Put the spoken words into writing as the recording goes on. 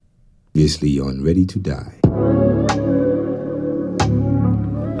previously on Ready to Die.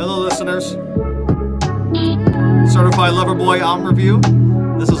 Hello, listeners. Certified Lover Boy album review.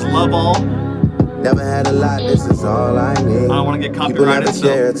 This is Love All. Never had a lot, this is all I need. I don't want to get copyrighted,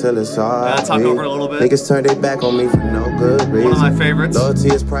 so till it's all I'll talk over it a little bit. Niggas turned their back on me for no good reason. One of my favorites. Loyalty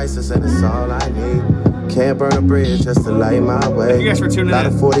is priceless and it's all I need. Can't burn a bridge just to light my way. Thank you guys for tuning in. Lot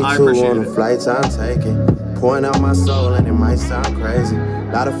of 42 I appreciate on the it. flights I'm taking. Pouring out my soul and it might sound crazy.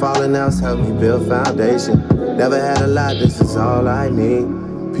 Lot of falling outs helped me build foundation. Never had a lot, this is all I need.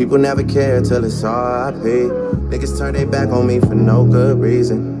 People never care till it's all I pay. Niggas turn their back on me for no good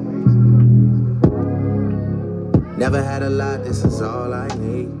reason. Never had a lot, this is all I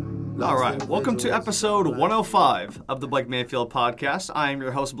need. All right, welcome to episode 105 of the Blake Mayfield podcast. I am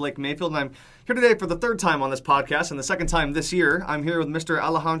your host, Blake Mayfield, and I'm here today for the third time on this podcast, and the second time this year. I'm here with Mr.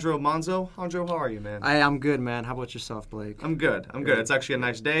 Alejandro Manzo. Alejandro, how are you, man? I'm good, man. How about yourself, Blake? I'm good. It's actually a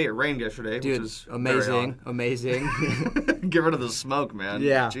nice day. It rained yesterday, Dude, which is amazing. Get rid of the smoke, man.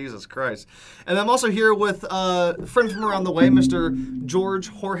 Yeah. Jesus Christ. And I'm also here with a friend from around the way, Mr.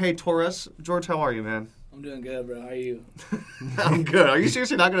 Jorge Torres. George, how are you, man? I'm doing good, bro. How are you? I'm good. Are you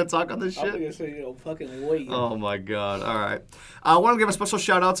seriously not going to talk on this shit? I'm going to say, fucking wait. Oh, my God. All right. I want to give a special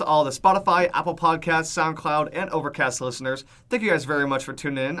shout-out to all the Spotify, Apple Podcasts, SoundCloud, and Overcast listeners. Thank you guys very much for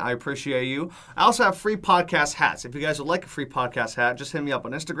tuning in. I appreciate you. I also have free podcast hats. If you guys would like a free podcast hat, just hit me up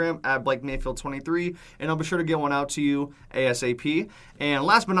on Instagram at BlakeMayfield23, and I'll be sure to get one out to you ASAP. And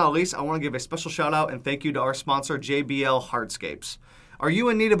last but not least, I want to give a special shout-out and thank you to our sponsor, JBL Hardscapes. Are you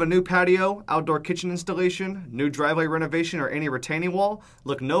in need of a new patio, outdoor kitchen installation, new driveway renovation, or any retaining wall?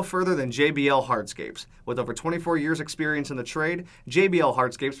 Look no further than JBL Hardscapes. With over 24 years experience in the trade, JBL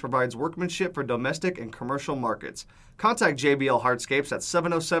Hardscapes provides workmanship for domestic and commercial markets. Contact JBL Hardscapes at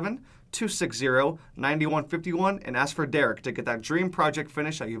 707-260-9151 and ask for Derek to get that dream project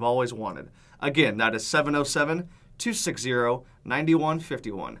finish that you've always wanted. Again, that is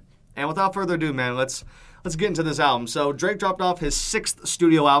 707-260-9151. And without further ado, man, let's get into this album. So Drake dropped off his 6th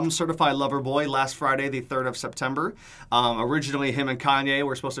studio album, Certified Lover Boy, last Friday, the 3rd of September. Originally, him and Kanye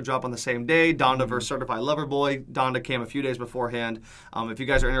were supposed to drop on the same day. Donda versus Certified Lover Boy. Donda came a few days beforehand. If you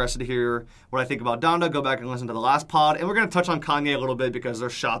guys are interested to hear what I think about Donda, go back and listen to the last pod. And we're going to touch on Kanye a little bit because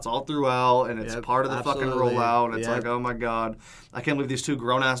there's shots all throughout, and it's part of the fucking rollout. And it's like, oh my God. I can't believe these two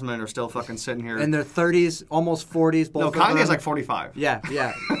grown-ass men are still fucking sitting here. In their 30s, almost 40s. Both no, Kanye's like 45. Yeah.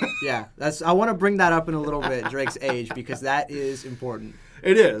 Yeah. I want to bring that up in a little bit, Drake's age, because that is important.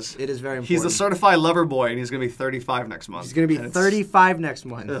 It is. It is very important. He's a certified lover boy, and he's going to be 35 next month. He's going to be 35 next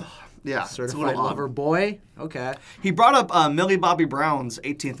month. Ugh, yeah. Certified lover boy? Okay. He brought up Millie Bobby Brown's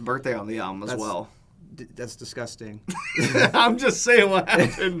 18th birthday on the album as well. That's disgusting. I'm just saying what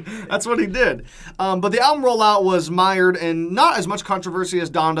happened. That's what he did. But the album rollout was mired in not as much controversy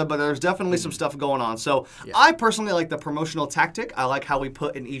as Donda, but there's definitely some stuff going on. So I personally like the promotional tactic. I like how we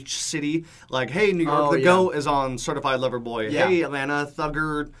put in each city, like, hey, New York, the GOAT is on Certified Lover Boy. Yeah. Hey, Atlanta,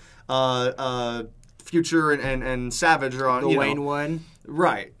 Thugger, Future, and Savage are on, the Wayne one.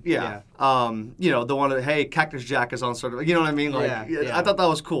 Right, yeah. The one that, hey, Cactus Jack is on sort of, you know what I mean? Like, yeah. I thought that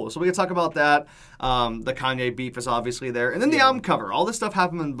was cool. So we can talk about that. The Kanye beef is obviously there. And then the album cover. All this stuff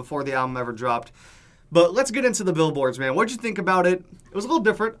happened before the album ever dropped. But let's get into the billboards, man. What'd you think about it? It was a little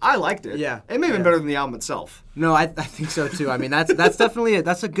different. I liked it. Yeah. It may have been better than the album itself. No, I think so too. I mean, that's definitely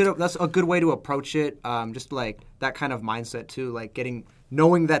that's a good way to approach it. Just like that kind of mindset too, like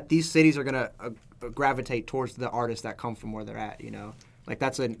knowing that these cities are gonna gravitate towards the artists that come from where they're at. You know. Like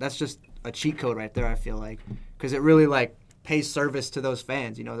that's just a cheat code right there. I feel like because it really like pays service to those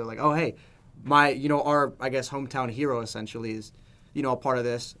fans. You know, they're like, oh hey, our I guess hometown hero essentially is a part of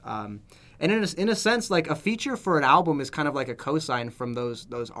this. And in a sense, like a feature for an album is kind of like a cosign from those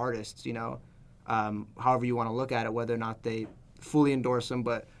artists. You know, however you want to look at it, whether or not they fully endorse them.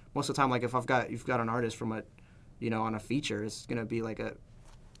 But most of the time, like if you've got an artist from on a feature, it's gonna be like a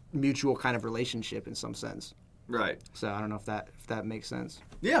mutual kind of relationship in some sense. Right. So I don't know if that makes sense.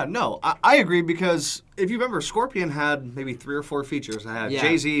 Yeah, no, I agree because if you remember, Scorpion had maybe 3 or 4 features. It had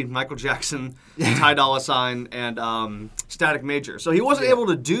Jay-Z, Michael Jackson, Ty Dolla $ign, and Static Major. So he wasn't able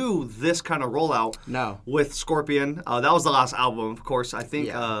to do this kind of rollout with Scorpion. That was the last album, of course. I think,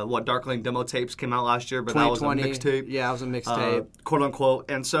 Dark Lane demo tapes came out last year, but that was a mixtape. Yeah, it was a mixtape. Quote unquote.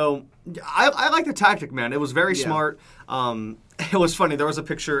 And so I like the tactic, man. It was very smart. It was funny. There was a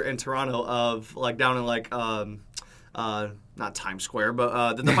picture in Toronto of like down in like not Times Square,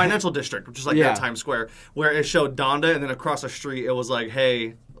 but the financial district, which is like that Times Square, where it showed Donda, and then across the street it was like,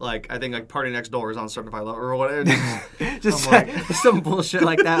 hey, like I think like Party Next Door is on Certified Lover or whatever. Just some bullshit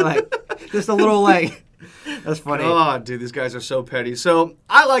like that, like just a little like That's funny. Oh, dude, these guys are so petty. So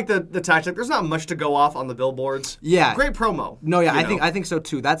I like the tactic. There's not much to go off on the billboards. Yeah. Great promo. No, yeah, you know. I think so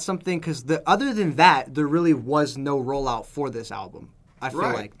too. That's something because other than that, there really was no rollout for this album. I feel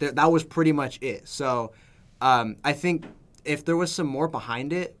like that was pretty much it. So I think if there was some more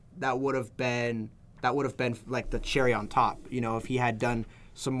behind it, that would have been like the cherry on top. You know, if he had done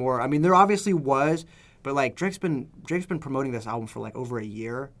some more. I mean, there obviously was, but like Drake's been promoting this album for like over a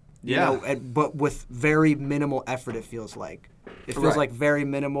year. You know, but with very minimal effort. It feels like like very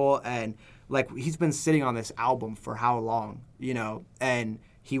minimal, and like he's been sitting on this album for how long? You know, and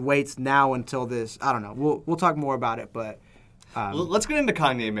he waits now until this. I don't know. We'll talk more about it, but. Let's get into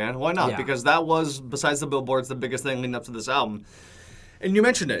Kanye, man. Why not? Yeah. Because that was, besides the billboards, the biggest thing leading up to this album. And you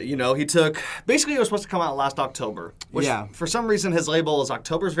mentioned it, you know, he took, basically it was supposed to come out last October. Which for some reason his label is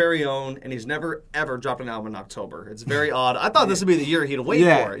October's very own, and he's never ever dropped an album in October. It's very odd. I thought this would be the year he'd wait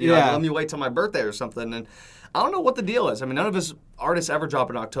for it. You know, let me wait till my birthday or something. And I don't know what the deal is. I mean, none of his artists ever drop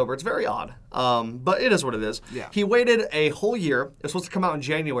in October. It's very odd. But it is what it is. Yeah. He waited a whole year. It was supposed to come out in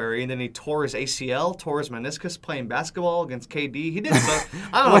January, and then he tore his ACL, tore his meniscus playing basketball against KD. He did some,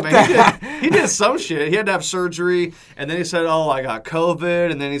 I don't know, man. He did some shit. He had to have surgery, and then he said, oh, I got COVID,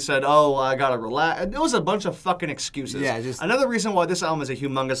 and then he said, oh, I got to relax. It was a bunch of fucking excuses. Yeah, Another reason why this album is a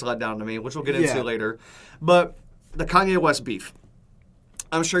humongous letdown to me, which we'll get into later. But the Kanye West beef.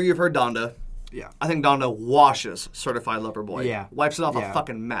 I'm sure you've heard Donda. Yeah. I think Donda washes Certified Lover Boy. Yeah. Wipes it off a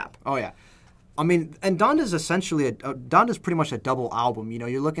fucking map. Oh, yeah. I mean, and Donda's essentially Donda's pretty much a double album. You know,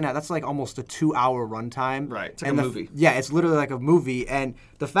 you're looking at that's like almost a 2-hour runtime. Right. It's like a movie. Yeah, it's literally like a movie. And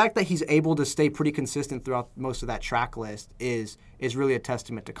the fact that he's able to stay pretty consistent throughout most of that track list is really a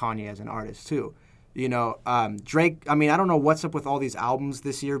testament to Kanye as an artist too. You know, Drake. I mean, I don't know what's up with all these albums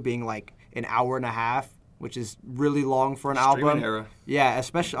this year being like an hour and a half, which is really long for an album. Era. Yeah,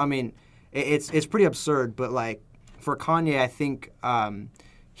 especially. I mean. It's pretty absurd, but like for Kanye, I think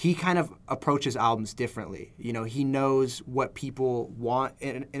he kind of approaches albums differently. You know, he knows what people want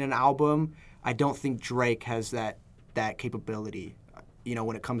in an album. I don't think Drake has that capability. You know,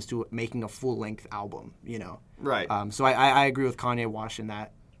 when it comes to making a full length album. You know, right? So I agree with Kanye washing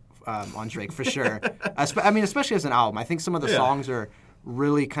that on Drake for sure. I mean, especially as an album, I think some of the songs are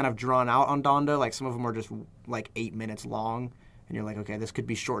really kind of drawn out on Donda. Like some of them are just like 8 minutes long. And you're like, okay, this could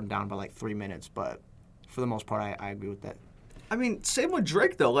be shortened down by like 3 minutes, but for the most part, I agree with that. I mean, same with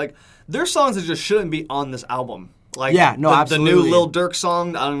Drake though. Like, there's songs that just shouldn't be on this album. Like, absolutely. The new Lil Durk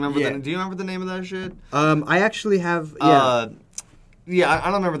song. I don't remember. Do you remember the name of that shit? I actually have. I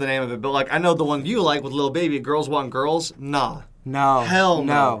don't remember the name of it, but like I know the one you like with Lil Baby, Girls Want Girls. Nah. No. Hell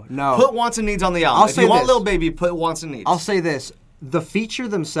no. No. Put Wants and Needs on the album. If you want Lil Baby, put Wants and Needs. I'll say this. The feature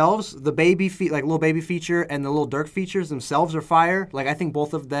themselves, the baby like Lil Baby feature and the Lil Durk features themselves are fire. Like I think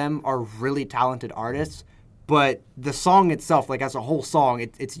both of them are really talented artists, but the song itself, like as a whole song,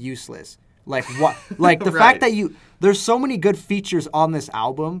 it's useless. Like what? Like the fact that there's so many good features on this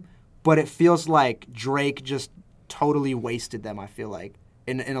album, but it feels like Drake just totally wasted them. I feel like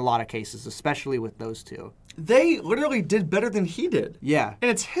in a lot of cases, especially with those two. They literally did better than he did. Yeah. And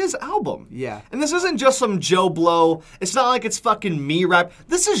it's his album. Yeah. And this isn't just some Joe Blow. It's not like it's fucking me rap.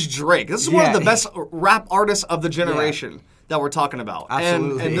 This is Drake. This is one of the best rap artists of the generation that we're talking about.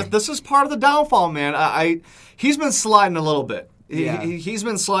 Absolutely. And this is part of the downfall, man. He's been sliding a little bit. Yeah. He's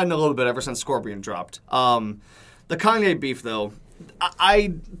been sliding a little bit ever since Scorpion dropped. The Kanye beef, though,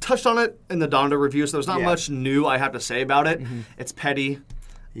 I touched on it in the Donda review, so there's not much new I have to say about it. Mm-hmm. It's petty.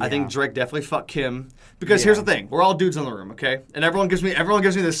 Yeah. I think Drake definitely fucked Kim. Because here's the thing. We're all dudes in the room, okay? And everyone gives me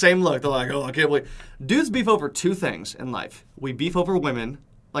the same look. They're like, oh, I can't believe. Dudes beef over two things in life. We beef over women.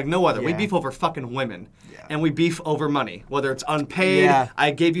 Like no other. Yeah. We beef over fucking women. Yeah. And we beef over money. Whether it's unpaid,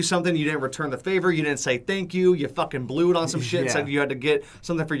 I gave you something, you didn't return the favor, you didn't say thank you, you fucking blew it on some shit and said you had to get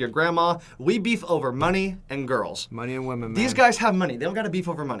something for your grandma. We beef over money and girls. Money and women, man. These guys have money. They don't got to beef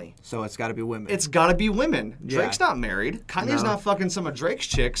over money. So it's got to be women. It's got to be women. Drake's not married. Kanye's not fucking some of Drake's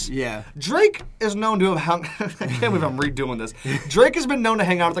chicks. Yeah. Drake is known to have hung... I can't believe I'm redoing this. Drake has been known to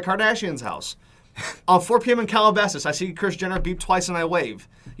hang out at the Kardashians' house. On 4 p.m. in Calabasas, I see Kris Jenner beep twice and I wave.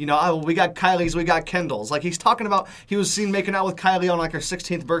 You know, we got Kylie's, we got Kendall's. Like, he's talking about, he was seen making out with Kylie on, like, her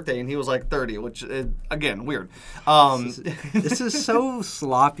 16th birthday, and he was, like, 30, which, again, weird. This is so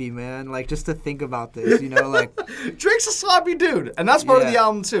sloppy, man. Like, just to think about this, you know, like... Drake's a sloppy dude, and that's part of the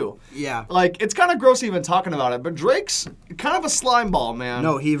album, too. Yeah. Like, it's kind of gross even talking about it, but Drake's kind of a slime ball, man.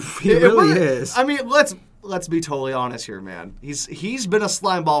 No, he really is. I mean, let's be totally honest here, man. He's been a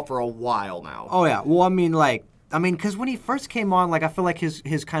slime ball for a while now. Oh, yeah. Well, I mean, because when he first came on, like, I feel like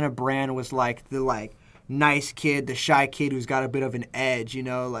his kind of brand was, like, the, like, nice kid, the shy kid who's got a bit of an edge, you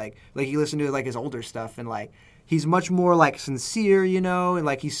know, like you listen to like his older stuff and like he's much more like sincere, you know, and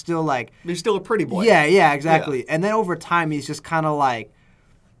like he's still like He's still a pretty boy. Yeah, exactly. And then over time he's just kind of like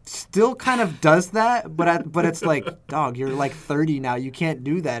still kind of does that, but it's like, dog, you're like 30 now, you can't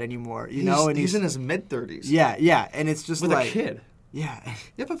do that anymore, you know. And he's in his mid-30s. Yeah, and it's just with like a kid. Yeah,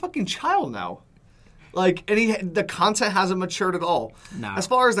 you have a fucking child now. Like, and the content hasn't matured at all. No. As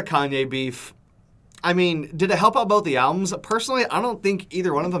far as the Kanye beef, I mean, did it help out both the albums? Personally, I don't think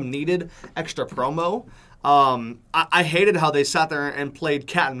either one of them needed extra promo. I hated how they sat there and played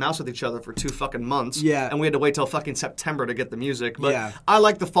cat and mouse with each other for 2 fucking months. Yeah. And we had to wait till fucking September to get the music. But Yeah. I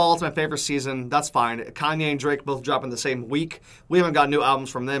like the fall. It's my favorite season. That's fine. Kanye and Drake both drop in the same week. We haven't got new albums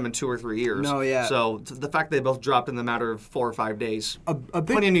from them in 2 or 3 years. No, yeah. So the fact they both dropped in the matter of 4 or 5 days, big-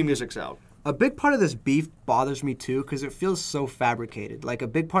 plenty of new music's out. A big part of this beef bothers me too because it feels so fabricated. Like a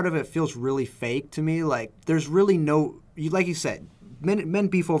big part of it feels really fake to me. Like there's really like you said, men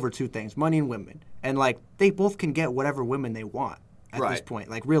beef over 2 things: money and women, and like they both can get whatever women they want at this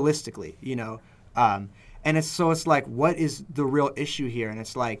point. Like realistically, you know. And it's like, what is the real issue here? And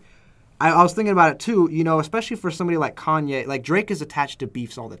it's like, I was thinking about it too. You know, especially for somebody like Kanye, like Drake is attached to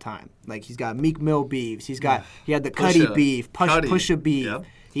beefs all the time. Like he's got Meek Mill beefs. He had the Cudi beef, Pusha beef. Yep.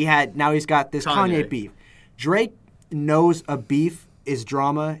 Now he's got this Kanye Kanye beef. Drake knows a beef is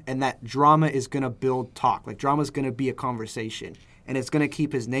drama, and that drama is going to build talk. Like, drama is going to be a conversation, and it's going to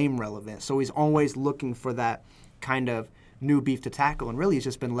keep his name relevant. So he's always looking for that kind of new beef to tackle, and really he's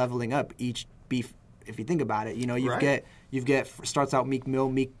just been leveling up each beef. If you think about it, you know, you get starts out Meek Mill.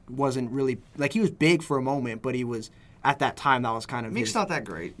 Meek wasn't really, like, he was big for a moment, but he was, at that time, that was kind of Meek's not that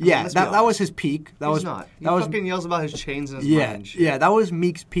great. Yeah, that was his peak. He's not. He fucking yells about his chains and his money and shit. Yeah, that was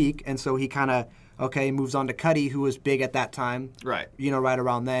Meek's peak, and so he kind of, moves on to Cudi, who was big at that time. Right. You know, right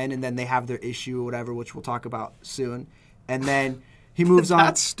around then, and then they have their issue or whatever, which we'll talk about soon. And then he moves on.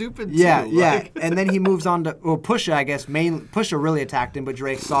 That's stupid, too. Yeah. And then he moves on to, Pusha, I guess. Pusha really attacked him, but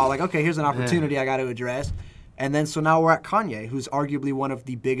Drake saw, like, okay, here's an opportunity I got to address. And then, so now we're at Kanye, who's arguably one of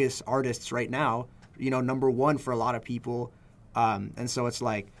the biggest artists right now, you know, number 1 for a lot of people. And so it's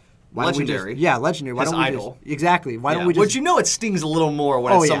like, legendary. Legendary. Why His don't we idol. Exactly. Why don't we just? But you know, it stings a little more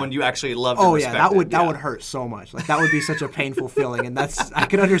when it's someone you actually love and respect. That would hurt so much. Like that would be such a painful feeling, and I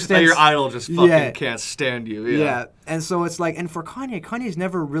can understand. That your idol just fucking can't stand you. Yeah. And so it's like, and for Kanye's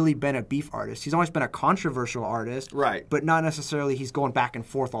never really been a beef artist. He's always been a controversial artist, right? But not necessarily. He's going back and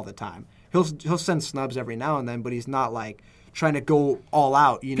forth all the time. He'll send snubs every now and then, but he's not like trying to go all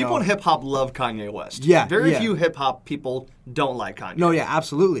out, you know. People in hip-hop love Kanye West. Yeah. Very few hip-hop people don't like Kanye. No, yeah,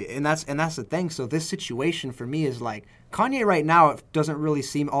 absolutely. And that's the thing. So this situation for me is like, Kanye right now doesn't really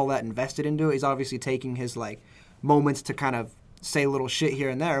seem all that invested into it. He's obviously taking his like moments to kind of say little shit here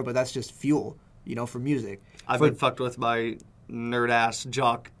and there, but that's just fuel, you know, for music. I've been fucked with by nerd-ass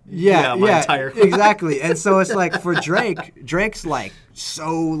jock my entire life. Exactly. And so it's like for Drake's like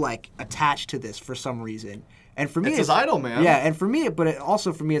so like attached to this for some reason. And for me, it's his idol, man. Yeah, and for me,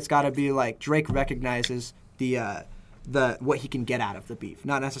 also for me, it's got to be like Drake recognizes the what he can get out of the beef,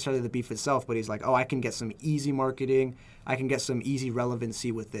 not necessarily the beef itself, but he's like, oh, I can get some easy marketing, I can get some easy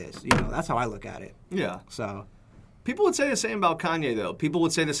relevancy with this. You know, that's how I look at it. Yeah. So, people would say the same about Kanye, though. People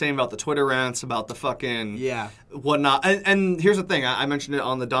would say the same about the Twitter rants, about the fucking whatnot. And here's the thing. I mentioned it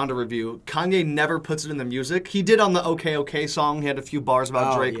on the Donda review. Kanye never puts it in the music. He did on the OK song. He had a few bars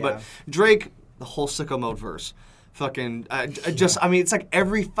about Drake. But Drake, the whole sicko mode verse, fucking, I mean, it's like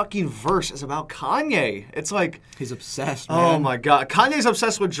every fucking verse is about Kanye. It's like... he's obsessed, man. Oh, my God. Kanye's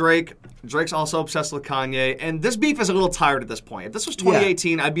obsessed with Drake. Drake's also obsessed with Kanye. And this beef is a little tired at this point. If this was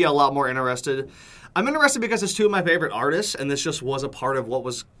 2018, I'd be a lot more interested. I'm interested because it's 2 of my favorite artists, and this just was a part of what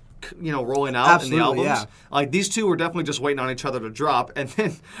was, you know, rolling out in the albums. Yeah. Like, these 2 were definitely just waiting on each other to drop. And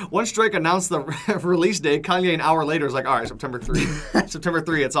then once Drake announced the release date, Kanye an hour later is like, all right, September 3. September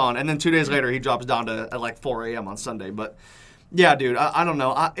 3, it's on. And then 2 days later, he drops down to at like 4 a.m. on Sunday. But yeah, dude, I don't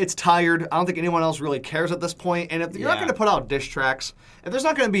know. It's tired. I don't think anyone else really cares at this point. And if you're not going to put out diss tracks, if there's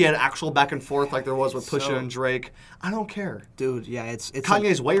not going to be an actual back and forth like there was with Pusha and Drake, I don't care. Dude, yeah, it's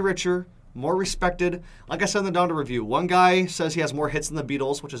Kanye's way richer, more respected. Like I said in the Donda review, one guy says he has more hits than the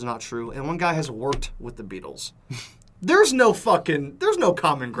Beatles, which is not true, and one guy has worked with the Beatles. There's no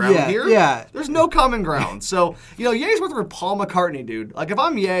common ground here. Yeah. There's no common ground. So, you know, Ye's working with Paul McCartney, dude. Like, if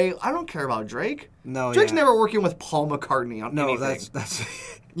I'm Ye, I don't care about Drake. No, Drake's never working with Paul McCartney on anything. No, that's...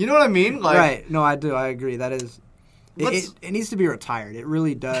 You know what I mean? Like, right. No, I do. I agree. That is... It needs to be retired. It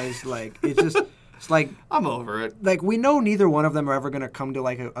really does. Like, it's just... It's like... I'm over it. Like, we know neither one of them are ever going to come to,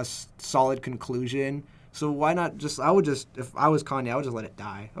 like, a solid conclusion. So why not just... if I was Kanye, I would just let it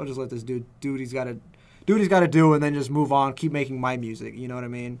die. I would just let this dude he's got to do what he's got to do and then just move on, keep making my music. You know what I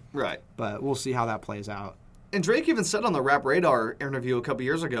mean? Right. But we'll see how that plays out. And Drake even said on the Rap Radar interview a couple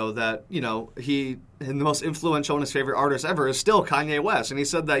years ago that, the most influential and his favorite artist ever is still Kanye West. And he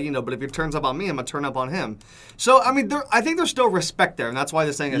said that, but if he turns up on me, I'm going to turn up on him. So, I mean, I think there's still respect there. And that's why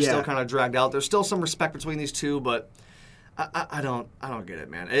this thing is still kind of dragged out. There's still some respect between these two, but I don't get it,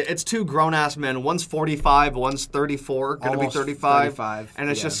 man. It's two grown-ass men. One's 45, one's 34, going to be 35. And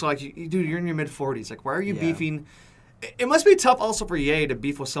it's just like, dude, you're in your mid-40s. Like, why are you beefing? It must be tough also for Ye to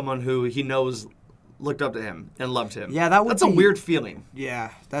beef with someone who he knows looked up to him and loved him. Yeah, that's a weird feeling.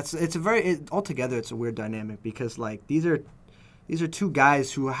 Yeah, altogether it's a weird dynamic because like these are two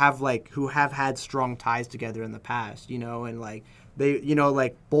guys who have had strong ties together in the past, and like they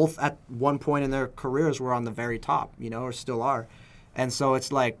like both at one point in their careers were on the very top, or still are. And so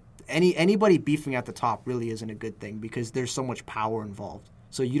it's like anybody beefing at the top really isn't a good thing because there's so much power involved.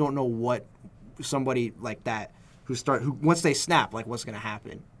 So you don't know what somebody like that who once they snap, like what's going to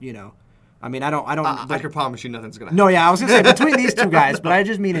happen, I mean, I can promise you nothing's gonna happen. No, yeah, I was gonna say between these two guys, but I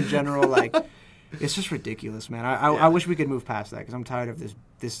just mean in general, like, it's just ridiculous, man. I wish we could move past that because I'm tired of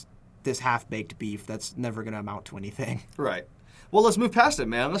this half-baked beef that's never gonna amount to anything. Right. Well, let's move past it,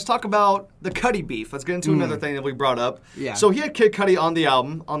 man. Let's talk about the Cudi beef. Let's get into another thing that we brought up. Yeah. So he had Kid Cudi on the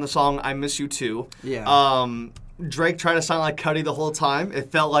album, on the song "I Miss You Too." Yeah. Drake tried to sound like Cudi the whole time.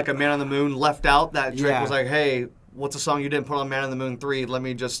 It felt like a Man on the Moon left out. That Drake was like, "Hey, what's a song you didn't put on Man on the Moon 3? Let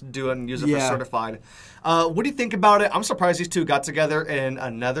me just do it and use it for Certified." What do you think about it? I'm surprised these two got together in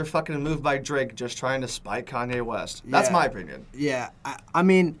another fucking move by Drake just trying to spite Kanye West. That's my opinion. Yeah, I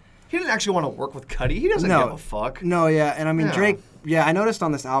mean... He didn't actually want to work with Cudi. He doesn't give a fuck. No, yeah, and I mean, Drake... Yeah, I noticed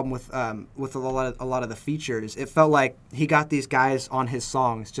on this album with a lot of the features, it felt like he got these guys on his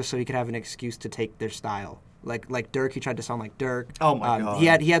songs just so he could have an excuse to take their style. Like Dirk, he tried to sound like Dirk. Oh my god. He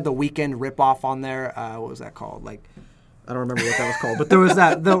had the Weeknd ripoff on there. What was that called? Like, I don't remember what that was called, but there was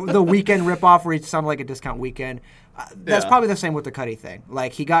that the Weeknd ripoff where he sounded like a discount Weeknd. That's probably the same with the Cudi thing.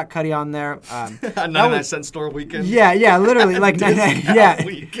 Like he got Cudi on there. A 99-cent store Weeknd. Yeah, literally like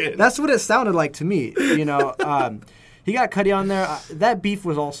Weeknd. That's what it sounded like to me. He got Cudi on there. That beef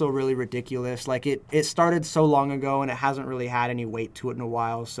was also really ridiculous. Like, it started so long ago, and it hasn't really had any weight to it in a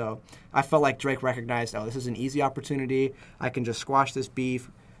while. So I felt like Drake recognized, this is an easy opportunity. I can just squash this beef.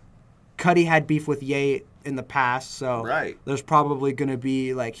 Cudi had beef with Ye in the past, so there's probably going to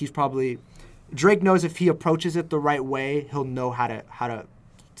be, like, Drake knows if he approaches it the right way, he'll know how to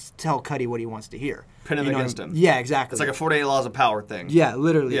tell Cudi what he wants to hear. Pin him against him. Yeah, exactly. It's like a 48 Laws of Power thing. Yeah,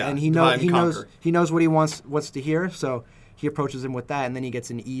 literally. Yeah, and he knows what he wants to hear, so he approaches him with that, and then he gets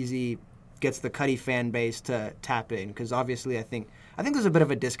the Cudi fan base to tap in, because obviously I think there's a bit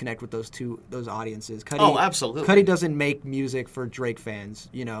of a disconnect with those audiences. Cudi, absolutely. Cudi doesn't make music for Drake fans,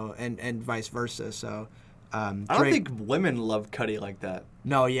 and vice versa. So I don't think women love Cudi like that.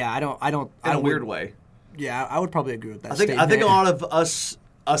 No, yeah, I don't. In a weird way. Yeah, I would probably agree with that. I think a lot of us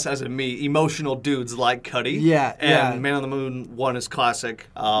as in me, emotional dudes like Cudi. Yeah, and Man on the Moon 1 is classic.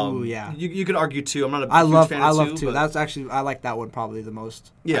 Ooh, yeah. You could argue 2. I'm not a huge fan I of 2. love 2. That's actually, I like that one probably the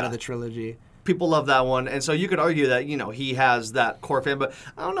most out of the trilogy. People love that one, and so you could argue that he has that core fan. But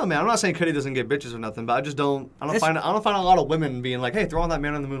I don't know, man. I'm not saying Cudi doesn't get bitches or nothing, but I just don't. I don't find a lot of women being like, "Hey, throw on that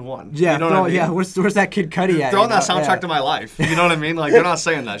Man on the Moon 1." Yeah, you know what I mean? Yeah. Where's that Kid Cudi at? Throw on that soundtrack to my life. You know what I mean? Like they're not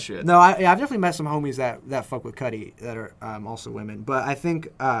saying that shit. No, I've definitely met some homies that fuck with Cudi that are also women. But I think,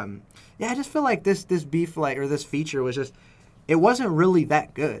 I just feel like this beef or this feature was just, it wasn't really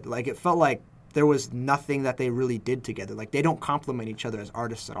that good. Like it felt like there was nothing that they really did together. Like they don't complement each other as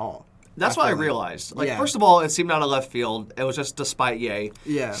artists at all. That's what I realized. First of all, it seemed out of left field. It was just despite Ye.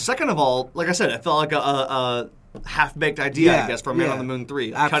 Yeah. Second of all, like I said, it felt like a half-baked idea, I guess, for Man on the Moon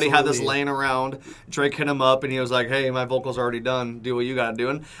 3. Cudi had this laying around. Drake hit him up, and he was like, "Hey, my vocals are already done. Do what you got to do."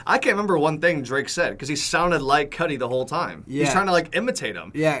 And I can't remember one thing Drake said, because he sounded like Cudi the whole time. Yeah. He's trying to, imitate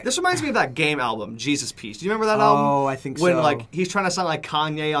him. Yeah. This reminds me of that Game album, Jesus Piece. Do you remember that album? Oh, I think when, so. When, he's trying to sound like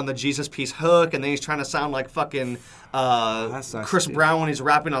Kanye on the Jesus Piece hook, and then he's trying to sound like fucking... Chris Brown when he's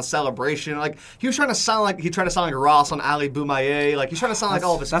rapping on Celebration. He was trying to sound like Ross on Ali Boumaier. He's trying to sound like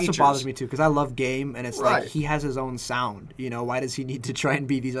all of his features. That's what bothers me too, because I love Game, and it's like he has his own sound. Why does he need to try and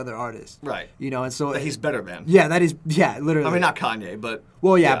be these other artists? Right. And so he's better, man. Yeah, literally. I mean, not Kanye, but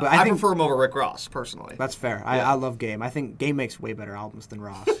but I think, prefer him over Rick Ross personally. That's fair. I love Game. I think Game makes way better albums than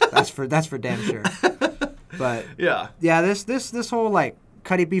Ross. That's for damn sure. But this whole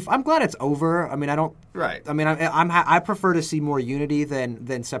Cudi beef, I'm glad it's over. I mean, I don't. Right. I mean, I prefer to see more unity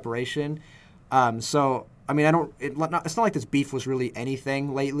than separation. So I mean, it's not like this beef was really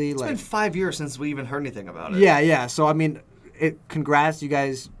anything lately. It's been 5 years since we even heard anything about it. Yeah. So I mean, congrats, you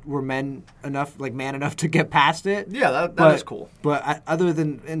guys were man enough to get past it. Yeah, that is cool. But other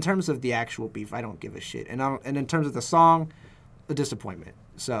than in terms of the actual beef, I don't give a shit. And in terms of the song, a disappointment.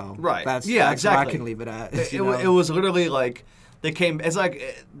 So right, that's exactly. where I can leave it at. It was literally like they came. It's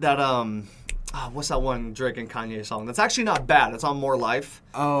like that. What's that one Drake and Kanye song? That's actually not bad. It's on More Life.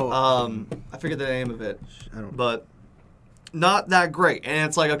 Oh, I forget the name of it. I don't. But not that great. And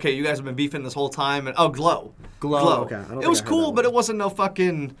it's like, okay, you guys have been beefing this whole time. And Glow. Okay. I don't It was cool, but it wasn't no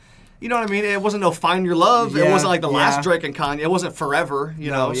fucking. You know what I mean? It wasn't no Find Your Love. It wasn't like the last Drake and Kanye. It wasn't Forever. You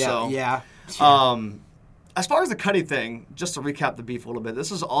know. So yeah. As far as the Cudi thing, just to recap the beef a little bit, this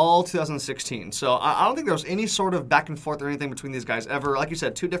is all 2016. So I don't think there was any sort of back and forth or anything between these guys ever. Like you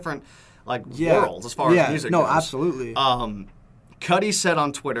said, two different worlds as far as music goes. No, absolutely. Cudi said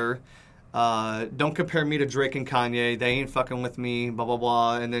on Twitter, don't compare me to Drake and Kanye. They ain't fucking with me, blah, blah,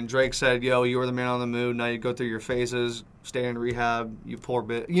 blah. And then Drake said, yo, you were the man on the moon. Now you go through your phases. Stay in rehab, you poor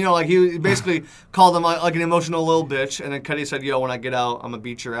bitch. You know, like he basically called him like an emotional little bitch. And then Cudi said, yo, when I get out, I'm going to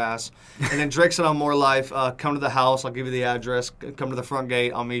beat your ass. And then Drake said on More Life, come to the house. I'll give you the address. Come to the front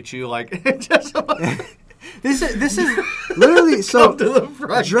gate. I'll meet you. Like, just This is literally so. Come to the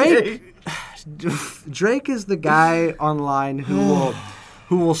front gate. Drake is the guy online who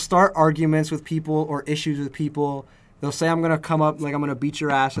will start arguments with people or issues with people. They'll say, I'm going to come up, like I'm going to beat your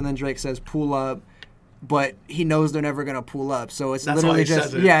ass. And then Drake says, pull up. But he knows they're never going to pull up. So it's literally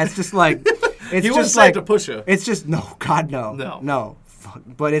just, it's just like, it's he just like, to push you. It's just, no, God, no. Fuck.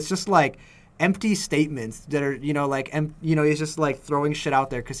 But it's just like empty statements that are, he's just like throwing shit out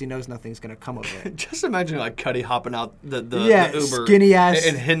there because he knows nothing's going to come of it. Just imagine like Cudi hopping out the Uber. Skinny ass.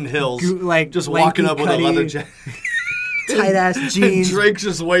 In Hidden Hills. Just walking up with a leather jacket. Tight ass jeans. And Drake's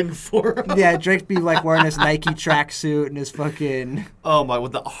just waiting for him. Yeah, Drake be like wearing his Nike tracksuit and his fucking. Oh my,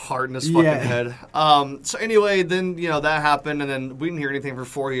 with the heart in his fucking head. So anyway, then that happened, and then we didn't hear anything for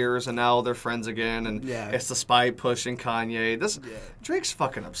 4 years, and now they're friends again, and it's the spy pushing Kanye. Drake's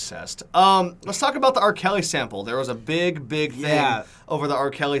fucking obsessed. Let's talk about the R. Kelly sample. There was a big thing over the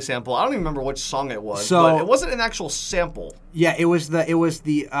R. Kelly sample. I don't even remember which song it was, but it wasn't an actual sample. Yeah, it was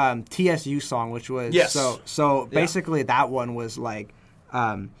the TSU song, which was so basically that one was like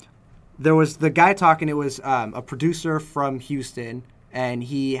there was the guy talking. It was a producer from Houston, and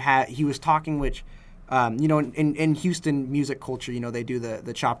he was talking, which in Houston music culture, they do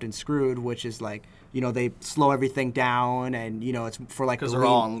the chopped and screwed, which is like they slow everything down, and it's for like because they're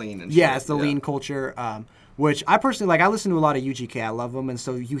all on lean. And it's the lean culture, which I personally like. I listen to a lot of UGK. I love them, and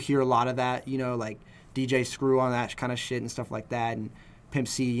so you hear a lot of that. Like DJ Screw on that kind of shit and stuff like that, and Pimp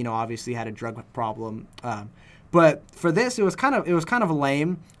C, obviously had a drug problem. But for this, it was kind of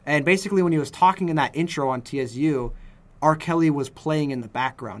lame. And basically, when he was talking in that intro on TSU, R. Kelly was playing in the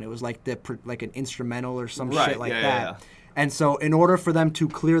background. It was like like an instrumental or some shit like that. Yeah. And so, in order for them to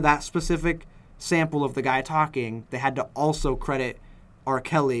clear that specific sample of the guy talking, they had to also credit R.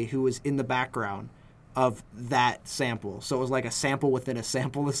 Kelly, who was in the background of that sample. So it was like a sample within a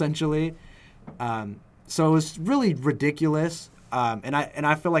sample, essentially. So it was really ridiculous, and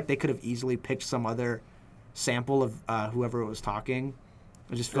I feel like they could have easily picked some other sample of whoever was talking.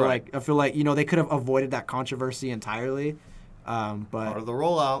 I feel like they could have avoided that controversy entirely. But part of the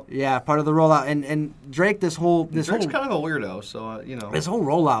rollout. Yeah, part of the rollout, and Drake. Drake's kind of a weirdo, so This whole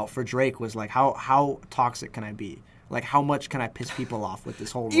rollout for Drake was like, how toxic can I be? Like, how much can I piss people off with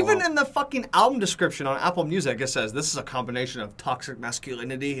this whole rollout? Even in the fucking album description on Apple Music, it says this is a combination of toxic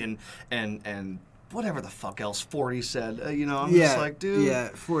masculinity and whatever the fuck else 40 said. I'm just like, dude. Yeah,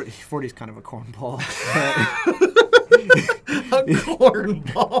 40's kind of a cornball. A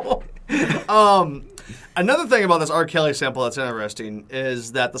cornball. Another thing about this R. Kelly sample that's interesting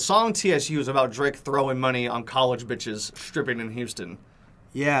is that the song TSU is about Drake throwing money on college bitches stripping in Houston.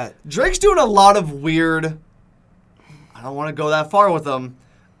 Yeah. Drake's doing a lot of weird... I don't want to go that far with them.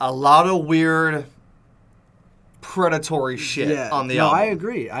 A lot of weird predatory shit on the album.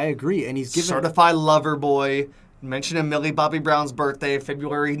 I agree. And he's given... Certified Lover Boy, mentioning Millie Bobby Brown's birthday,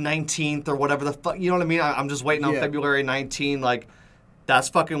 February 19th or whatever the fuck. You know what I mean? I'm just waiting on February 19th. Like, that's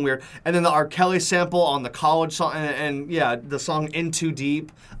fucking weird. And then the R. Kelly sample on the college song, and the song In Too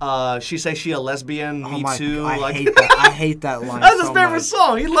Deep. She Say She a Lesbian, Me Too. I hate that line. That's his favorite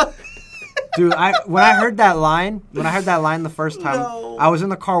song. He loves... Dude, when I heard that line the first time, I was in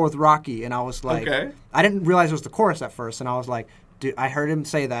the car with Rocky, and I was like, I didn't realize it was the chorus at first, and I was like, dude, I heard him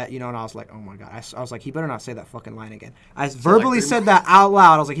say that, and I was like, oh my God. I was like, he better not say that fucking line again. I verbally said that out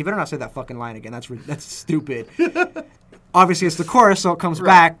loud. I was like, he better not say that fucking line again. That's stupid. Obviously, it's the chorus, so it comes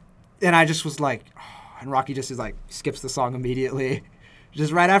back, and I just was like, oh, and Rocky just is like, skips the song immediately.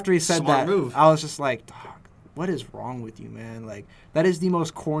 Just right after he said Smart that, move. I was just like, what is wrong with you, man? Like, that is the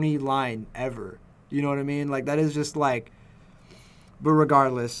most corny line ever. You know what I mean? Like, that is just like, but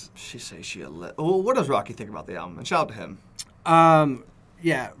regardless. She say she a well, what does Rocky think about the album? And shout out to him.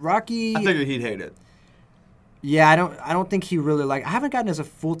 Yeah, Rocky. I figured he'd hate it. Yeah, I don't think he really I haven't gotten his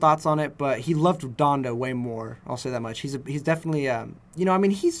full thoughts on it, but he loved Donda way more. I'll say that much. He's definitely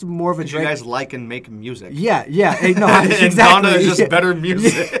he's more of a Drake. You guys like and make music. Yeah. No, and exactly. Donda is just better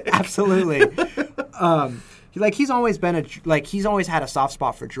music. Yeah, absolutely. He's always been he's always had a soft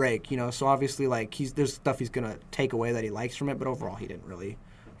spot for Drake, so obviously there's stuff he's going to take away that he likes from it, but overall he didn't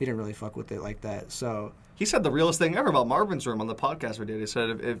really fuck with it like that. So he said the realest thing ever about Marvin's Room on the podcast we did. He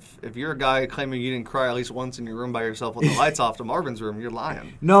said if you're a guy claiming you didn't cry at least once in your room by yourself with the lights off to Marvin's Room, you're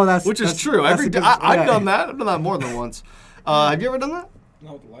lying. No, which is true. I've done that. I've done that more than once. Have you ever done that?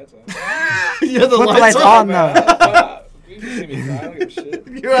 No, with the lights off. You had the Put lights the lights on though. You see me cry, I don't give a shit.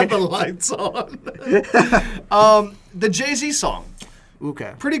 You had the lights on. The Jay-Z song.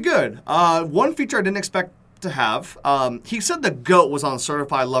 Okay. Pretty good. One feature I didn't expect to have. He said the GOAT was on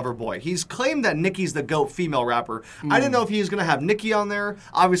Certified Lover Boy. He's claimed that Nicki's the GOAT female rapper. I didn't know if he was going to have Nicki on there.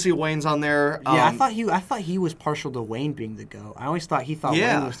 Obviously, Wayne's on there. Yeah, I thought he was partial to Wayne being the GOAT. I always thought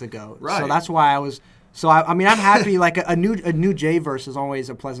Wayne was the GOAT. Right. So that's why I was. So I mean, I'm happy. Like a new Jay verse is always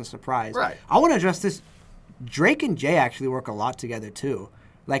a pleasant surprise. Right. I want to address this. Drake and Jay actually work a lot together too.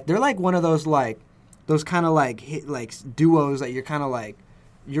 Like they're like one of those kind of duos that you're kind of like.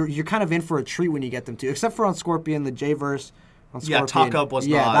 You're kind of in for a treat when you get them to, except for on Scorpion, the J verse on Scorpion. Yeah, Talk Up was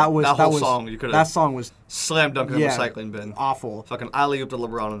not. That whole song you could have. That song was slam dunk in the recycling bin. Awful. Fucking alley-oop to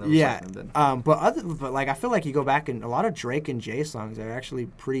LeBron in the recycling bin. But I feel like you go back and a lot of Drake and Jay songs are actually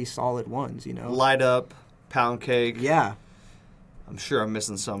pretty solid ones. Light Up, Pound Cake. Yeah. I'm sure I'm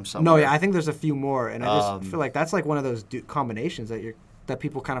missing some somewhere. No, yeah, I think there's a few more, and I just feel like that's like one of those combinations that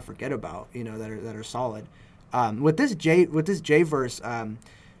people kind of forget about. That are solid. With this Jay verse,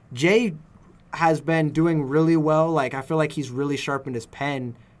 Jay has been doing really well. Like I feel like he's really sharpened his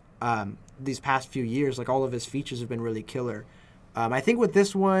pen these past few years. Like all of his features have been really killer. I think with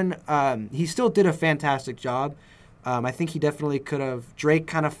this one, he still did a fantastic job. I think he definitely could have.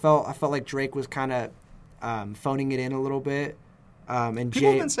 I felt like Drake was kind of phoning it in a little bit. And People Jay,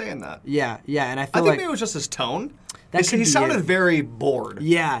 have been saying that. Yeah, and I think like maybe it was just his tone. He sounded very bored.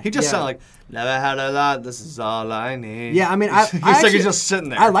 Yeah, he just sounded like never had a lot. This is all I need. Yeah, I mean, he's just sitting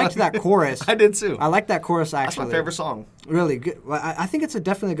there. I liked that chorus. I did too. I liked that chorus actually. That's my favorite song. Really good. Well, I think it's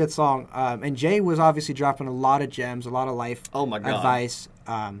definitely a good song. And Jay was obviously dropping a lot of gems, a lot of life advice.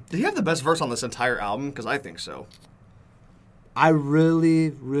 Did he have the best verse on this entire album? Because I think so. I really,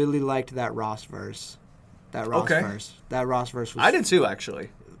 really liked that Ross verse. That Ross verse was. I did too, actually.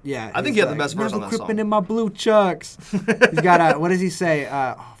 Yeah, I think he had the best verse on that song. Crippin' in my blue chucks. He's got what does he say?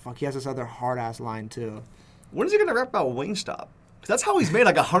 He has this other hard ass line too. When is he gonna rap about Wingstop? Because that's how he's made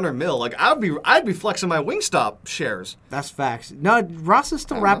like $100 million. Like I'd be flexing my Wingstop shares. That's facts. No, Ross is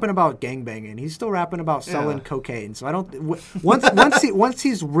still rapping about gangbanging. He's still rapping about selling cocaine. So I don't. Once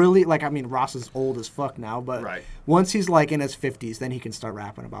he's really Ross is old as fuck now, but once he's like in his 50s, then he can start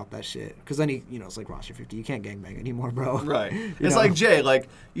rapping about that shit. Because then it's like Ross, you're 50, you can't gangbang anymore, bro. Right. It's like Jay. Like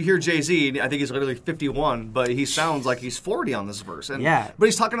you hear Jay-Z, I think he's literally 51, but he sounds like he's 40 on this verse. And, but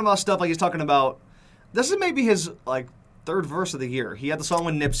he's talking about stuff like he's talking about. This is maybe his third verse of the year. He had the song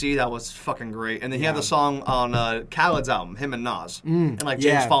with Nipsey that was fucking great, and then he had the song on Khaled's album, him and Nas, and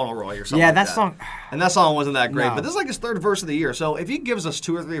James Fauntleroy or something. Yeah, that song. And that song wasn't that great, but this is like his third verse of the year. So if he gives us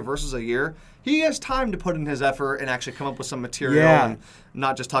 2 or 3 verses a year, he has time to put in his effort and actually come up with some material and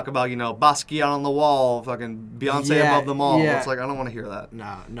not just talk about Basquiat on the wall, fucking Beyonce above them all. It's like I don't want to hear that.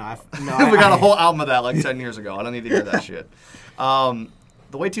 No. We got a whole album of that 10 years ago. I don't need to hear that shit.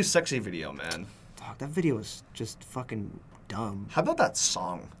 The Way Too Sexy video, man. That video was just fucking dumb. How about that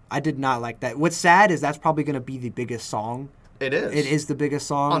song? I did not like that. What's sad is that's probably going to be the biggest song. It is. It is the biggest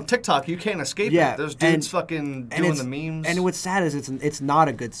song. On TikTok, you can't escape it. There's dudes fucking doing the memes. And what's sad is it's not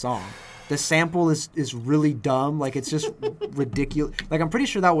a good song. The sample is really dumb. Like, it's just ridiculous. Like, I'm pretty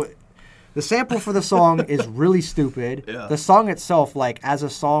sure the sample for the song is really stupid. Yeah. The song itself, as a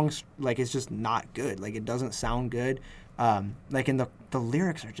song, it's just not good. Like, it doesn't sound good. And the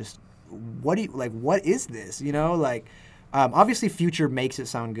lyrics are just... what is this? Obviously Future makes it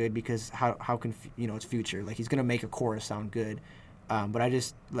sound good because how can it's Future. He's gonna make a chorus sound good. But I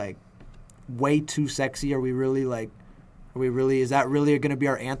just Way Too Sexy. Is that really gonna be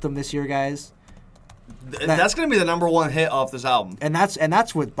our anthem this year, guys? That's gonna be the number 1 hit off this album. And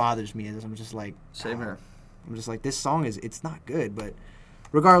that's what bothers me is I'm just like same here. I'm just like, this song it's not good, but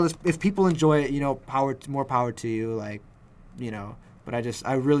regardless, if people enjoy it, more power to you, but But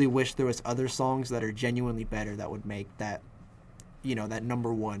I really wish there was other songs that are genuinely better that would make that, that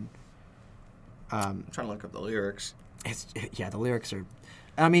number one. I'm trying to look up the lyrics. The lyrics are.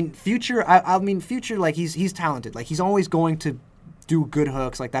 I mean, Future. I mean, Future. Like he's talented. Like he's always going to do good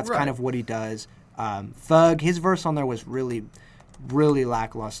hooks. Like that's kind of what he does. Thug, his verse on there was really, really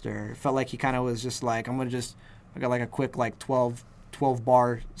lackluster. It felt like he kind of was just like, I got like a quick like 12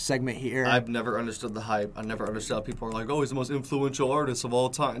 bar segment here. I've never understood the hype. I never understood how people are like, oh, he's the most influential artist of all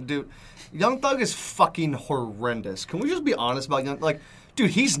time. Dude, Young Thug is fucking horrendous. Can we just be honest about Young? Like,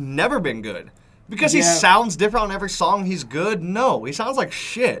 dude, he's never been good. Because he sounds different on every song, he's good? No, he sounds like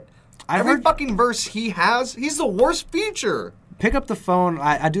shit. Every fucking verse he has, he's the worst feature. Pick Up the Phone.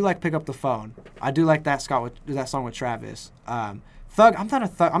 I do like Pick Up the Phone. I do like that song with Travis. Thug. I'm not a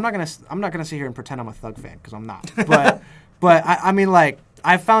Thug. I'm not gonna sit here and pretend I'm a Thug fan because I'm not. But I mean, like,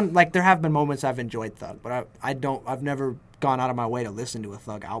 I found like there have been moments I've enjoyed Thug, but I've never gone out of my way to listen to a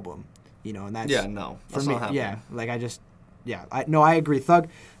Thug album. And that's that's for me. not happening. Yeah, like I agree. Thug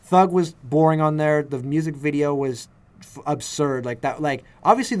was boring on there. The music video was absurd. Like that. Like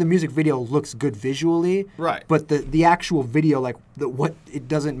obviously the music video looks good visually, right? But the actual video, like what it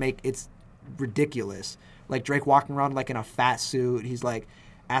doesn't make, it's ridiculous. Like Drake walking around like in a fat suit. He's like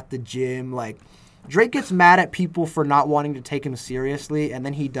at the gym. Like Drake gets mad at people for not wanting to take him seriously, and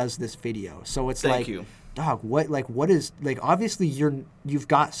then he does this video. So it's Thank you. Dog, what is like? Obviously you've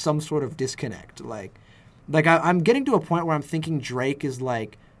got some sort of disconnect. Like I'm getting to a point where I'm thinking Drake is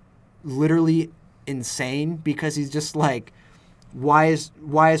like literally insane because he's just like, why is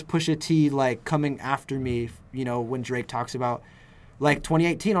Pusha T like coming after me? When Drake talks about like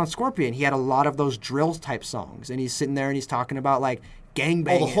 2018 on Scorpion, he had a lot of those drills type songs, and he's sitting there and he's talking about like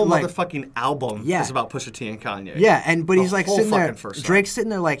gangbang. Oh, the whole like, motherfucking album is about Pusha T and Kanye. Yeah, but he's like sitting there. Drake's sitting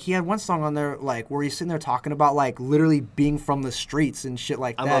there like he had one song on there like where he's sitting there talking about like literally being from the streets and shit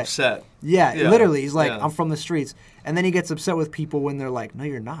like that. I'm upset. Yeah, literally, he's like, I'm from the streets, and then he gets upset with people when they're like, no,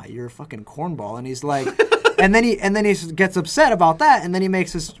 you're not. You're a fucking cornball, and he's like, and then he gets upset about that, and then he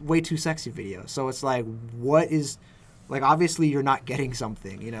makes this Way Too Sexy video. So it's like, what is, like, obviously you're not getting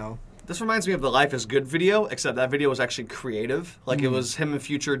something, This reminds me of the Life is Good video, except that video was actually creative. Like, it was him and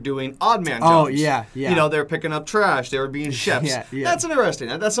Future doing odd man jumps. Oh, yeah. They were picking up trash. They were being chefs. Yeah. That's interesting.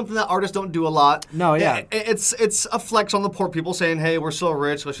 That's something that artists don't do a lot. No, yeah. It's a flex on the poor people saying, hey, we're so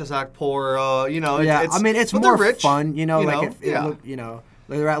rich, let's just act poor. It's but more rich, fun, like,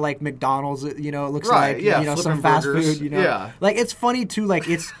 they're at, like, McDonald's, it looks like, some fast burgers. food, Yeah. Like, it's funny, too, like,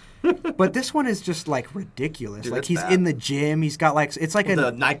 it's... But this one is just like ridiculous. Dude, like he's bad. in the gym. He's got like it's like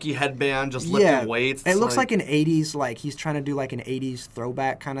the Nike headband, just lifting weights. It looks like an '80s, like he's trying to do like an '80s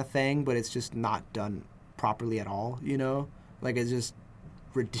throwback kind of thing, but it's just not done properly at all. Like it's just,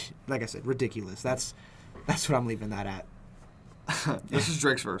 like I said, ridiculous. That's what I'm leaving that at. This is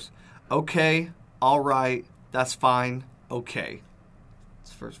Drake's verse. Okay, all right, that's fine. Okay,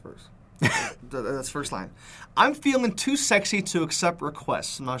 it's first verse. That's first line. I'm feeling too sexy to accept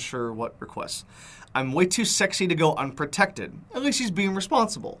requests. I'm not sure what requests. I'm way too sexy to go unprotected. At least he's being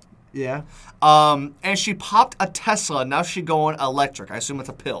responsible. Yeah. And she popped a Tesla. Now she's going electric. I assume it's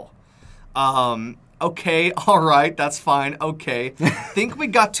a pill. Okay, all right, that's fine. Okay. Think we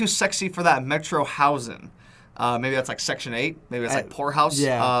got too sexy for that metro housing. Maybe that's like Section 8. Maybe it's like poorhouse.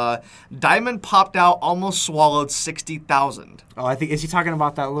 Yeah. Diamond popped out, almost swallowed 60,000. Oh, I think, is he talking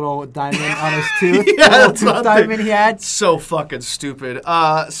about that little diamond on his tooth? Yeah, the little tooth diamond he had? So fucking stupid.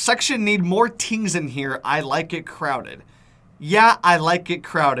 Section need more teens in here. I like it crowded. Yeah, I like it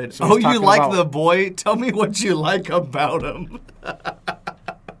crowded. So you like the boy? Tell me what you like about him.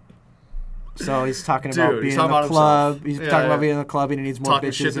 So he's talking about being in the about club. himself. He's talking about being in the club and he needs more Talking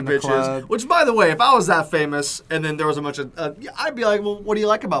bitches shit to in the bitches. club. Which, by the way, if I was that famous and then there was a bunch of... I'd be like, well, what do you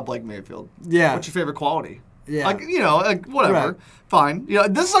like about Blake Mayfield? Yeah. What's your favorite quality? Yeah. Like, whatever. Right. Fine.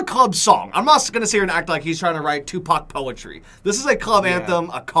 This is a club song. I'm not going to sit here and act like he's trying to write Tupac poetry. This is a club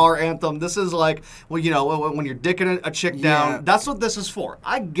anthem, a car anthem. This is like, when you're dicking a chick down. That's what this is for.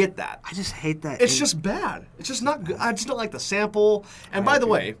 I get that. I just hate that. It's just bad. It's just not good. I just don't like the sample. And by the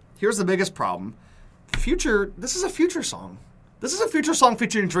way, here's the biggest problem. Future, this is a Future song. This is a Future song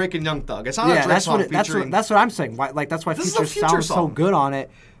featuring Drake and Young Thug. It's not a Drake song featuring... That's what I'm saying. That's why Future sounds so good on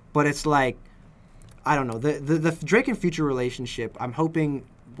it. But it's like, I don't know. The Drake and Future relationship, I'm hoping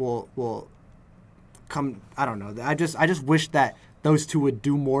will come... I don't know. I just wish that those two would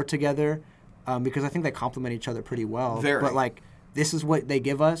do more together because I think they complement each other pretty well. Very. But like, this is what they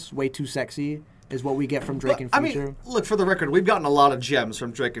give us, Way Too Sexy. is what we get from Drake and I Future. mean, look, for the record, we've gotten a lot of gems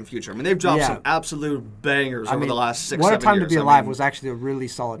from Drake and Future. I mean, they've dropped some absolute bangers over the last 6-7 years. What a Time to Be Alive was actually a really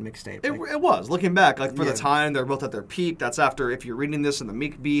solid mixtape. It was. Looking back, like, for the time, they're both at their peak. That's after If You're Reading This and the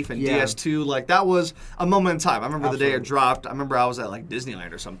Meek Beef and DS2. Like, that was a moment in time. I remember the day it dropped. I remember I was at, like,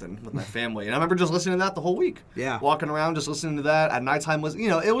 Disneyland or something with my family. And I remember just listening to that the whole week. Yeah. Walking around, just listening to that. At nighttime was,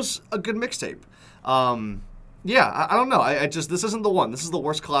 it was a good mixtape. I don't know. I just, this isn't the one. This is the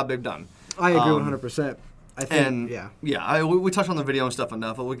worst collab they've done. I agree 100%. I think, we touched on the video and stuff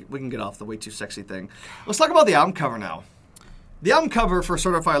enough, but we can get off the way too sexy thing. Let's talk about the album cover now. The album cover for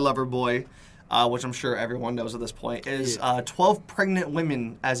Certified Lover Boy, which I'm sure everyone knows at this point, is 12 pregnant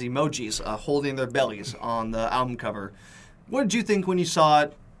women as emojis holding their bellies on the album cover. What did you think when you saw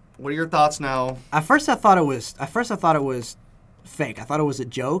it? What are your thoughts now? At first, I thought it was fake. I thought it was a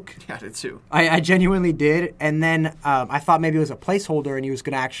joke. Yeah, I did too. I genuinely did, and then I thought maybe it was a placeholder, and he was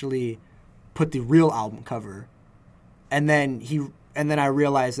going to actually put the real album cover, and then I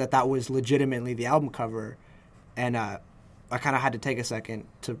realized that was legitimately the album cover, and I kind of had to take a second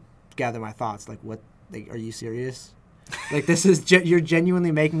to gather my thoughts. Like, what? Like, are you serious? Like, this is you're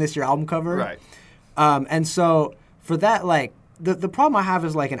genuinely making this your album cover, right? And so for that, like, the problem I have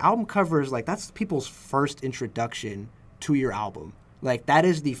is, like, an album cover is like that's people's first introduction to your album. Like, that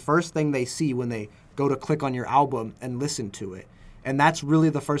is the first thing they see when they go to click on your album and listen to it. And that's really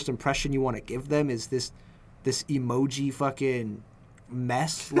the first impression you want to give them is this emoji fucking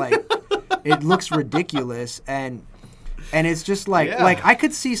mess. Like, it looks ridiculous. And it's just like, I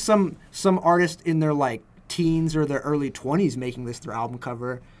could see some artist in their, like, teens or their early 20s making this their album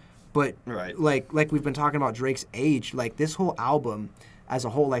cover. But, like we've been talking about Drake's age, like, this whole album as a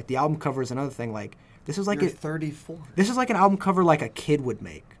whole, like, the album cover is another thing. Like, this is like 34. This is like an album cover like a kid would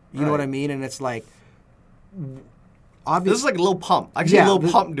make. You know what I mean? And it's like... This is like Lil Pump. I can see Lil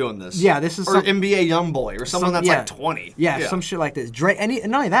Pump doing this. Yeah, this is... Or NBA Youngboy, or someone that's like 20. Yeah, some shit like this. Drake, and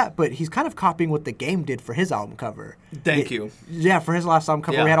not only that, but he's kind of copying what The Game did for his album cover. Thank you. Yeah, for his last album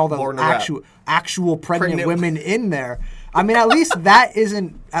cover, we had all the actual pregnant women in there. I mean, at least that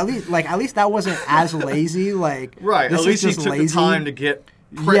isn't... At least that wasn't as lazy. Like, right, at least he took the time to get...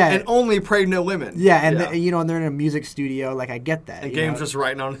 and only pregnant women. Yeah, and and they're in a music studio. Like, I get that. And Game's just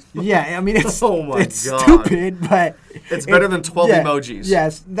writing on. Yeah, I mean, it's oh my it's God. Stupid, but it's better than 12 emojis.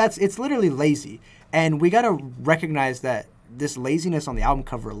 Yes, it's literally lazy, and we gotta recognize that this laziness on the album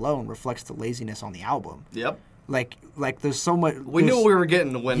cover alone reflects the laziness on the album. Yep. Like there's so much. We knew what we were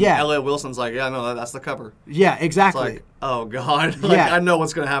getting when L.A. Wilson's like, yeah, no, that's the cover. Yeah, exactly. It's like, oh God, like, I know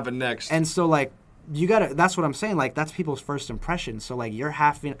what's gonna happen next. And so, like, you gotta. That's what I'm saying. Like, that's people's first impression. So, like, you're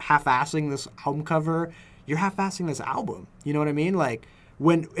half-assing this album cover. You're half-assing this album. You know what I mean? Like,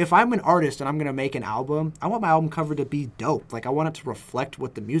 if I'm an artist and I'm gonna make an album, I want my album cover to be dope. Like, I want it to reflect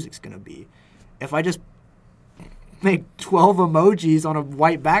what the music's gonna be. If I just make 12 emojis on a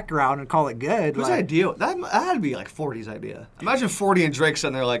white background and call it good, whose idea? That had to be like 40's idea. Imagine 40 and Drake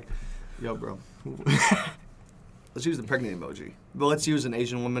sitting there like, "Yo, bro." Let's use the pregnant emoji. But let's use an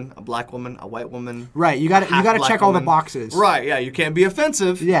Asian woman, a black woman, a white woman. Right, you got to check all the boxes. Right, yeah, you can't be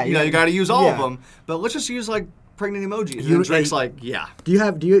offensive. Yeah, you got to use all of them. But let's just use like pregnant emojis. And Drake's like, yeah. Do you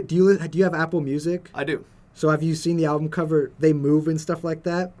have Apple Music? I do. So have you seen the album cover? They move and stuff like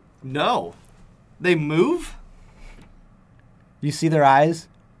that. No, they move. You see their eyes?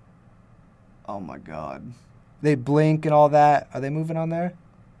 Oh my God. They blink and all that. Are they moving on there?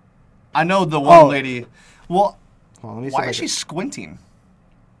 I know the one lady. Well. Why is she squinting?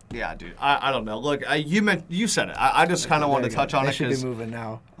 Yeah, dude. I don't know. Look, you said it. I just kind of wanted to touch on it. They should be moving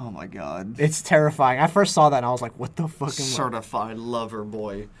now. Oh my God. It's terrifying. I first saw that and I was like, what the fuck am I? Certified Lover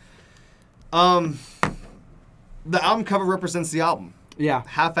Boy. The album cover represents the album. Yeah.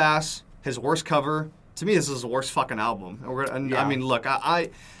 Half-ass, his worst cover. To me, this is the worst fucking album. I mean, look,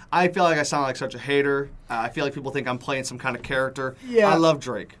 I feel like I sound like such a hater. I feel like people think I'm playing some kind of character. Yeah. I love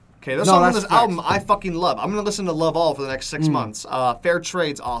Drake. Okay, there's songs on this album I fucking love. I'm going to listen to Love All for the next 6 months. Fair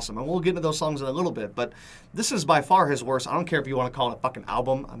Trade's awesome, and we'll get into those songs in a little bit, but this is by far his worst. I don't care if you want to call it a fucking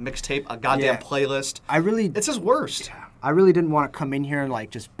album, a mixtape, a goddamn playlist. It's his worst. Yeah. I really didn't want to come in here and, like,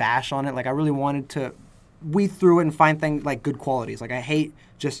 just bash on it. Like, I really wanted to weed through it and find things, like, good qualities. Like, I hate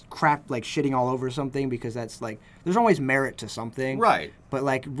just crap, like, shitting all over something because that's, like, there's always merit to something. Right. But,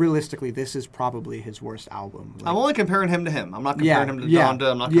 like, realistically, this is probably his worst album. Like, I'm only comparing him to him. I'm not comparing him to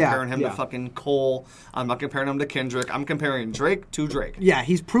Donda. I'm not comparing him to fucking Cole. I'm not comparing him to Kendrick. I'm comparing Drake to Drake. Yeah,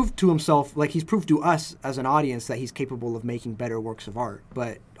 he's proved to himself, like, he's proved to us as an audience that he's capable of making better works of art.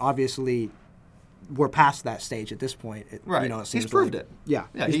 But, obviously, we're past that stage at this point. Right. You know, it he's proved it. Yeah.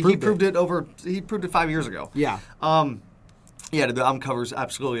 Yeah, he proved it. He proved it 5 years ago. Yeah. Yeah, the album cover is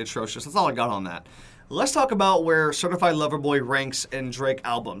absolutely atrocious. That's all I got on that. Let's talk about where Certified Lover Boy ranks in Drake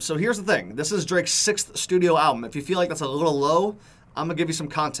albums. So here's the thing. This is Drake's 6th studio album. If you feel like that's a little low, I'm going to give you some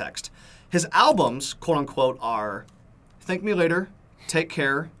context. His albums, quote-unquote, are Thank Me Later, Take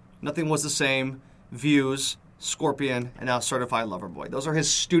Care, Nothing Was the Same, Views, Scorpion, and now Certified Lover Boy. Those are his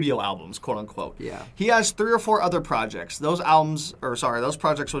studio albums, quote-unquote. Yeah. He has 3 or 4 other projects. Those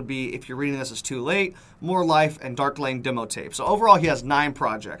projects would be If You're Reading This Is Too Late, More Life, and Dark Lane demo tape. So overall, he has 9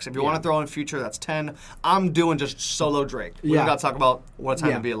 projects. If you want to throw in Future, that's 10. I'm doing just solo Drake. We don't got to talk about What a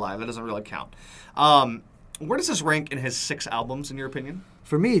Time to Be Alive. That doesn't really count. Where does this rank in his 6 albums, in your opinion?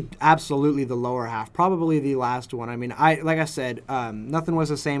 For me, absolutely the lower half. Probably the last one. I mean, like I said, Nothing Was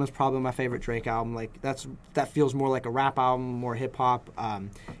the Same is probably my favorite Drake album. Like that feels more like a rap album, more hip hop.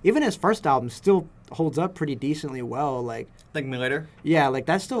 Even his first album still holds up pretty decently well. Like Thank Me Later. Yeah, like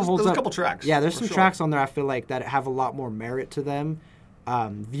that still holds up. There's a couple tracks. Yeah, there's some tracks on there I feel like that have a lot more merit to them.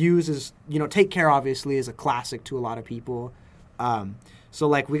 Views is, Take Care obviously is a classic to a lot of people. So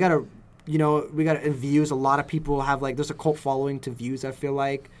like we got Views. A lot of people have there's a cult following to Views, I feel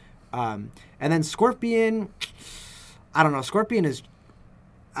like. And then Scorpion, I don't know. Scorpion is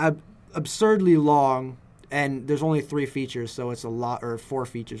absurdly long, and there's only 3 features, so it's a lot, or 4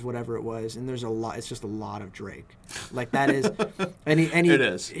 features, whatever it was. And there's a lot. It's just a lot of Drake. Like that is, it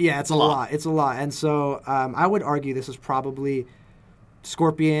is. Yeah, it's a lot. It's a lot. And so I would argue this is probably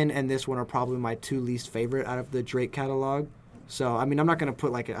Scorpion and this one are probably my 2 least favorite out of the Drake catalog. So, I mean, I'm not going to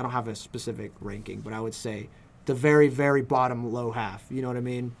put I don't have a specific ranking, but I would say the very, very bottom low half. You know what I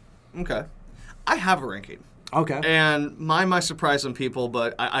mean? Okay. I have a ranking. Okay. And mine might surprise some people,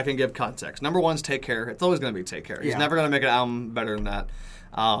 but I can give context. Number 1's Take Care. It's always going to be Take Care. He's never going to make an album better than that.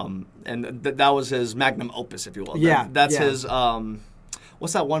 And that was his magnum opus, if you will. Yeah. That's his,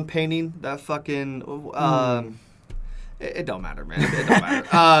 what's that one painting? That fucking, it don't matter, man. It don't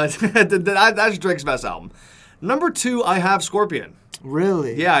matter. That's Drake's best album. Number 2, I have Scorpion.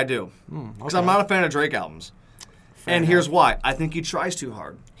 Really? Yeah, I do. Because I'm not a fan of Drake albums. And here's why. I think he tries too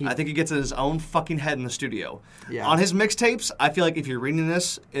hard. I think he gets in his own fucking head in the studio. Yeah. On his mixtapes, I feel like If You're Reading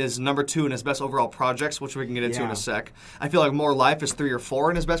This is number 2 in his best overall projects, which we can get into in a sec. I feel like More Life is 3 or 4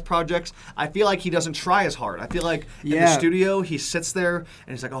 in his best projects. I feel like he doesn't try as hard. I feel like in the studio, he sits there and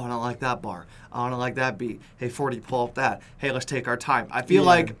he's like, oh, I don't like that bar. I don't like that beat. Hey, 40, pull up that. Hey, let's take our time. I feel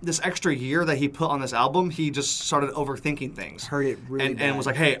like this extra year that he put on this album, he just started overthinking things. Heard it really bad. And was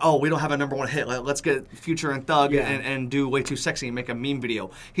like, hey, we don't have a number 1 hit. Let's get Future and Thug and do Way Too Sexy and make a meme video.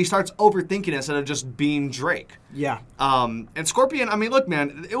 He starts overthinking it instead of just being Drake. Yeah. And Scorpion, I mean, look,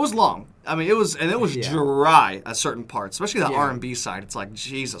 man, it was long. I mean, it was dry at certain parts, especially the R&B side. It's like,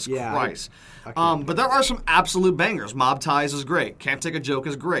 Jesus Christ. But there are some absolute bangers. Mob Ties is great. Can't Take a Joke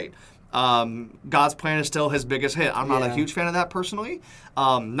is great. God's Plan is still his biggest hit. I'm not a huge fan of that personally.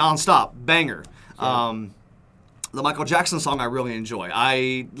 Nonstop, banger. The Michael Jackson song I really enjoy.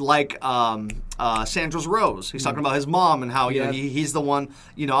 I like Sandra's Rose. He's talking about his mom and how he's the one.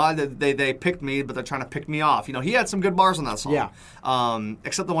 They picked me, but they're trying to pick me off. He had some good bars on that song. Yeah.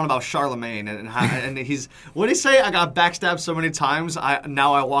 Except the one about Charlemagne and he's what did he say? I got backstabbed so many times.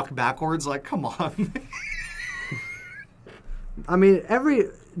 Now I walk backwards. Like, come on. I mean,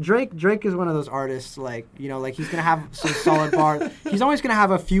 Drake is one of those artists, he's going to have some solid bars. He's always going to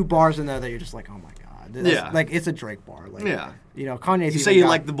have a few bars in there that you're just like, oh my God. It's a Drake bar. Kanye's. You say you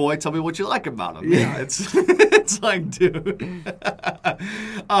like the boy, tell me what you like about him. Yeah. It's like, dude.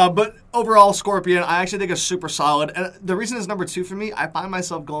 But overall, Scorpion, I actually think is super solid. And the reason it's number 2 for me, I find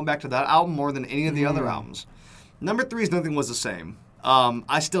myself going back to that album more than any of the other albums. Number 3 is Nothing Was the Same.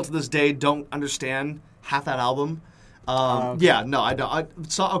 I still, to this day, don't understand half that album. Yeah, no, I don't.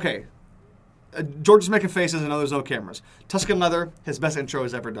 Okay. George is making faces and know there's no cameras. Tuscan Leather, his best intro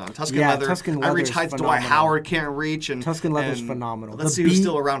he's ever done. Tuscan Leather, I Reach Heights Dwight Howard can't reach. And Tuscan Leather is phenomenal. Let's see who's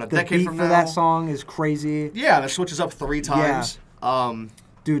still around a decade from now. The beat for that song is crazy. Yeah, and it switches up 3 times. Yeah.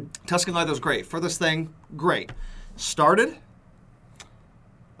 Dude. Tuscan Leather's great. Furthest Thing, great. Started,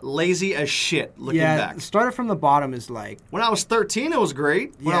 lazy as shit looking back. Started from the bottom is like... When I was 13, it was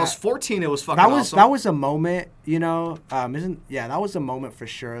great. When I was 14, it was fucking awesome. That was a moment, that was a moment for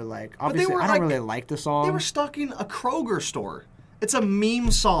sure. Like, obviously, I don't really like the song. They were stalking a Kroger store. It's a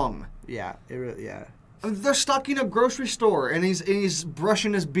meme song. Yeah, it really, yeah. They're stalking a grocery store, and he's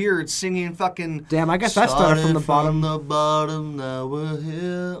brushing his beard, singing fucking... Damn, I guess that started from the bottom. From the bottom, now we're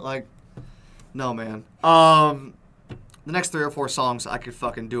here. Like, no, man. The next 3 or 4 songs I could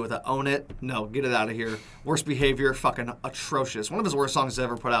fucking do with it. Own It. No, get it out of here. Worst Behavior. Fucking atrocious. One of his worst songs he's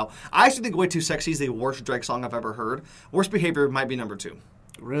ever put out. I actually think Way Too Sexy is the worst Drake song I've ever heard. Worst Behavior might be number 2.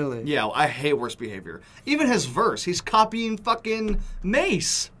 Really? Yeah, I hate Worst Behavior. Even his verse, he's copying fucking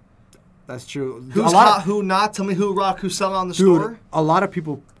Mace. That's true. Who not? Tell me who rock, who sell on the store? A lot of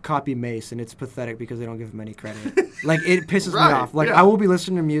people copy Mace, and it's pathetic because they don't give him any credit. Like, it pisses me Right, off. Like, yeah. I will be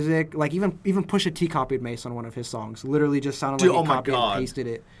listening to music. Like, even Pusha T copied Mace on one of his songs. Literally just sounded like he copied and pasted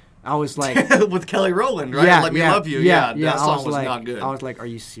it. I was like... With Kelly Rowland, right? Let Me Love You. Yeah, that song was not good. I was like, are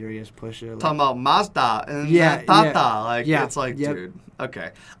you serious, Pusha? Like, Talking about Mazda and Tata. It's like, dude.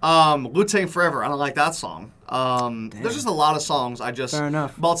 Okay. Wu-Tang Forever. I don't like that song. There's just a lot of songs I just... Fair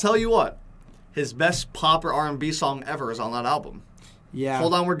enough. But I'll tell you what. His best pop or R&B song ever is on that album. Yeah.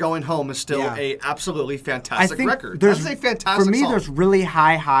 Hold On, We're Going Home is still a absolutely fantastic record. That's a fantastic For me, song. there's really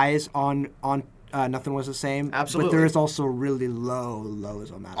high highs on Nothing Was the Same. Absolutely. But there is also really low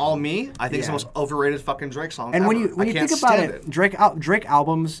lows on that All album. Me, I think it's the most overrated fucking Drake song And ever. when you think about it, Drake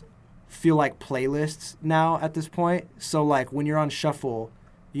albums feel like playlists now at this point. So like when you're on shuffle,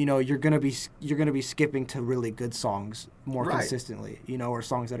 you're gonna be skipping to really good songs more consistently, or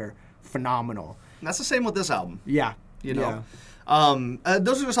songs that are phenomenal. And that's the same with this album. Yeah.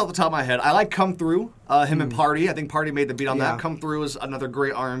 Those are just off the top of my head. I like Come Through, him and Party. I think Party made the beat on that. Come Through is another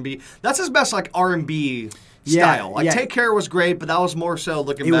great R&B. That's his best like R&B style. Like Take Care was great, but that was more so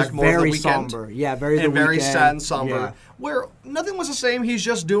looking back more of The Weeknd. Somber. Yeah, very sad and somber. Yeah. Where Nothing Was the Same. He's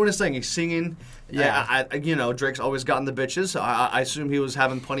just doing his thing. He's singing. Yeah, Drake's always gotten the bitches. So I assume he was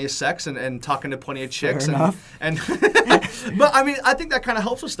having plenty of sex and talking to plenty of chicks. Fair enough. But I mean, I think that kind of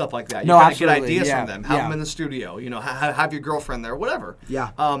helps with stuff like that. You kind of get ideas from them. Have them in the studio. Have your girlfriend there, whatever. Yeah.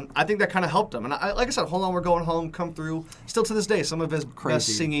 I think that kind of helped him. And like I said, Hold On, We're Going Home, Come Through. Still to this day, some of his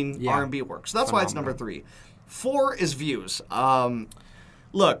best singing R&B work. So that's why it's number 3. 4 is Views.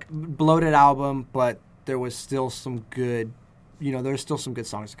 Look, bloated album, but there was still some good. There's still some good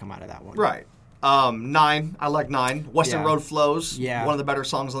songs to come out of that one. Right. 9. I like 9. Western Road Flows. Yeah. One of the better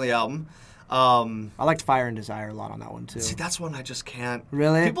songs on the album. I liked Fire and Desire a lot on that one too. See, that's one I just can't.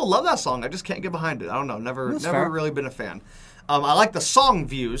 Really? People love that song. I just can't get behind it. I don't know. Never fair. really been a fan. I like the song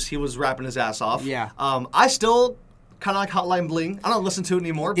Views. He was rapping his ass off. Yeah. I still kind of like Hotline Bling. I don't listen to it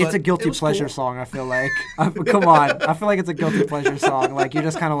anymore. But it's a guilty pleasure song. I feel like. Come on, I feel like it's a guilty pleasure song. Like you're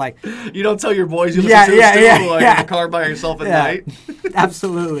just kind of like. You don't tell your boys you listen to it still, in the car by yourself at night.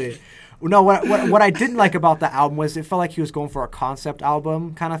 Absolutely. No, what I didn't like about the album was it felt like he was going for a concept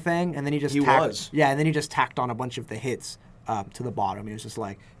album kind of thing, and then he just tacked on a bunch of the hits to the bottom. He was just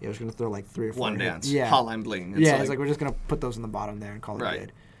like, he was going to throw like 3 or 4 One hits. Dance, yeah. Hotline Bling. It's like we're just going to put those in the bottom there and call it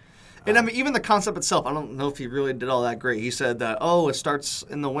good. And I mean, even the concept itself, I don't know if he really did all that great. He said that, it starts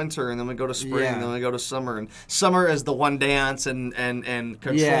in the winter, and then we go to spring, and then we go to summer. And summer is the One Dance and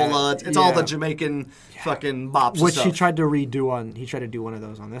Controlla. It's all the Jamaican fucking bops Which and stuff. he tried to do one of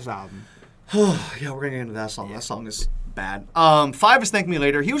those on this album. Yeah, we're going to get into that song. Yeah. That song is bad. 5 is Thank Me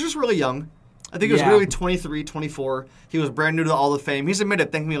Later. He was just really young. I think he was really 23, 24. He was brand new to all the fame. He's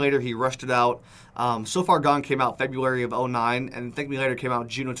admitted Thank Me Later, he rushed it out. So Far Gone came out February of 2009, and Thank Me Later came out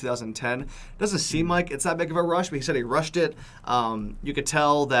June of 2010. Doesn't seem like it's that big of a rush, but he said he rushed it. You could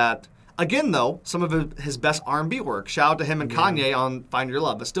tell that, again, though, some of his best R&B work. Shout out to him and Kanye on Find Your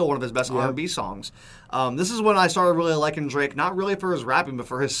Love. It's still one of his best R&B songs. This is when I started really liking Drake, not really for his rapping, but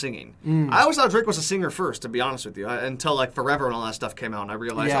for his singing. I always thought Drake was a singer first, to be honest with you, until like Forever and all that stuff came out, and I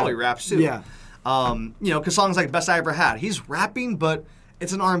realized, he raps too. Yeah. Because songs like Best I Ever Had, he's rapping, but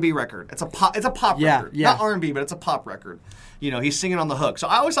it's an R&B record. It's a pop record. Yeah. Not R&B, but it's a pop record. He's singing on the hook. So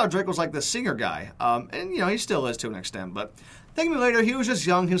I always thought Drake was like the singer guy. And he still is to an extent. But Thank Me Later, he was just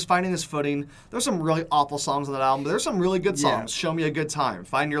young. He was finding his footing. There's some really awful songs on that album, but there's some really good songs. Show Me a Good Time,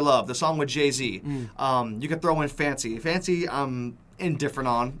 Find Your Love, the song with Jay-Z. You could throw in Fancy. Fancy, I'm indifferent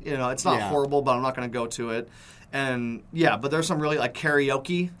on. It's not horrible, but I'm not going to go to it. And but there's some really like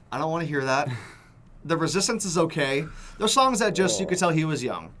Karaoke. I don't want to hear that. The Resistance is okay. There's songs that just you could tell he was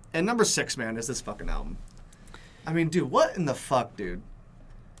young. And number 6, man, is this fucking album. I mean, dude, what in the fuck, dude?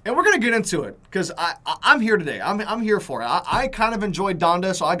 And we're gonna get into it because I'm here today. I'm here for it. I kind of enjoyed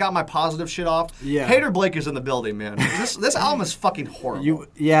Donda, so I got my positive shit off. Yeah. Hater Blake is in the building, man. This album is fucking horrible.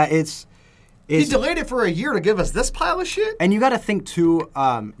 He delayed it for a year to give us this pile of shit. And you got to think too,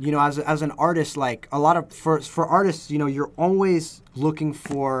 as an artist, like a lot of for artists, you're always looking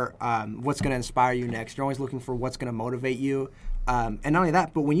for what's going to inspire you next. You're always looking for what's going to motivate you, and not only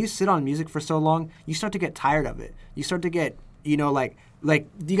that, but when you sit on music for so long, you start to get tired of it. You start to get, like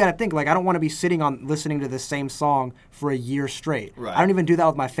you got to think like I don't want to be sitting on listening to the same song for a year straight. Right. I don't even do that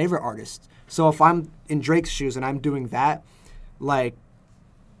with my favorite artists. So if I'm in Drake's shoes and I'm doing that, like.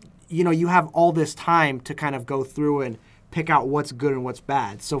 You have all this time to kind of go through and pick out what's good and what's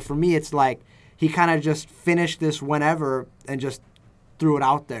bad. So for me, it's like he kind of just finished this whenever and just threw it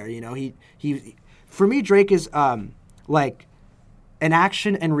out there. You know, he for me, Drake is like an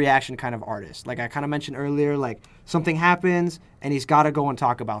action and reaction kind of artist. Like I kind of mentioned earlier, like something happens and he's got to go and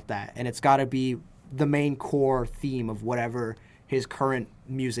talk about that, and it's got to be the main core theme of whatever his current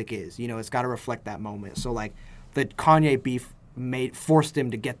music is. You know, it's got to reflect that moment. So like the Kanye beef forced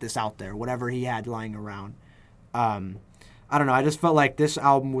him to get this out there, whatever he had lying around. I don't know. I just felt like this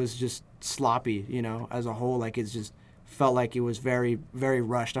album was just sloppy, you know, as a whole. Like it's just felt like it was very, very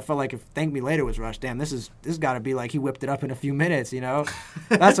rushed. I felt like if Thank Me Later was rushed, damn, this got to be like he whipped it up in a few minutes, you know?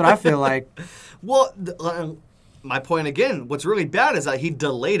 That's what I feel like. Well, my point again, what's really bad is that he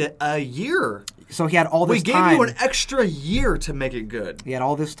delayed it a year. So he had all this time. We gave you an extra year to make it good. He had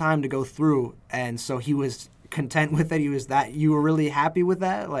all this time to go through, and so he was content with it. You were really happy with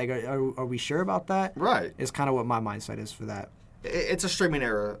that? Like, are we sure about that? Right. Is kind of what my mindset is for that. It's a streaming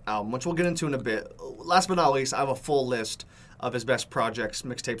era album, which we'll get into in a bit. Last but not least, I have a full list of his best projects,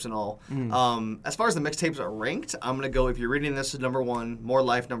 mixtapes and all. As far as the mixtapes are ranked, I'm going to go, if you're reading this, is number 1, More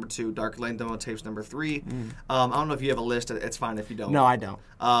Life, number 2, Dark Lane Demo Tapes, number 3. I don't know if you have a list. It's fine if you don't. No, I don't.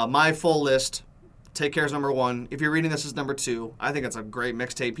 My full list, Take Care is number 1. If you're reading this, is number 2. I think it's a great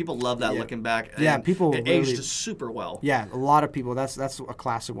mixtape. People love that looking back. Yeah, and people it really, aged super well. Yeah, a lot of people. That's a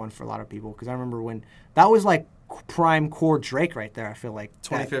classic one for a lot of people, because I remember when that was like prime core Drake right there. I feel like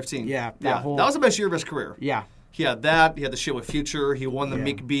 2015. That that was the best year of his career. Yeah. He had that. He had the shit with Future. He won the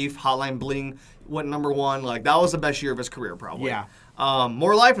Meek Beef. Hotline Bling went number 1. Like, that was the best year of his career, probably. Yeah.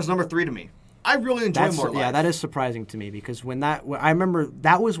 More Life is number 3 to me. I really enjoy More Life. Yeah, that is surprising to me, because I remember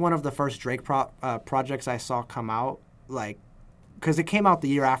that was one of the first Drake projects I saw come out, like, because it came out the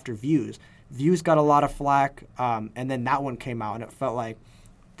year after Views. Views got a lot of flack, and then that one came out, and it felt like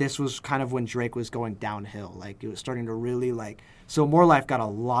this was kind of when Drake was going downhill. Like, it was starting to really, like... So More Life got a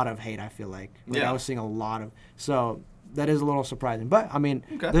lot of hate, I feel like. I was seeing a lot of... So that is a little surprising. But, I mean,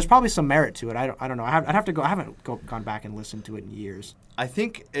 there's probably some merit to it. I don't know. I'd have to go... I haven't gone back and listened to it in years. I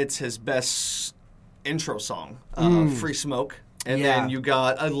think it's his best intro song, Free Smoke. And then you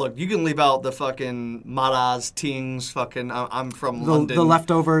got... look, you can leave out the fucking Maras, Tings, fucking... I'm from London. The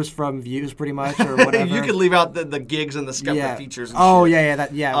leftovers from Views, pretty much, or whatever. You can leave out the gigs and the Skepta features and shit.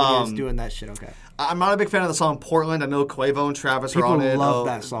 When he was doing that shit, okay. I'm not a big fan of the song Portland. I know Quavo and Travis are on it. People love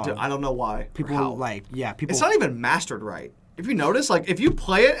that song. Dude, I don't know why. People. It's not even mastered right. If you notice, like, if you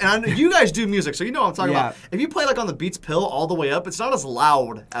play it, and I know you guys do music, so you know what I'm talking about. If you play, like, on the Beats Pill all the way up, it's not as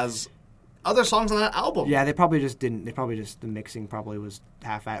loud as other songs on that album. Yeah, they probably just didn't. The mixing probably was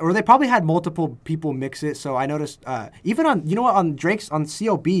half-assed. Or they probably had multiple people mix it. So I noticed, even on, on Drake's, on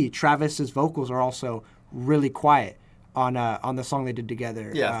C.O.B., Travis's vocals are also really quiet on the song they did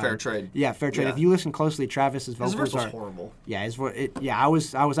together. Yeah, Fair Trade. Yeah, Fair Trade. Yeah. If you listen closely, Travis's vocals his verse was horrible. Yeah, I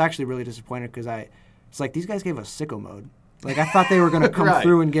was actually really disappointed, because it's like, these guys gave us Sicko Mode. Like, I thought they were going to come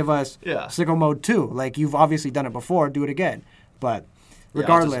through and give us Sicko Mode 2. Like, you've obviously done it before, do it again. But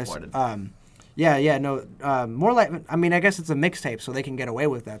regardless, More Life, I mean, I guess it's a mixtape, so they can get away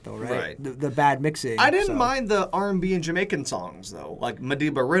with that, though, right? The bad mixing. I didn't mind the R&B and Jamaican songs, though. Like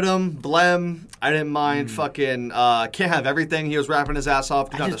Madiba Rhythm, Blem. I didn't mind fucking Can't Have Everything. He was rapping his ass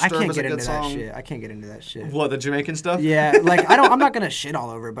off. I can't get into that shit. I can't get into that shit. What, the Jamaican stuff? Yeah, like, I'm not going to shit all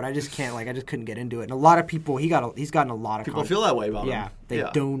over it, but I just can't, like, I just couldn't get into it. And a lot of people, he's gotten a lot of people feel that way about him. Yeah, they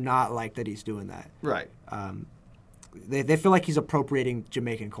do not like that he's doing that. Right. They feel like he's appropriating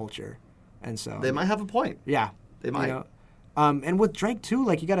Jamaican culture. And so they might have a point. Yeah, they might. And with Drake too,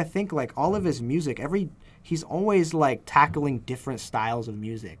 like, you got to think, like, all of his music, he's always like tackling different styles of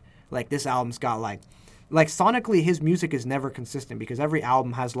music. Like, this album's got like sonically, his music is never consistent, because every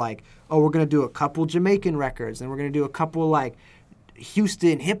album has like, oh, we're gonna do a couple Jamaican records, and we're gonna do a couple like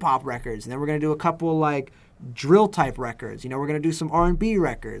Houston hip hop records, and then we're gonna do a couple like drill type records. We're gonna do some R&B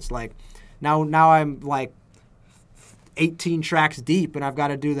records. Like, now I'm like 18 tracks deep, and I've got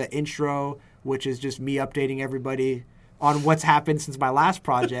to do the intro, which is just me updating everybody on what's happened since my last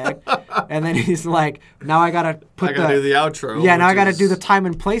project. And then he's like, now I got to do the outro. Yeah, now I got to do the Time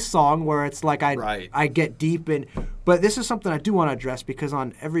and Place song, where it's like I get deep in. But this is something I do want to address, because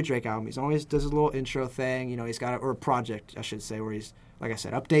on every Drake album, he's always does a little intro thing. He's got or a project, I should say, where he's, like I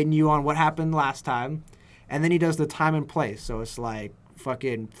said, updating you on what happened last time. And then he does the Time and Place. So it's like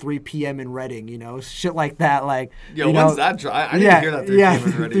fucking 3 p.m. in Reading, shit like that. Like, when's that dry? I didn't hear that 3 p.m.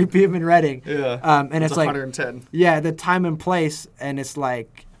 in Reading. 3 p.m. in Reading. Yeah. And it's like 110. Yeah, the Time and Place, and it's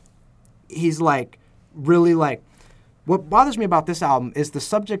like he's like really like. What bothers me about this album is the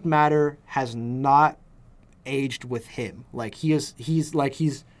subject matter has not aged with him. Like, he's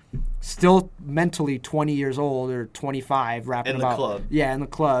still mentally 20 years old or 25 rapping about in the club. Yeah, in the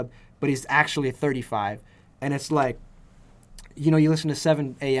club, but he's actually 35, and it's like. you listen to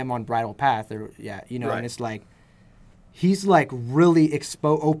 7 a.m. on Bridal Path, or Right. and it's like he's like really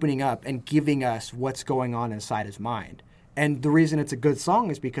opening up and giving us what's going on inside his mind. And the reason it's a good song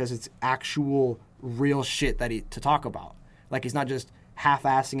is because it's actual real shit to talk about. Like, he's not just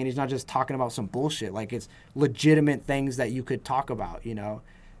half-assing, and he's not just talking about some bullshit. Like, it's legitimate things that you could talk about,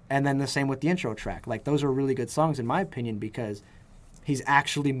 And then the same with the intro track. Like, those are really good songs, in my opinion, because he's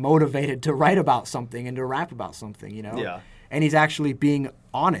actually motivated to write about something and to rap about something, Yeah. And he's actually being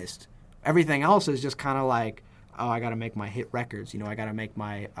honest. Everything else is just kind of like, oh, I got to make my hit records. I got to make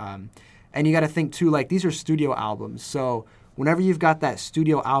my... and you got to think, too, like, these are studio albums. So whenever you've got that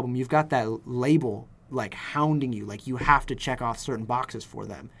studio album, you've got that label, like, hounding you. Like, you have to check off certain boxes for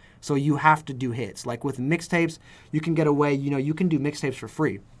them. So you have to do hits. Like, with mixtapes, you can get away, you can do mixtapes for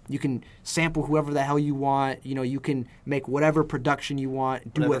free. You can sample whoever the hell you want. You can make whatever production you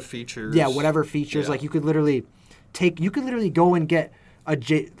want. Whatever features. Yeah, whatever features. Yeah. Like, you could literally go and get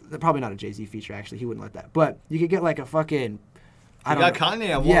probably not a Jay-Z feature, actually. He wouldn't let that. But you could get, like, a fucking... You got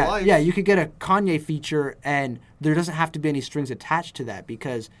Kanye on One Life. Yeah, you could get a Kanye feature, and there doesn't have to be any strings attached to that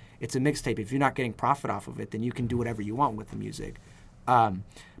because it's a mixtape. If you're not getting profit off of it, then you can do whatever you want with the music.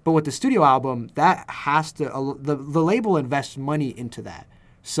 But with the studio album, that has to... the label invests money into that.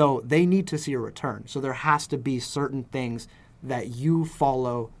 So they need to see a return. So there has to be certain things that you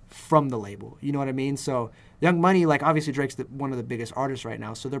follow from the label. You know what I mean? So Young Money, like, obviously Drake's one of the biggest artists right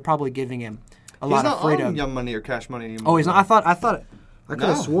now, so they're probably giving him a lot of freedom. He's not on Young Money or Cash Money anymore. Oh, he's not? I thought I could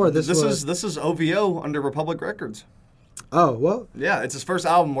have swore this was... This is OVO under Republic Records. Oh, well... Yeah, it's his first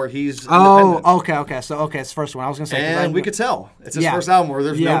album where he's independent. Oh, okay. So, it's his first one. I was going to say... And we could tell. It's his first album where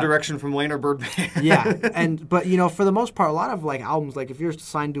there's no direction from Wayne or Birdman. Yeah, but, for the most part, a lot of, like, albums, like, if you're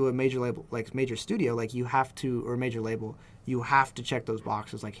signed to a major label, like, major studio, like, you have to, or a major label, you have to check those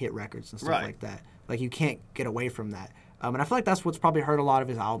boxes, like, hit records and stuff like that. Like, you can't get away from that. And I feel like that's what's probably hurt a lot of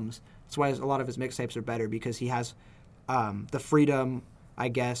his albums. That's why a lot of his mixtapes are better, because he has the freedom, I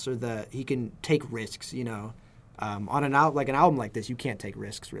guess, or he can take risks, on an album like this, you can't take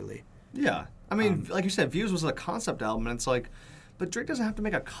risks, really. Yeah. I mean, like you said, Views was a concept album, and it's like, but Drake doesn't have to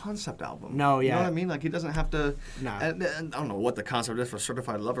make a concept album. No, yeah. You know what I mean? Like, he doesn't have to... No. And I don't know what the concept is for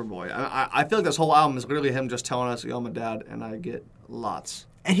Certified Lover Boy. I feel like this whole album is literally him just telling us, yo, I'm a dad, and I get lots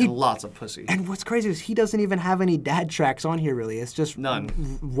of pussy. And what's crazy is he doesn't even have any dad tracks on here, really. It's just none.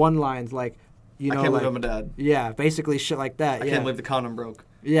 One lines, like, I can't believe I'm a dad. Yeah, basically shit like that. I can't believe the condom broke.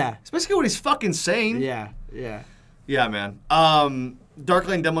 Yeah. It's basically what he's fucking saying. Yeah. Yeah, man. Dark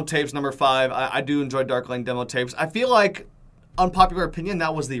Lane Demo Tapes, number 5. I do enjoy Dark Lane Demo Tapes. I feel like, unpopular opinion,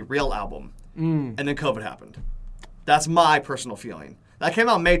 that was the real album. And then COVID happened. That's my personal feeling. That came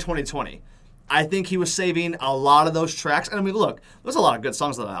out May 2020. I think he was saving a lot of those tracks. And I mean, look, there's a lot of good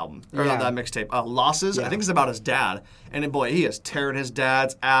songs on that album, or on that mixtape. Losses, I think it's about his dad. And then, boy, he is tearing his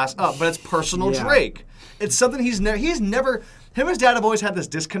dad's ass up. But it's personal Drake. It's something he's never... Him and his dad have always had this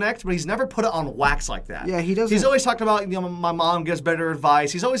disconnect, but he's never put it on wax like that. Yeah, he doesn't... He's always talked about, my mom gives better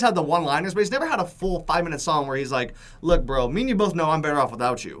advice. He's always had the one-liners, but he's never had a full 5-minute song where he's like, look, bro, me and you both know I'm better off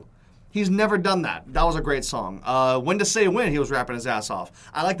without you. He's never done that. That was a great song. When to Say When, he was rapping his ass off.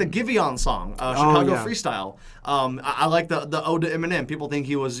 I like the Giveon song, Chicago Freestyle. I like the Ode to Eminem. People think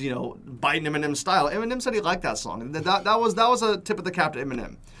he was, biting Eminem's style. Eminem said he liked that song. That was a tip of the cap to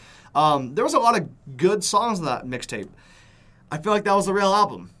Eminem. There was a lot of good songs on that mixtape. I feel like that was the real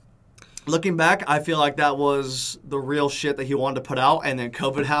album. Looking back, I feel like that was the real shit that he wanted to put out, and then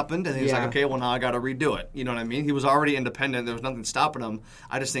COVID happened, and he was like, okay, well, now I got to redo it. You know what I mean? He was already independent. There was nothing stopping him.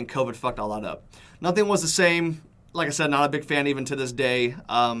 I just think COVID fucked all that up. Nothing was the same. Like I said, not a big fan even to this day.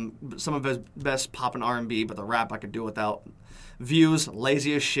 Some of his best pop and R&B, but the rap I could do without. Views,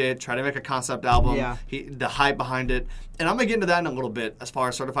 lazy as shit, try to make a concept album, the hype behind it. And I'm going to get into that in a little bit as far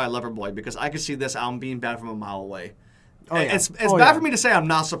as Certified Lover Boy, because I could see this album being bad from a mile away. Oh, yeah. It's bad for me to say I'm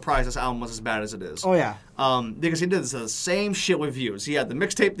not surprised this album was as bad as it is. Oh, yeah. Because he did the same shit with Views. He had the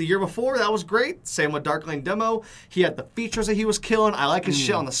mixtape the year before. That was great. Same with Dark Lane Demo. He had the features that he was killing. I like his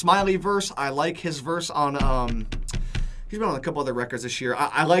shit on the Smiley verse. I like his verse on... He's been on a couple other records this year.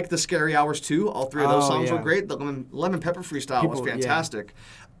 I like the Scary Hours, too. All 3 of those songs were great. The Lemon Pepper freestyle was fantastic.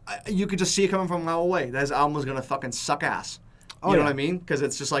 You could just see it coming from a mile away. That his album was going to fucking suck ass. You know what I mean? Because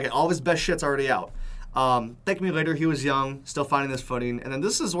it's just like all of his best shit's already out. Thank Me Later, he was young, still finding his footing. And then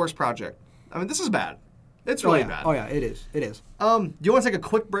this is his worst project. I mean, this is bad. It's really bad. Oh, yeah, it is. It is. Do you want to take a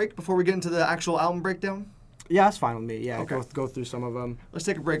quick break before we get into the actual album breakdown? Yeah, that's fine with me. Yeah, okay. Go through some of them. Let's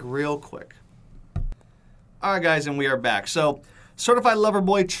take a break real quick. All right, guys, and we are back. So, Certified Lover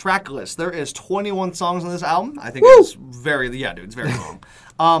Boy track list. There is 21 songs on this album. I think it's it's very long.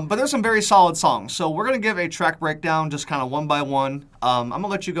 But there's some very solid songs. So we're going to give a track breakdown just kind of one by one. I'm going to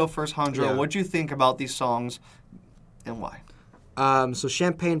let you go first, Handro. Yeah. What do you think about these songs and why? So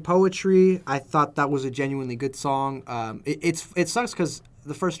Champagne Poetry, I thought that was a genuinely good song. It sucks because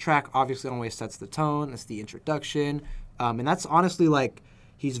the first track obviously always sets the tone. It's the introduction. And that's honestly like...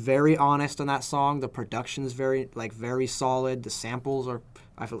 He's very honest on that song. The production's very solid. The samples are.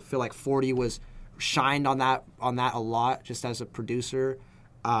 I feel like 40 was shined on that a lot just as a producer.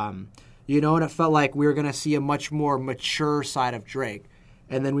 And it felt like we were gonna see a much more mature side of Drake.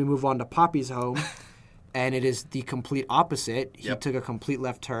 And then we move on to Poppy's Home, and it is the complete opposite. He took a complete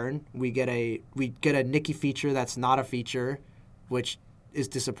left turn. We get a Nicki feature that's not a feature, which is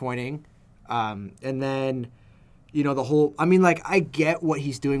disappointing. And then. The whole... I mean, like, I get what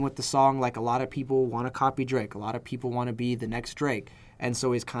he's doing with the song. Like, a lot of people want to copy Drake. A lot of people want to be the next Drake. And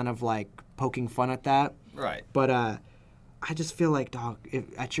so he's kind of, like, poking fun at that. Right. But I just feel like, dog,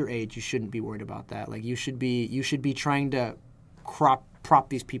 at your age, you shouldn't be worried about that. Like, you should be trying to prop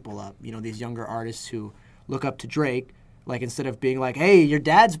these people up. These younger artists who look up to Drake. Like, instead of being like, hey, your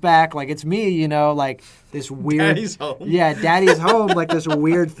dad's back, like, it's me, like, this weird... Daddy's home. Yeah, daddy's home, like, this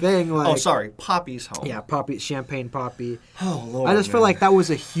weird thing. Like, Poppy's home. Yeah, Champagne Poppy. Oh, Lord, I just feel like that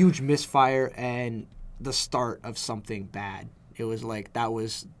was a huge misfire and the start of something bad. It was like, that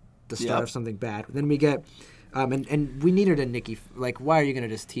was the start of something bad. Then we get... and we needed a Nicki... Like, why are you going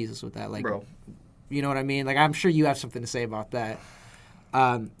to just tease us with that? Like, bro. You know what I mean? Like, I'm sure you have something to say about that.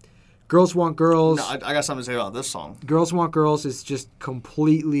 Girls Want Girls. No, I got something to say about this song. Girls Want Girls is just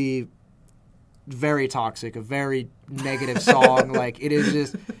completely very toxic, a very negative song. Like, it is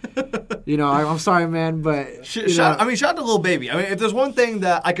just, I'm sorry, man, but... shout out to Lil Baby. I mean, if there's one thing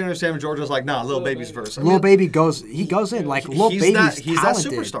that I can understand when Georgia's like, nah, Lil Baby's verse. Lil Baby goes in. Like, Lil Baby's talented. He's that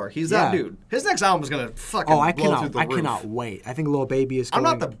superstar. He's that dude. His next album is going to fucking blow through the roof. I cannot wait. I think Lil Baby is going...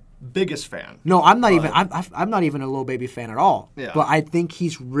 I'm not the biggest fan. No, I'm not even. I'm not even a Lil Baby fan at all. Yeah. But I think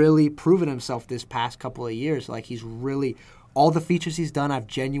he's really proven himself this past couple of years. Like, he's really... All the features he's done, I've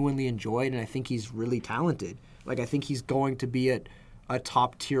genuinely enjoyed, and I think he's really talented. Like, I think he's going to be a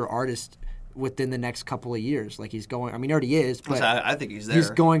top-tier artist within the next couple of years. Like, he's going... I mean, he already is, but... I think he's there.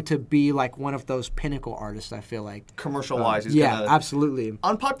 He's going to be, like, one of those pinnacle artists, I feel like. Commercial-wise, he's yeah, gonna... absolutely.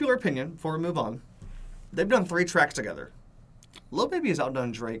 Unpopular opinion, before we move on. They've done 3 tracks together. Lil Baby has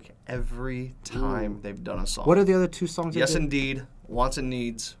outdone Drake every time they've done a song. What are the other 2 songs? Yes, Indeed, Wants and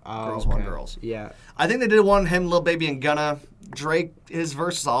Needs, Girls okay. Want Girls. Yeah. I think they did one, him, Lil Baby, and Gunna. Drake, his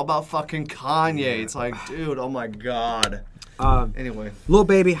verse is all about fucking Kanye. Yeah. It's like, dude, oh my God. Anyway. Lil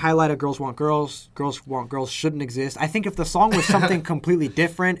Baby highlighted Girls Want Girls. Girls Want Girls shouldn't exist. I think if the song was something completely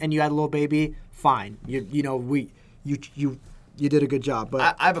different and you had Lil Baby, fine. You did a good job.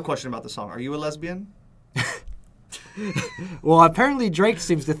 But I have a question about the song. Are you a lesbian? Well, apparently Drake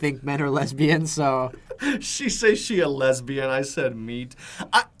seems to think men are lesbians, so... She says she a lesbian. I said meat.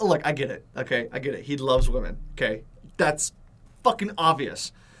 Look, I get it, okay? I get it. He loves women, okay? That's fucking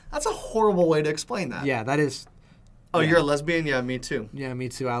obvious. That's a horrible way to explain that. Yeah, that is... Oh, you're a lesbian? Yeah, me too. Yeah, me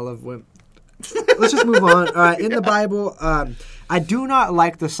too. I love women. Let's just move on. All right, In the Bible, I do not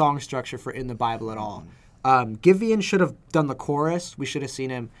like the song structure for In the Bible at all. Giveon should have done the chorus. We should have seen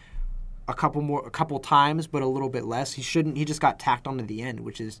him a couple times, but a little bit less. He just got tacked onto the end,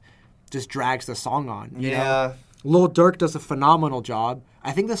 which is just drags the song on. You know? Lil Durk does a phenomenal job.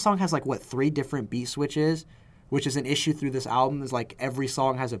 I think this song has 3 different beat switches, which is an issue through this album. Is every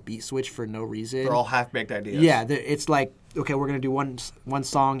song has a beat switch for no reason. They're all half-baked ideas. Yeah, it's like, okay, we're gonna do one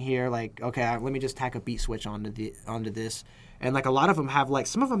song here. Okay, let me just tack a beat switch onto this, and a lot of them have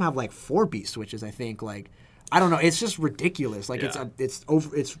some of them have 4 beat switches. I think I don't know. It's just ridiculous.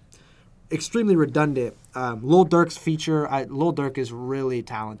 It's extremely redundant. Lil Durk's feature. Lil Durk is really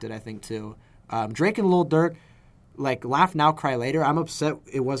talented, I think, too. Drake and Lil Durk, Laugh Now, Cry Later. I'm upset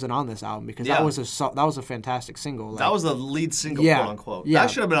it wasn't on this album because that was a fantastic single. That was the lead single, quote unquote. Yeah.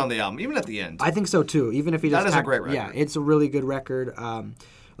 That should have been on the album, even at the end. I think so too. Even if he just that is a great record. Yeah, it's a really good record.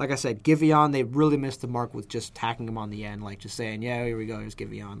 Like I said, Giveon, they really missed the mark with just tacking him on the end, just saying, yeah, here we go, here's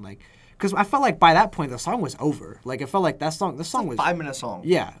Giveon. Because I felt like by that point the song was over. It felt like the song was a 5-minute song.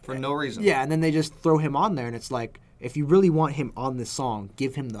 Yeah, for no reason. Yeah, and then they just throw him on there, and it's if you really want him on this song,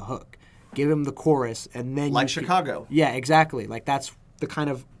 give him the hook, give him the chorus, and then Chicago. Yeah, exactly. That's the kind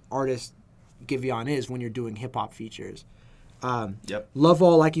of artist Giveon is when you're doing hip hop features. Yep. Love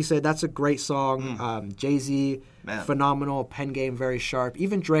All, like you said, that's a great song. Jay-Z, phenomenal, pen game, very sharp.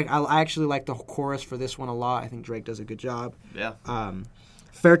 Even Drake, I actually like the chorus for this one a lot. I think Drake does a good job. Yeah.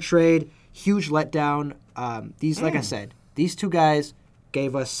 Fair Trade, huge letdown. These, like I said, these two guys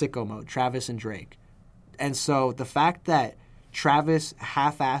gave us sicko mode, Travis and Drake. And so the fact that Travis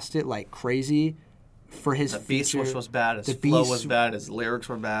half-assed it like crazy for his feature. The beat was bad, his flow was bad, his lyrics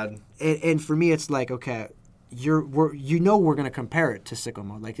were bad. And for me, it's like, okay, we're going to compare it to sicko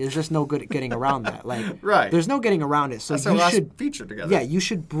mode. Like, there's just no good getting around that. Like, right. There's no getting around it. So that's you our last should feature together. Yeah, you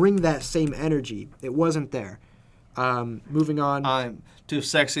should bring that same energy. It wasn't there. Moving on. I'm too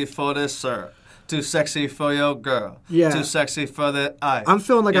sexy for this, sir. Too sexy for your girl. Yeah. Too sexy for the eye. I'm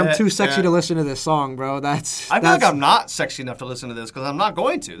feeling like I'm too sexy to listen to this song, bro. I feel like I'm not sexy enough to listen to this because I'm not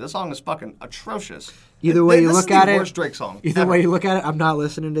going to. This song is fucking atrocious. Either way you look at it, worst Drake song. Either way you look at it, I'm not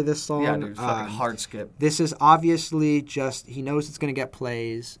listening to this song. Yeah, dude, fucking hard skip. This is obviously just he knows it's gonna get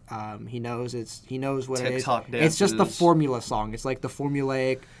plays. He knows what TikTok it is. It's just the formula song. It's like the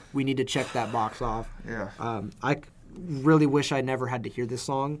formulaic. We need to check that box off. Yeah. I really wish I never had to hear this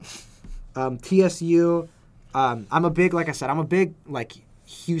song. TSU. I'm a big like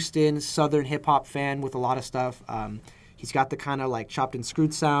Houston Southern hip hop fan with a lot of stuff. He's got the kind of like chopped and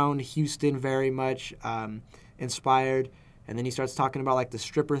screwed sound. Houston very much inspired, and then he starts talking about like the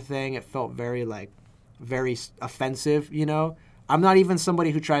stripper thing. It felt very offensive, you know. I'm not even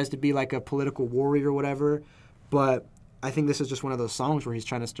somebody who tries to be like a political warrior or whatever, but I think this is just one of those songs where he's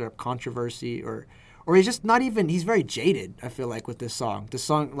trying to stir up controversy or he's just not even, he's very jaded, I feel like, with this song. The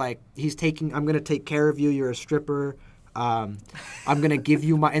song, like, I'm going to take care of you, you're a stripper. I'm going to give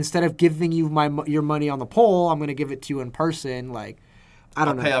you instead of giving you your money on the pole, I'm going to give it to you in person. Like, I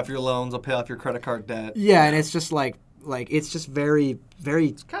don't know. I'll pay off your loans, I'll pay off your credit card debt. Yeah, and it's just like it's just very, very...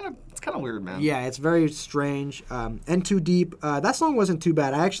 It's kind of weird, man. Yeah, it's very strange. And Too Deep. That song wasn't too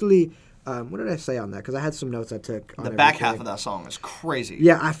bad. I actually... what did I say on that? Because I had some notes I took on the back half of that song is crazy.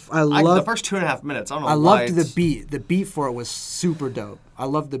 Yeah, I loved... The first 2.5 minutes, I don't know why. I loved the beat. The beat for it was super dope. I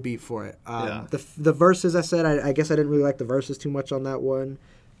loved the beat for it. The verses, I said, I guess I didn't really like the verses too much on that one.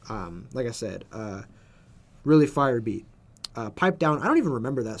 Like I said, really fire beat. Pipe Down, I don't even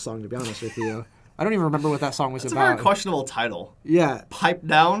remember that song, to be honest with you. I don't even remember what that song was about. It's a very questionable title. Yeah. Pipe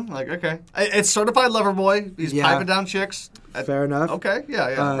Down? Like, okay. It's Certified Lover Boy. He's piping down chicks. Fair enough. Okay,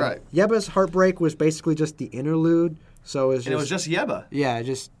 yeah, right. Yeba's Heartbreak was basically just the interlude, so it was just Yeba. Yeah,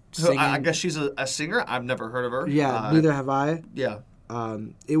 just singing. I guess she's a singer. I've never heard of her. Yeah, neither have I. Yeah.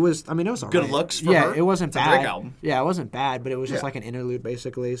 It was all right. Good looks for her. It wasn't it's bad. A Drake album. Yeah, it wasn't bad, but it was just like an interlude,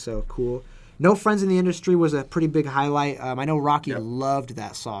 basically, so cool. No Friends in the Industry was a pretty big highlight. I know Rocky loved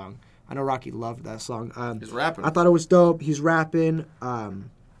that song. He's rapping. I thought it was dope. He's rapping.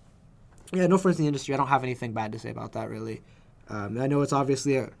 Yeah, No Friends in the Industry. I don't have anything bad to say about that, really. I know it's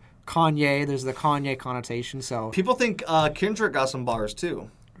obviously a Kanye. There's the Kanye connotation, so... People think Kendrick got some bars, too.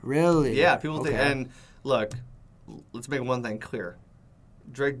 Really? Yeah, people think... And, look, let's make one thing clear.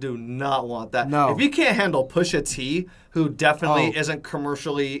 Drake do not want that. No. If you can't handle Pusha T, who definitely isn't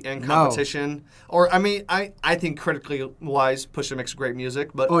commercially in competition... Or, I mean, I think critically wise, Pusha makes great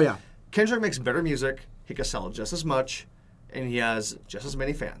music, but... Oh, yeah. Kendrick makes better music. He can sell just as much, and he has just as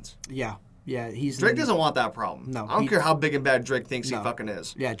many fans. Yeah. Drake doesn't want that problem. No. I don't care how big and bad Drake thinks he fucking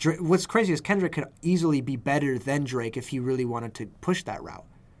is. Yeah. What's crazy is Kendrick could easily be better than Drake if he really wanted to push that route.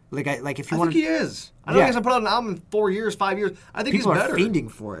 Like if he wanted. I think he is. I know he hasn't put out an album in 4 years, 5 years. I think people he's better. People are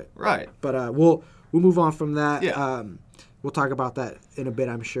fiending for it. Right. But we'll move on from that. Yeah. We'll talk about that in a bit,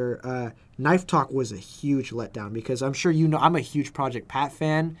 I'm sure. Knife Talk was a huge letdown because I'm sure you know I'm a huge Project Pat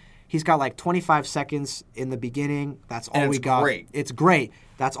fan. He's got like 25 seconds in the beginning. That's all we got. Great. It's great.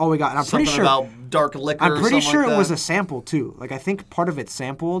 That's all we got. And I'm Something pretty sure about dark liquor. I'm pretty sure like it was a sample too. Like I think part of it's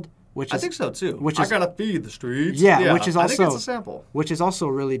sampled, I think so too. Which is, I gotta feed the streets. Yeah, which is also I think it's a sample. Which is also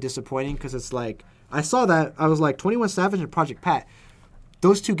really disappointing because it's like I saw that I was like 21 Savage and Project Pat.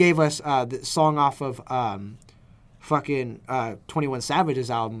 Those two gave us the song off of 21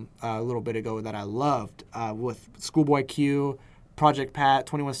 Savage's album a little bit ago that I loved with Schoolboy Q. Project Pat,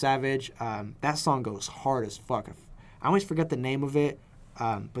 21 Savage, that song goes hard as fuck. I always forget the name of it,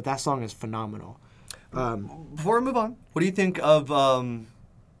 but that song is phenomenal. Before we move on, what do you think of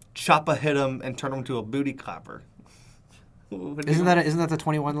Choppa hit him and turn him to a booty clapper? Isn't that the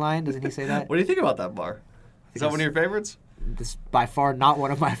 21 line? Doesn't he say that? What do you think about that bar? Is that one of your favorites? This by far not